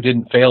Zombies 2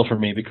 didn't fail for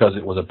me because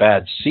it was a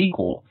bad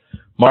sequel.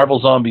 Marvel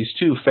Zombies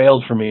 2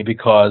 failed for me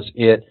because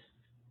it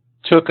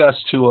took us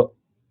to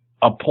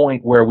a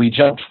point where we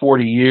jumped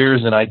 40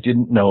 years and I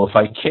didn't know if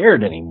I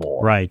cared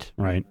anymore. Right.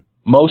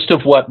 Most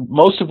of what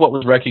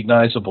was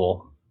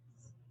recognizable,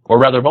 or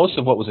rather most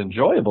of what was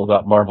enjoyable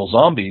about Marvel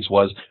Zombies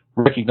was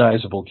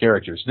recognizable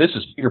characters. This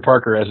is Peter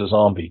Parker as a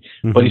zombie,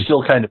 Mm-hmm. but he's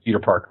still kind of Peter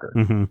Parker.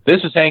 Mm-hmm.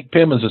 This is Hank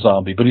Pym as a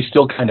zombie, but he's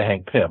still kind of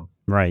Hank Pym.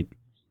 Right.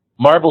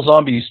 Marvel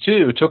Zombies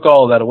 2 took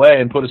all of that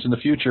away and put us in the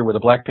future where the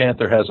Black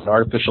Panther has an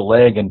artificial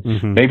leg and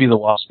Mm-hmm. maybe the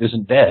Wasp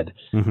isn't dead.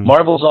 Mm-hmm.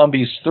 Marvel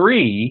Zombies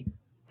 3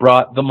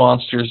 brought the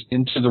monsters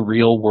into the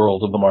real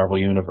world of the Marvel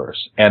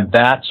Universe. And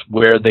that's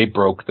where they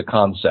broke the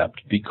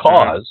concept,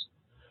 because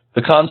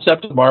the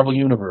concept of Marvel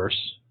Universe,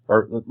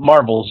 or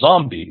Marvel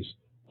Zombies,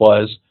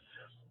 was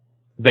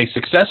they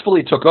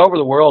successfully took over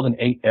the world and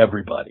ate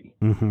everybody.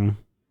 Mm-hmm.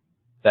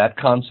 That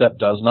concept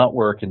does not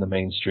work in the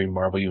mainstream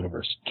Marvel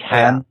Universe.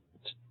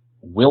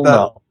 Will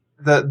not.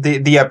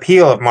 The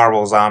appeal of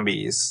Marvel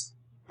Zombies,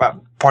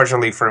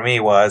 partially for me,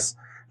 was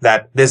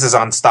that this is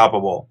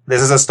unstoppable.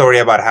 This is a story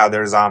about how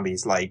they're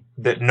zombies. Like,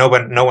 no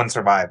one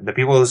survived. The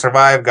people who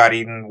survived got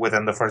eaten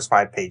within the first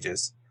 5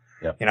 pages.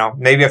 Yep. You know,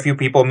 maybe a few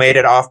people made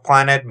it off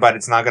planet, but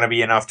it's not going to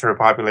be enough to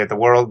repopulate the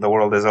world. The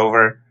world is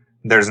over.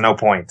 There's no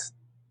point.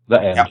 The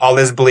end. Yeah, all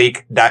is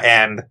bleak. The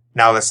end.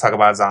 Now let's talk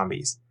about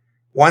zombies.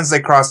 Once they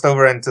crossed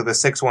over into the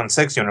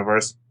 616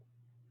 universe,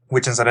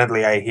 which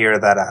incidentally I hear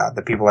that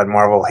the people at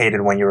Marvel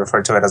hated when you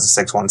referred to it as a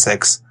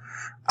 616.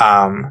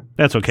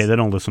 That's okay. They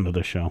don't listen to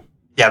this show.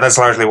 Yeah, that's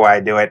largely why I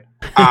do it.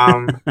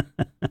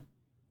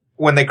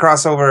 When they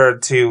cross over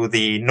to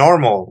the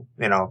normal,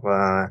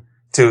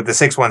 to the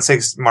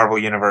 616 Marvel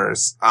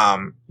universe,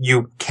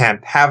 you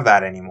can't have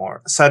that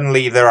anymore.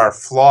 Suddenly there are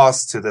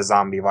flaws to the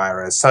zombie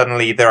virus.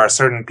 Suddenly there are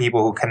certain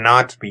people who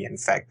cannot be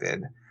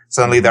infected.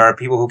 Suddenly there are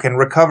people who can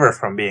recover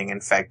from being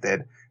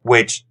infected,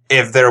 which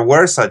if there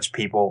were such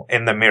people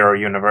in the mirror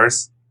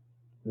universe,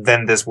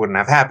 then this wouldn't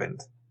have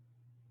happened.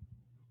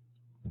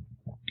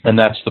 And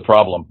that's the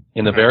problem.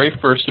 In the very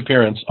first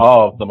appearance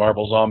of the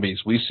Marvel Zombies,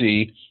 we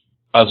see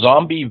a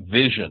zombie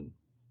Vision.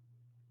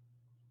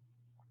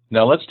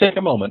 Now let's take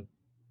a moment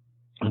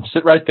and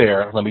sit right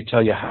there. Let me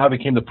tell you how I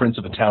became the prince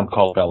of a town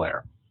called Bel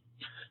Air.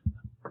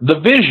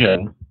 The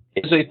Vision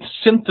is a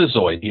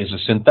synthezoid. He is a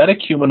synthetic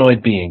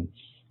humanoid being.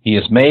 He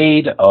is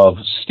made of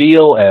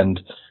steel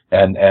and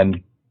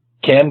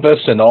canvas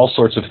and all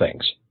sorts of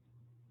things.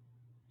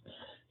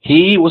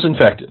 He was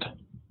infected.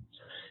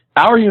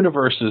 Our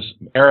universe's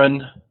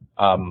Aaron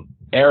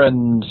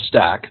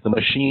Stack, the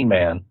Machine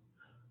Man,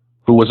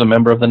 who was a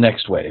member of the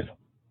Next Wave,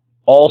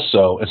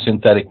 also a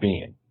synthetic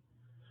being.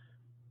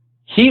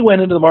 He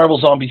went into the Marvel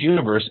Zombies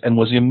universe and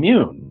was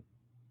immune.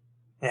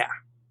 Yeah.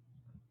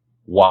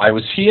 Why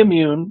was he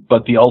immune,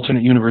 but the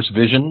alternate universe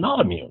Vision not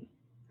immune?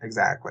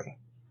 Exactly.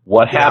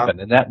 What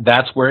happened? And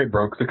that's where it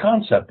broke the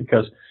concept,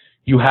 because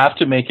you have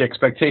to make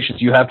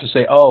expectations. You have to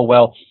say, oh,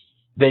 well,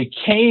 they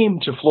came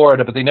to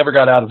Florida, but they never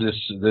got out of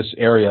this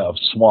area of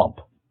swamp.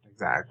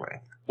 Exactly.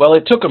 Well,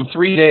 it took them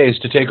 3 days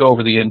to take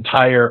over the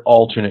entire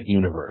alternate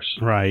universe.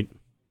 Right.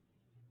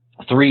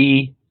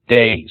 3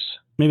 days.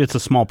 Maybe it's a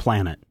small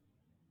planet.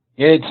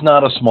 It's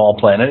not a small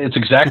planet. It's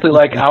exactly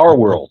like our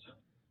world.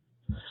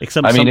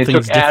 Except it took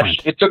something's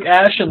different. It took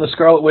Ash and the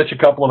Scarlet Witch a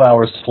couple of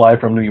hours to fly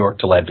from New York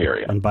to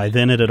Latveria. And by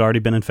then it had already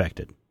been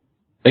infected.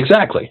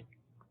 Exactly.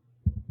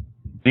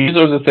 These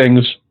are the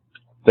things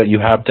that you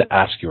have to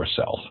ask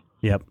yourself.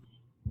 Yep.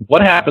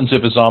 What happens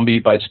if a zombie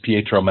bites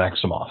Pietro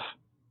Maximoff?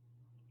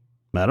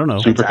 I don't know.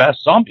 Super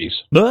fast zombies.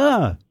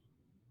 Ah!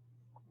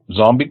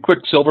 Zombie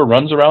Quicksilver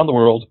runs around the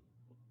world,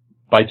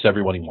 bites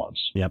everyone he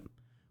wants. Yep.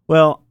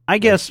 Well, I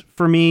guess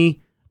for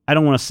me, I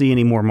don't want to see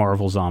any more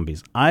Marvel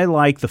Zombies. I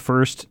like the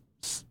first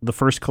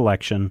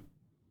collection.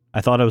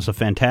 I thought it was a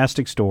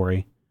fantastic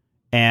story.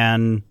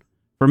 And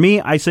for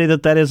me, I say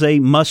that is a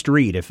must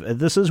read. If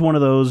this is one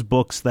of those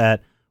books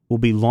that will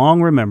be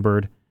long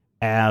remembered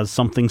as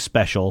something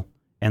special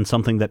and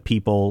something that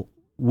people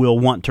will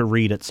want to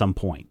read at some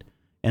point.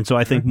 And so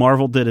I think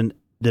Marvel did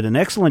an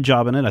excellent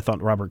job in it. I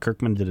thought Robert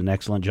Kirkman did an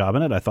excellent job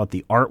in it. I thought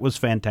the art was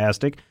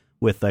fantastic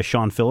with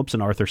Sean Phillips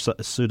and Arthur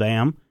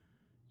Sudam.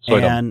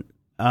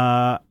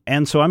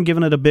 And so I'm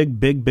giving it a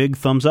big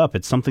thumbs up.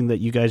 It's something that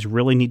you guys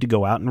really need to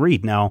go out and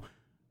read. Now,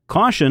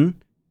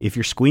 caution, if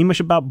you're squeamish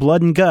about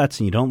blood and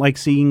guts and you don't like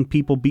seeing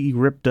people be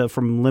ripped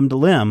from limb to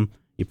limb,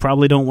 you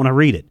probably don't want to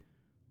read it.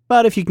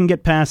 But if you can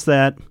get past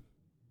that,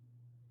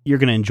 you're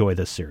going to enjoy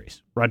this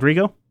series.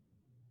 Rodrigo?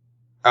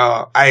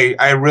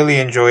 I really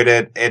enjoyed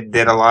it. It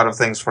did a lot of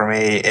things for me.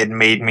 It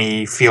made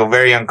me feel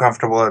very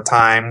uncomfortable at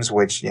times,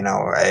 which, the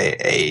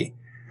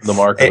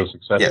mark of a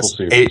successful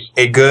series.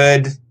 A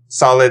good,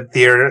 solid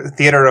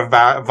theater of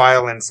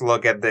violence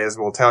look at this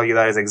will tell you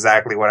that is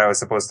exactly what I was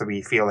supposed to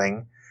be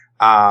feeling.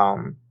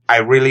 I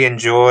really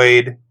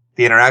enjoyed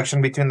the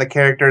interaction between the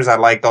characters. I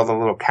liked all the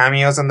little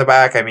cameos in the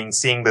back. I mean,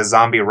 seeing the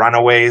zombie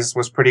runaways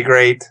was pretty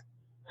great.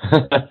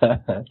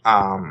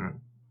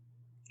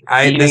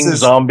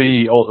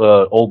 Zombie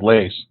old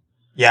lace.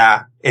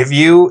 Yeah. If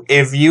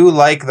you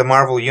like the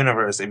Marvel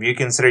universe, if you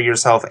consider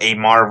yourself a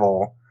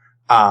Marvel,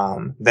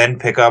 then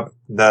pick up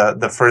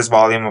the first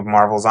volume of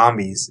Marvel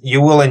Zombies.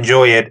 You will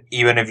enjoy it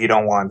even if you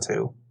don't want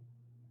to.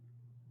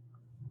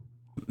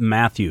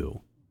 Matthew.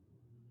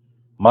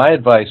 My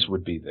advice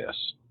would be this.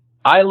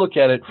 I look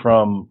at it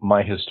from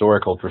my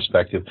historical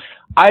perspective.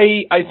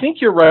 I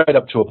think you're right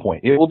up to a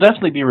point. It will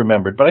definitely be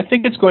remembered, but I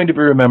think it's going to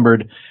be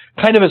remembered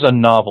kind of as a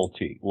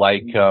novelty,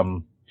 like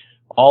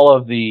all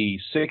of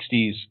the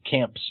 60s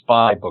camp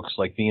spy books,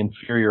 like The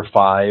Inferior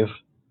Five,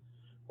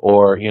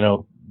 or,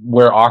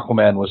 where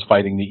Aquaman was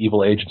fighting the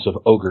evil agents of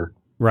Ogre.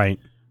 Right.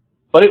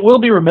 But it will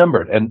be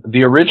remembered, and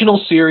the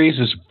original series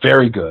is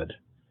very good.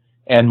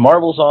 And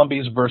Marvel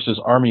Zombies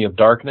versus Army of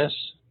Darkness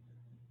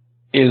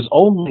is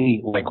only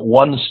like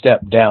one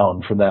step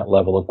down from that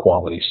level of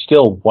quality.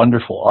 Still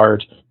wonderful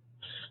art,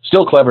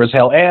 still clever as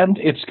hell, and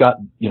it's got,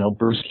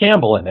 Bruce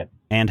Campbell in it.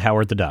 And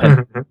Howard the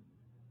Duck.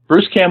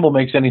 Bruce Campbell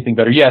makes anything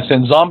better. Yes,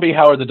 and zombie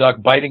Howard the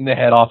Duck biting the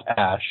head off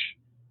Ash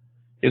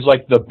is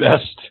like the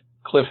best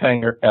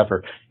cliffhanger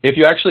ever. If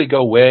you actually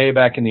go way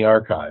back in the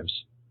archives,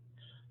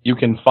 you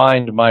can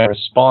find my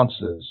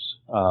responses,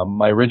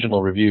 my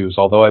original reviews,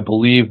 although I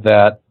believe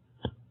that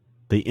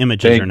the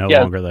images are no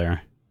longer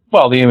there.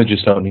 Well, the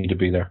images don't need to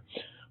be there.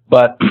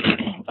 But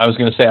I was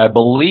going to say, I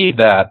believe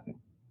that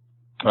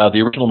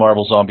the original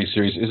Marvel Zombie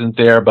series isn't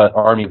there, but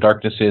Army of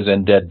Darkness is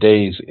and Dead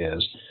Days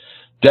is.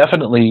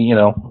 Definitely,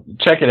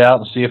 check it out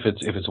and see if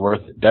it's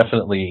worth it.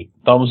 Definitely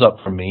thumbs up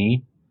from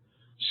me,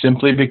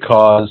 simply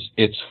because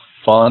it's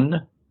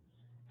fun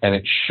and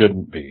it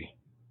shouldn't be.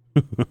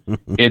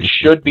 It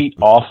should be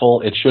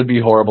awful. It should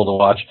be horrible to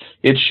watch.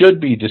 It should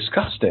be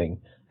disgusting.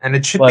 And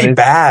it should be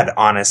bad,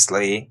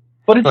 honestly.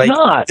 But it's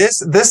not.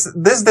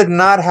 This did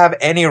not have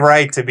any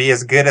right to be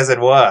as good as it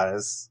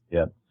was.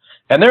 Yeah.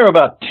 And there are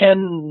about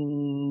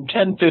 10,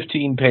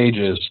 15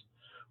 pages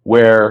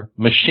where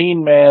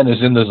Machine Man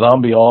is in the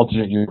zombie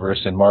alternate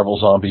universe in Marvel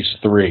Zombies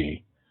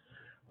 3,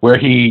 where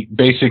he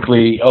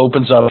basically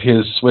opens up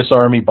his Swiss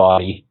Army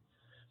body,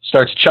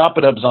 starts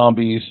chopping up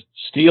zombies,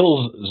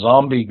 steals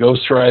zombie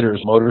Ghost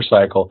Rider's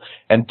motorcycle,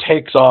 and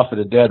takes off at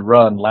a dead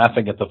run,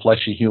 laughing at the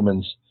fleshy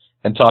humans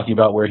and talking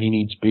about where he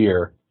needs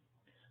beer.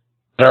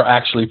 They're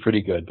actually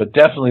pretty good, but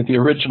definitely the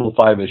original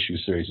 5-issue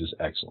series is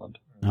excellent.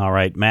 All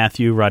right,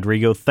 Matthew,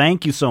 Rodrigo,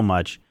 thank you so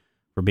much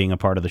for being a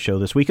part of the show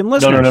this week. And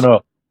listeners,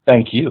 No.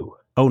 Thank you.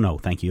 Oh, no,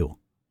 thank you.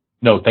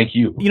 No, thank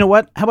you. You know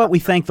what? How about we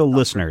thank the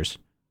listeners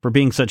for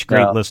being such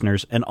great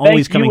listeners and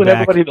always coming back. Thank you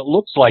and everybody that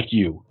looks like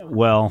you.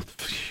 Well,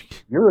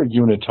 you're a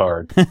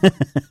unitard.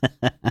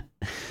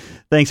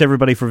 Thanks,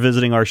 everybody, for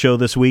visiting our show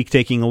this week,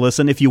 taking a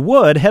listen. If you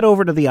would, head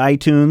over to the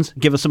iTunes,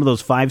 give us some of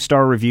those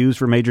 5-star reviews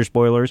for Major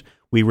Spoilers.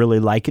 We really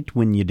like it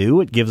when you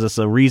do. It gives us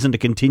a reason to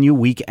continue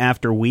week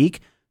after week,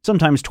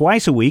 sometimes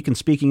twice a week. And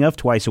speaking of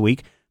twice a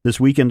week,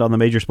 this weekend on the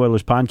Major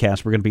Spoilers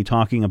podcast, we're going to be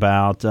talking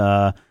about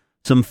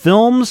some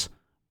films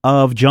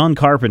of John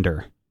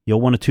Carpenter.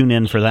 You'll want to tune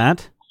in for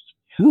that.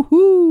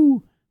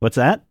 Woohoo! What's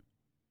that?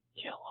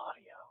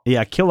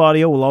 Yeah, Kill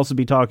Audio will also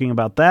be talking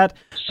about that.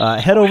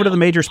 Head over to the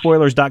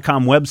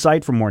Majorspoilers.com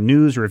website for more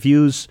news,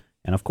 reviews,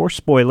 and, of course,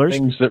 spoilers.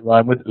 Things that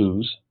rhyme with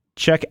ooze.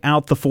 Check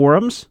out the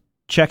forums.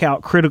 Check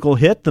out Critical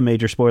Hit, the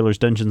Major Spoilers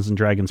Dungeons &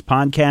 Dragons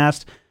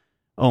podcast.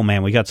 Oh,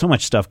 man, we got so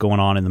much stuff going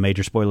on in the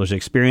Major Spoilers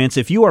experience.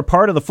 If you are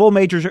part of the full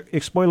Major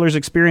Spoilers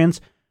experience,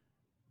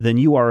 then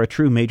you are a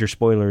true Major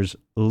Spoilers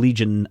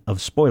Legion of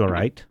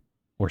Spoilerite,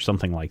 or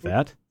something like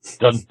that.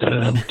 Dun,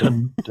 dun, dun,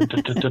 dun,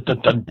 dun, dun,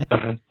 dun,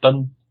 dun,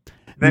 dun.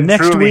 Then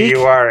Next truly week,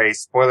 you are a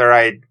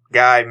spoilerite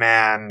guy,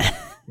 man,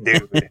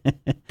 dude.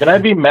 Can I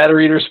be Matter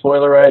Eater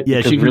Spoilerite? Yes,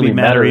 Because you can really be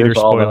Matter Eater is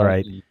all that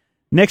Spoilerite.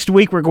 Next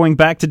week, we're going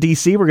back to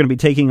DC. We're going to be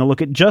taking a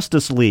look at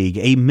Justice League,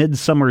 A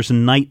Midsummer's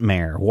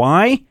Nightmare.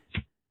 Why?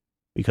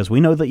 Because we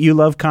know that you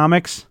love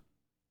comics,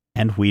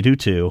 and we do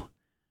too.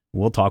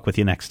 We'll talk with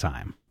you next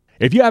time.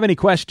 If you have any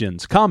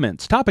questions,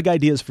 comments, topic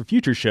ideas for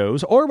future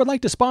shows, or would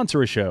like to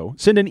sponsor a show,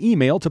 send an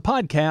email to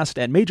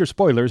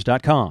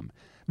podcast@majorspoilers.com.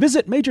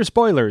 Visit Major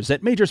Spoilers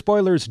at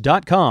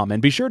majorspoilers.com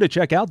and be sure to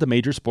check out the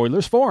Major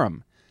Spoilers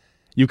Forum.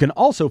 You can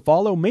also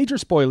follow Major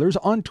Spoilers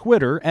on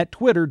Twitter at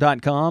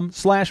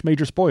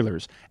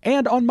twitter.com/majorspoilers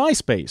and on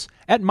MySpace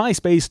at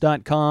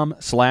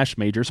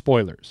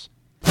myspace.com/majorspoilers.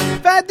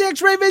 If I had the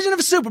X-ray vision of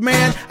a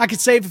Superman, I could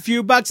save a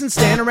few bucks and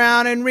stand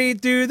around and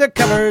read through the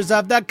covers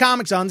of the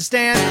comics on the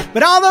stand.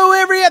 But although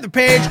every other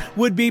page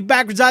would be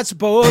backwards, I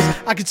suppose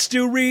I could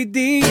still read the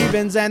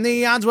evens and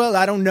the odds. Well,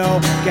 I don't know.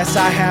 Guess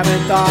I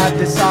haven't thought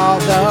this all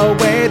the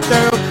way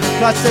through.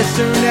 Plus, as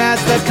soon as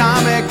the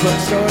comic book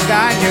store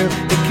guy knew,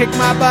 he kicked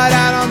my butt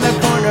out on the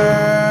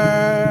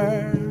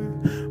corner.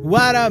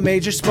 What a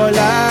major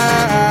spoiler.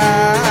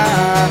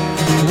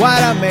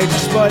 What a major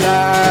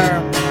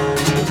spoiler.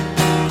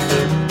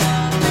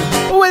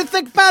 When I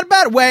think about a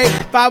better way,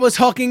 if I was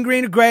hulking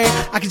green or gray,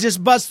 I could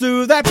just bust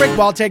through that brick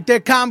wall, take their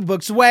comic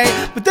books away.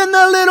 But then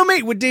the little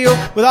meat would deal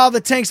with all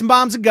the tanks and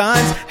bombs and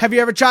guns. Have you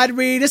ever tried to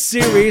read a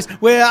series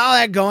with all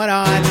that going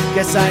on?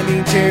 Guess I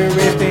need to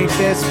rethink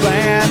this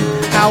plan.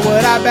 How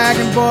would I bag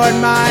and board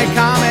my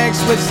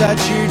comics with such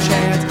huge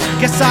hands?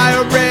 Guess I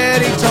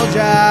already told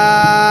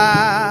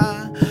ya.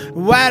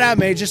 What a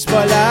major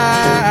spoiler.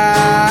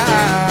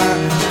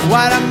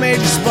 What a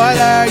major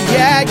spoiler.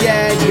 Yeah,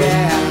 yeah,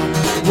 yeah.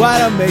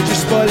 What a major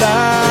spoiler.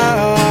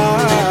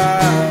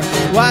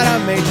 What a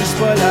major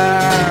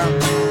spoiler.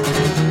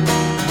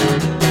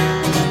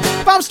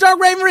 If I'm Stark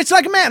Raven, rich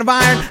like a man of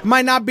iron, I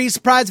might not be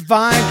surprised to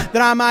find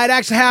that I might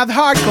actually have the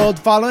hard cold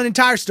to follow an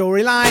entire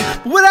storyline.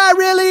 But would I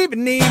really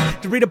even need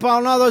to read up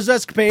on all those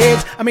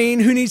escapades? I mean,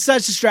 who needs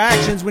such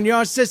distractions when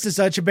your sister's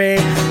such a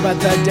babe? But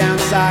the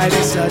downside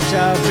is such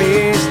a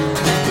beast,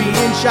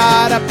 being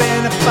shot up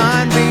in a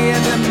fun, being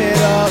in the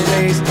Middle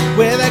East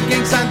with a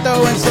gang sign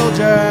throwing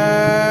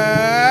soldier.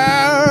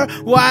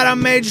 What a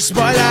major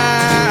spoiler.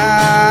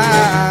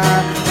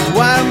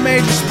 What a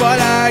major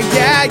spoiler.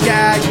 Yeah,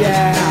 yeah,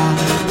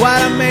 yeah.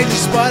 What a major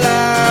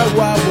spoiler.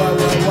 Whoa, whoa,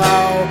 whoa,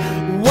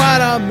 whoa.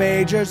 What a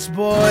major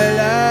spoiler.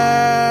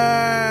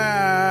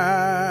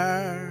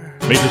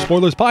 Major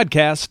Spoilers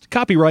Podcast,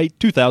 copyright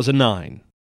 2009.